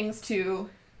explained things to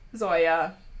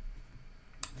Zoya.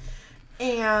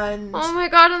 And oh my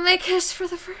god, and they kiss for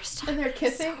the first time. And they're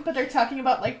kissing, but they're talking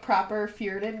about like proper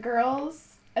Fjerdan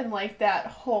girls, and like that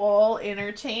whole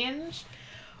interchange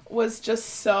was just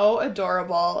so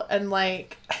adorable, and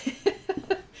like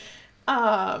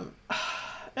and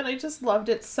I just loved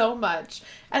it so much.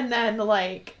 And then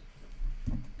like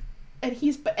and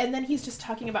then he's just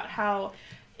talking about how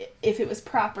if it was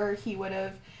proper, he would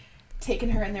have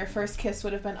taken her and their first kiss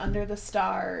would have been under the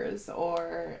stars,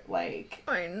 or like...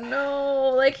 I know,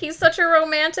 like, he's such a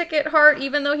romantic at heart,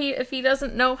 even though if he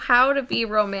doesn't know how to be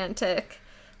romantic,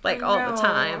 like, all the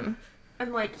time.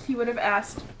 And, like, he would have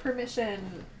asked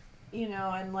permission, you know,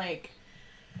 and, like,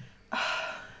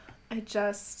 I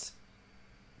just...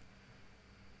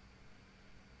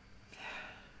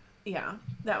 Yeah,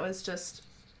 that was just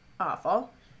awful.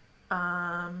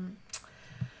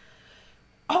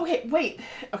 Okay, wait.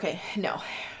 Okay, no.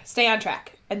 Stay on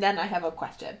track. And then I have a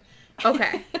question.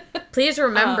 Okay. Please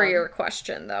remember your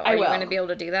question, though. Are you going to be able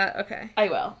to do that? Okay. I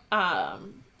will.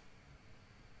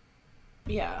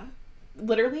 Yeah.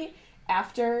 Literally,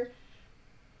 after...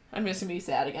 I'm just going to be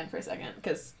sad again for a second,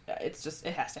 because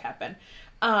it has to happen.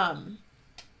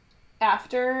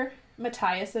 After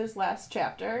Matthias's last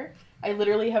chapter, I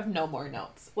literally have no more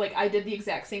notes. Like, I did the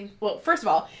exact same... Well, first of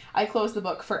all, I closed the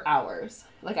book for hours.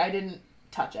 Like, I didn't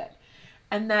touch it.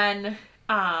 And then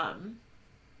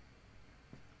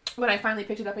when I finally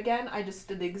picked it up again, I just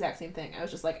did the exact same thing. I was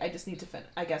just like, I guess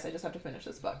I just have to finish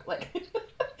this book. Like,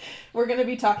 we're going to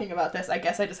be talking about this. I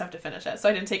guess I just have to finish it. So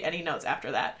I didn't take any notes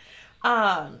after that.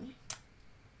 Um,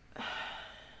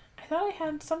 I thought I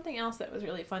had something else that was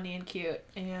really funny and cute,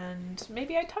 and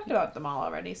maybe I talked about them all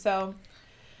already, so...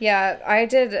 Yeah, I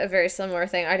did a very similar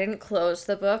thing. I didn't close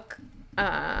the book,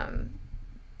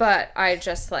 but I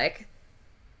just, like,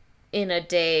 in a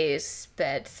day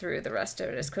sped through the rest of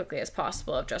it as quickly as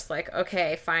possible of just, like,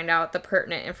 okay, find out the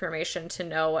pertinent information to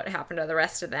know what happened to the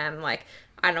rest of them. Like,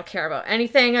 I don't care about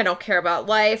anything. I don't care about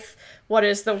life. What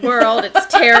is the world? It's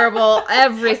terrible.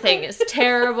 Everything is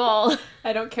terrible.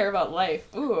 I don't care about life.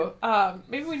 Ooh,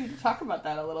 maybe we need to talk about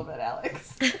that a little bit,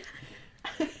 Alex.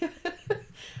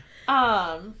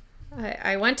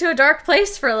 I went to a dark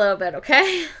place for a little bit,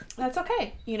 okay? That's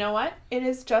okay. You know what? It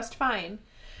is just fine.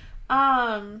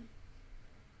 I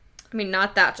mean,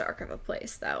 not that dark of a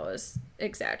place. That was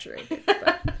exaggerated.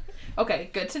 But... Okay,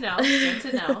 good to know. Good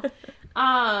to know.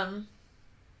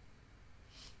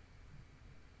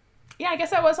 Yeah, I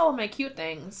guess that was all of my cute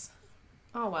things.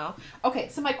 Oh, well. Okay,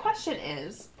 so my question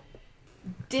is,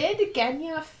 did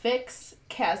Genya fix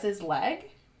Kaz's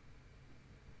leg?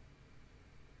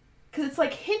 Because it's,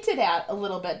 like, hinted at a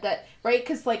little bit that, right?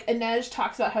 Because, like, Inej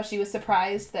talks about how she was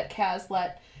surprised that Kaz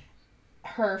let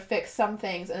her fix some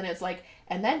things, and it's like,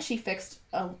 and then she fixed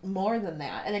more than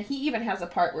that. And then he even has a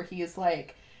part where he is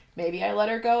like, maybe I let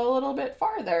her go a little bit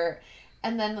farther.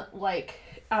 And then, like,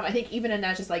 I think even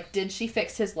Inej is like, did she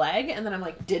fix his leg? And then I'm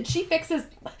like, did she fix his,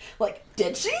 like,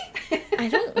 did she? I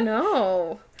don't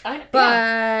know.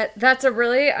 But that's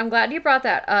I'm glad you brought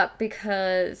that up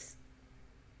because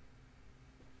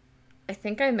I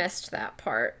think I missed that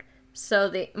part.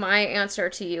 So my answer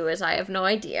to you is I have no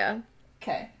idea.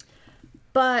 Okay.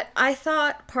 But I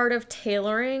thought part of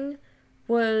tailoring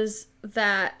was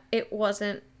that it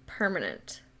wasn't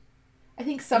permanent. I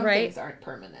think some things aren't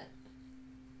permanent.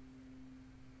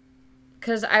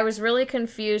 Because I was really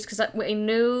confused because we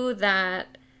knew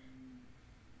that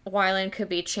Wylan could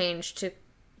be changed to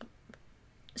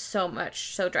so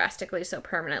drastically, so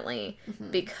permanently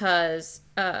because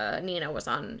Nina was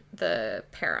on the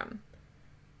Param.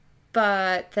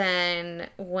 But then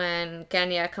when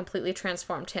Genya completely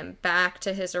transformed him back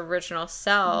to his original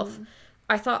self,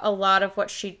 I thought a lot of what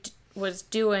she was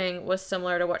doing was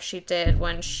similar to what she did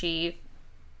when she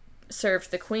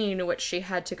served the queen, which she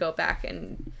had to go back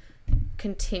and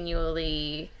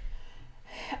continually...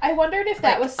 I wondered if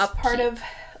that was part of,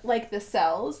 like, the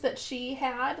cells that she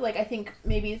had. Like, I think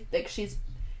maybe, like, she's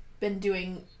been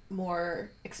doing more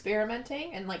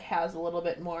experimenting and, like, has a little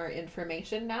bit more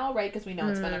information now, right? Because we know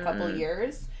it's been a couple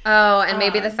years. Oh, and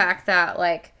maybe the fact that,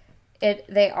 like,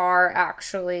 they are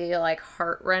actually, like,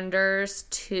 heart renders,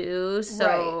 too,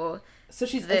 so... Right. So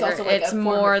it's also, like, it's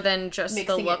more than just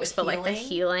the looks, but, like, the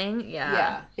healing. Yeah.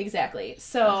 Yeah, exactly.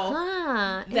 So...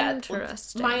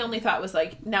 interesting. My only thought was,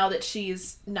 like, now that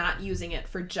she's not using it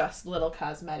for just little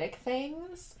cosmetic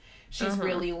things, she's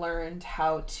really learned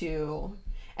how to...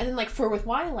 And then, like, with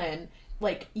Wylan,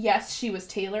 like, yes, she was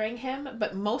tailoring him,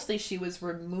 but mostly she was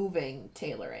removing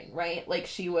tailoring, right? Like,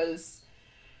 she was,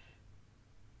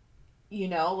 you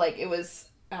know, like, it was,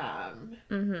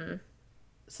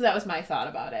 So that was my thought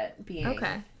about it, being...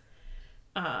 Okay.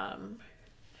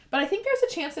 But I think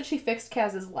there's a chance that she fixed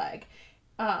Kaz's leg.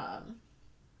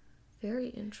 Very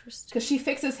interesting. Because she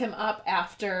fixes him up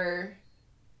after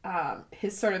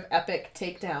his sort of epic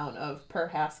takedown of Per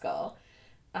Haskell.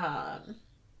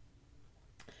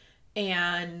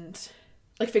 And,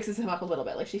 like, fixes him up a little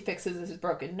bit. Like, she fixes his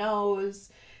broken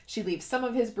nose. She leaves some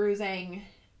of his bruising,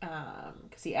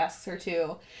 because he asks her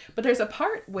to. But there's a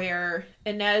part where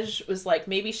Inej was like,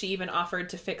 maybe she even offered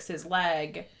to fix his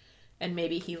leg, and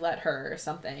maybe he let her or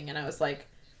something. And I was like,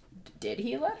 did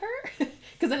he let her?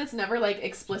 Because then it's never, like,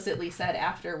 explicitly said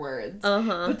afterwards.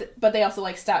 But they also,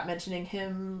 like, stopped mentioning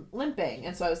him limping.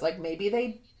 And so I was like, maybe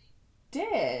they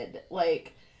did.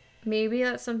 Like... Maybe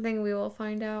that's something we will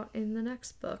find out in the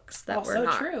next books that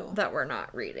we're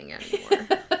not reading anymore.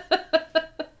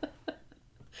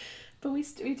 But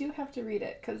we do have to read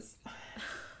it because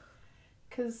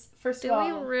first of all,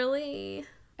 do we really?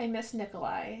 I miss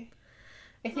Nikolai.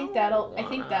 I think that'll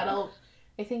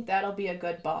be a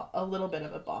good a little bit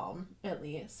of a balm at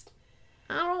least.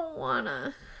 I don't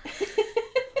wanna.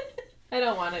 I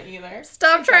don't want it either.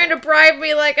 Stop trying to bribe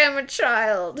me like I'm a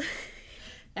child.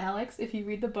 Alex, if you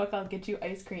read the book, I'll get you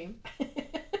ice cream.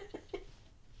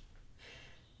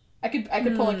 I could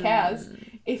pull a Kaz.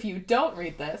 If you don't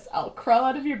read this, I'll crawl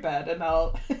out of your bed and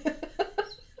I'll...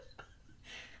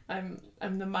 I'm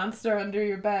the monster under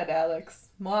your bed, Alex.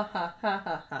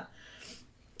 Mwahahaha.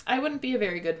 I wouldn't be a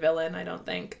very good villain, I don't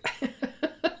think.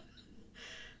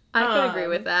 I could agree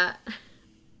with that.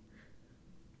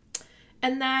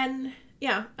 And then,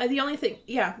 yeah, the only thing,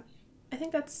 yeah, I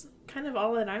think that's kind of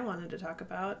all that I wanted to talk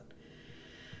about.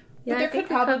 Yeah, but there could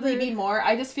probably be more.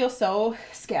 I just feel so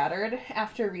scattered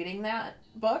after reading that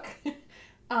book.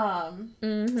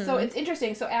 So it's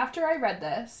interesting. So after I read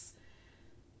this,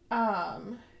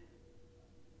 and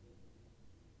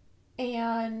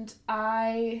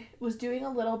I was doing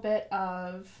a little bit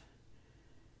of,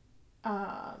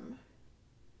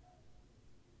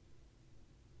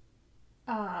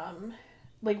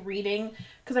 like reading,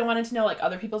 because I wanted to know like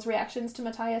other people's reactions to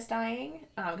Matthias dying,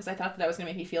 because I thought that was going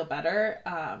to make me feel better,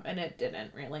 and it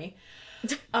didn't really.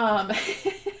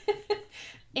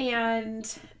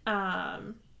 And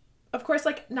of course,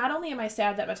 like, not only am I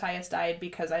sad that Matthias died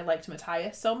because I liked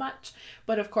Matthias so much,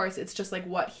 but of course it's just like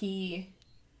what he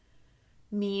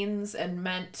means and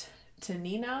meant to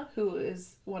Nina, who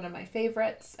is one of my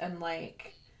favorites, and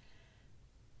like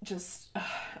just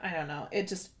I don't know, it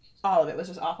just, all of it was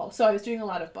just awful. So I was doing a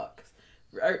lot of books.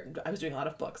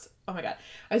 Oh my god.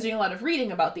 I was doing a lot of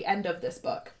reading about the end of this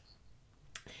book.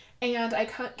 And I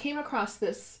came across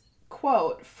this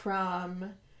quote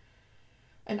from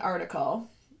an article.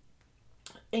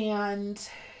 And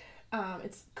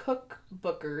it's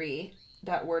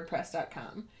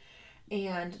cookbookery.wordpress.com.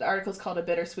 And the article is called A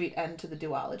Bittersweet End to the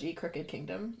Duology, Crooked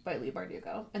Kingdom by Leigh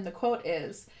Bardugo. And the quote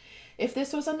is, "If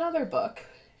this was another book,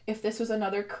 if this was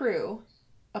another crew,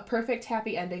 a perfect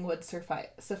happy ending would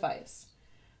suffice.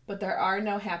 But there are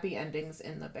no happy endings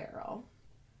in the barrel."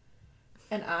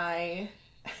 And I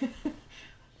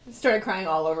started crying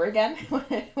all over again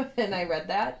when I read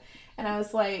that. And I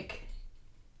was like,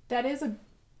 that is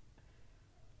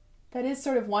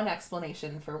sort of one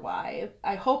explanation for why.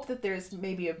 I hope that there's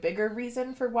maybe a bigger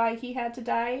reason for why he had to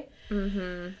die.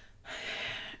 Mm-hmm.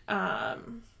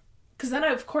 'Cause then,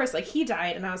 of course, like, he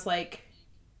died, and I was like,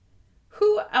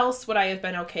 who else would I have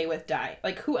been okay with die?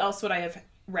 Like, who else would I have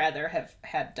rather have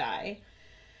had die?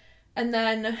 And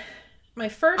then my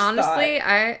first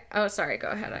oh, sorry, go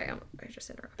ahead. I just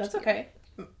interrupted. That's okay.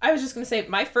 I was just going to say,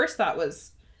 my first thought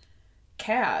was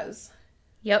Kaz.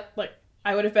 Yep. Like,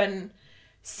 I would have been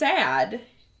sad,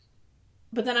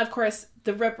 but then, of course,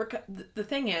 the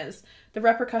thing is, the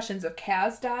repercussions of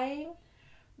Kaz dying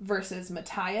versus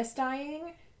Matthias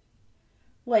dying,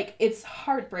 like, it's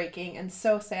heartbreaking and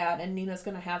so sad, and Nina's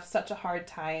gonna have such a hard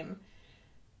time.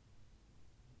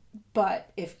 But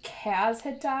if Kaz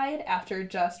had died after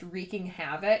just wreaking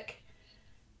havoc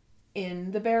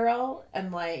in the barrel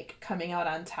and, like, coming out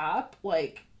on top,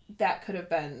 like, that could have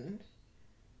been...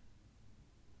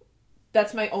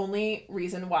 That's my only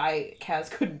reason why Kaz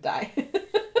couldn't die.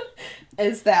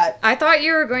 Is that... I thought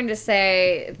you were going to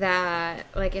say that,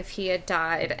 like, if he had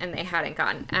died and they hadn't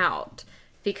gotten out,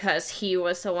 because he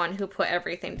was the one who put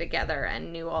everything together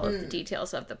and knew all of the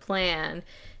details of the plan,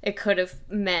 it could have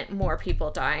meant more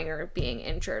people dying or being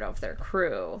injured of their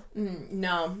crew.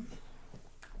 No.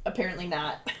 Apparently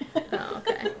not. Oh,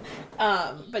 okay.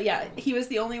 But yeah, he was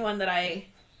the only one that I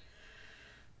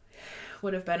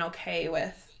would have been okay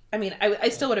with. I mean, I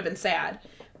still would have been sad,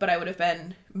 but I would have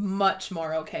been much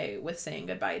more okay with saying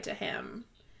goodbye to him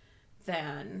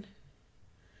than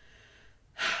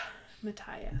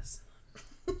Matthias.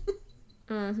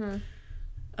 Mm-hmm.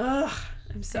 Ugh,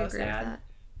 I'm so sad.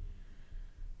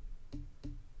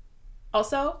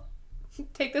 Also,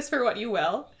 take this for what you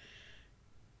will.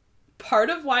 Part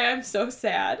of why I'm so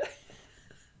sad...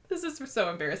 This is so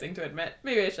embarrassing to admit.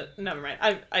 Maybe I should... Never mind.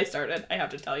 I started. I have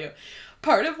to tell you.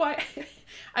 Part of why...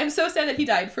 I'm so sad that he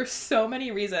died for so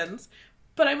many reasons.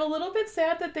 But I'm a little bit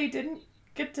sad that they didn't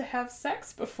get to have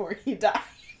sex before he died.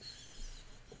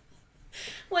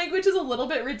 Like, which is a little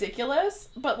bit ridiculous.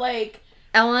 But, like...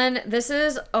 Ellen, this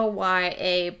is a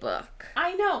YA book.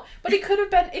 I know. But it could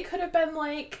have been,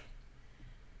 like...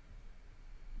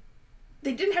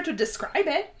 They didn't have to describe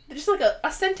it. Just, like,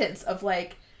 a sentence of,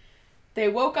 like... They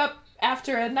woke up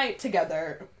after a night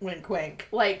together, wink, wink.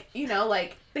 Like, you know,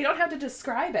 like, they don't have to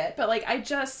describe it, but, like,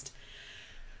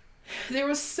 there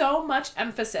was so much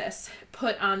emphasis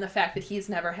put on the fact that he's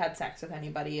never had sex with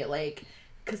anybody, like,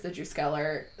 because the Driscoll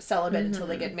are celibate until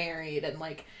they get married, and,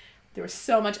 like, there was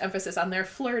so much emphasis on their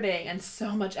flirting, and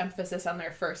so much emphasis on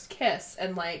their first kiss,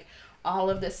 and, like, all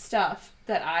of this stuff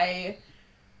that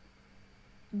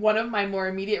one of my more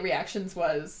immediate reactions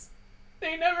was...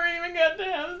 They never even got to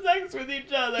have sex with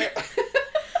each other.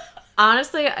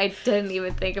 Honestly, I didn't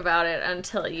even think about it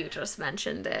until you just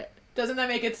mentioned it. Doesn't that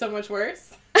make it so much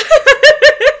worse?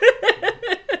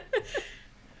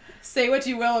 Say what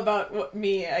you will about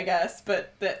me, I guess,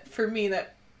 but that for me,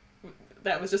 that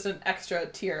was just an extra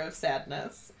tier of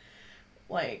sadness.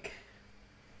 Like,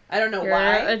 I don't know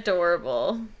why. You're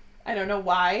adorable. I don't know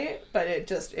why, but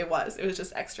it was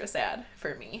just extra sad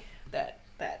for me that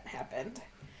happened.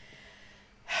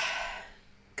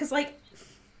 because, like,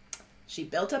 she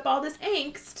built up all this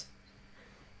angst,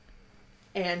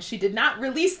 and she did not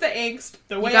release the angst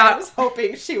the way I was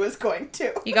hoping she was going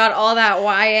to. You got all that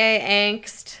YA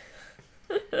angst.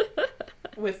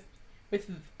 with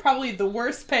probably the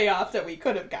worst payoff that we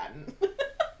could have gotten.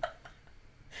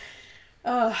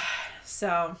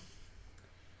 So,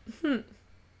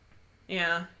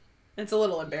 yeah, it's a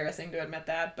little embarrassing to admit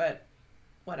that, but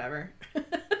whatever.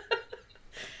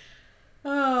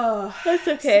 Oh, that's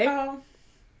okay. So,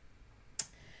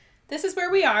 this is where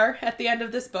we are at the end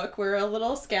of this book. We're a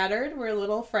little scattered. We're a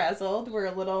little frazzled. We're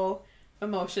a little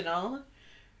emotional.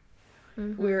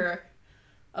 Mm-hmm. We're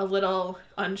a little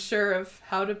unsure of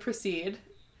how to proceed.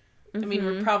 Mm-hmm. I mean,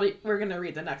 we're going to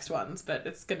read the next ones, but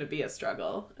it's going to be a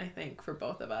struggle, I think, for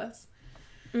both of us.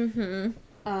 Mm-hmm.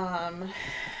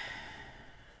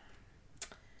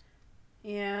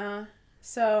 Yeah.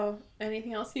 So,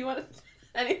 anything else you want to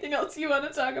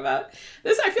talk about?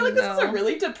 I feel like this is a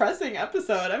really depressing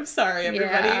episode. I'm sorry,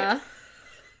 everybody. Yeah.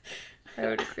 I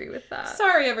would agree with that.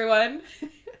 Sorry, everyone.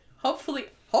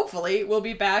 Hopefully we'll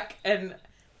be back and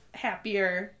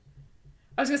happier.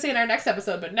 I was going to say in our next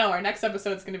episode, but no, our next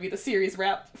episode is going to be the series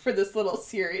wrap for this little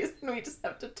series, and we just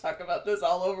have to talk about this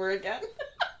all over again.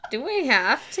 Do we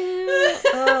have to?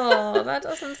 Oh, that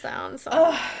doesn't sound so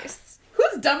nice.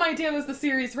 Whose dumb idea was the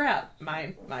series wrap?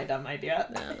 Mine. My dumb idea.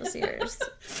 No, it was yours.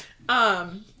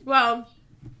 Well,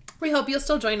 we hope you'll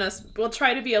still join us. We'll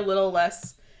try to be a little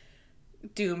less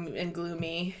doom and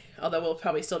gloomy, although we'll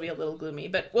probably still be a little gloomy,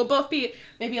 but we'll both be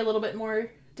maybe a little bit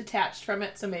more detached from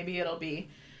it, so maybe it'll be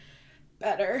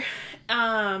better.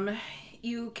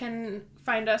 You can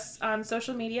find us on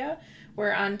social media.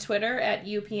 We're on Twitter at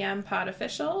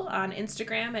UPMPodOfficial, on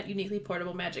Instagram at Uniquely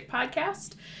Portable Magic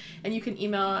Podcast, and you can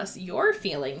email us your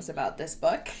feelings about this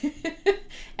book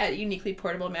at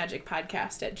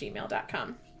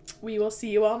uniquelyportablemagicpodcast@gmail.com. We will see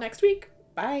you all next week.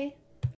 Bye.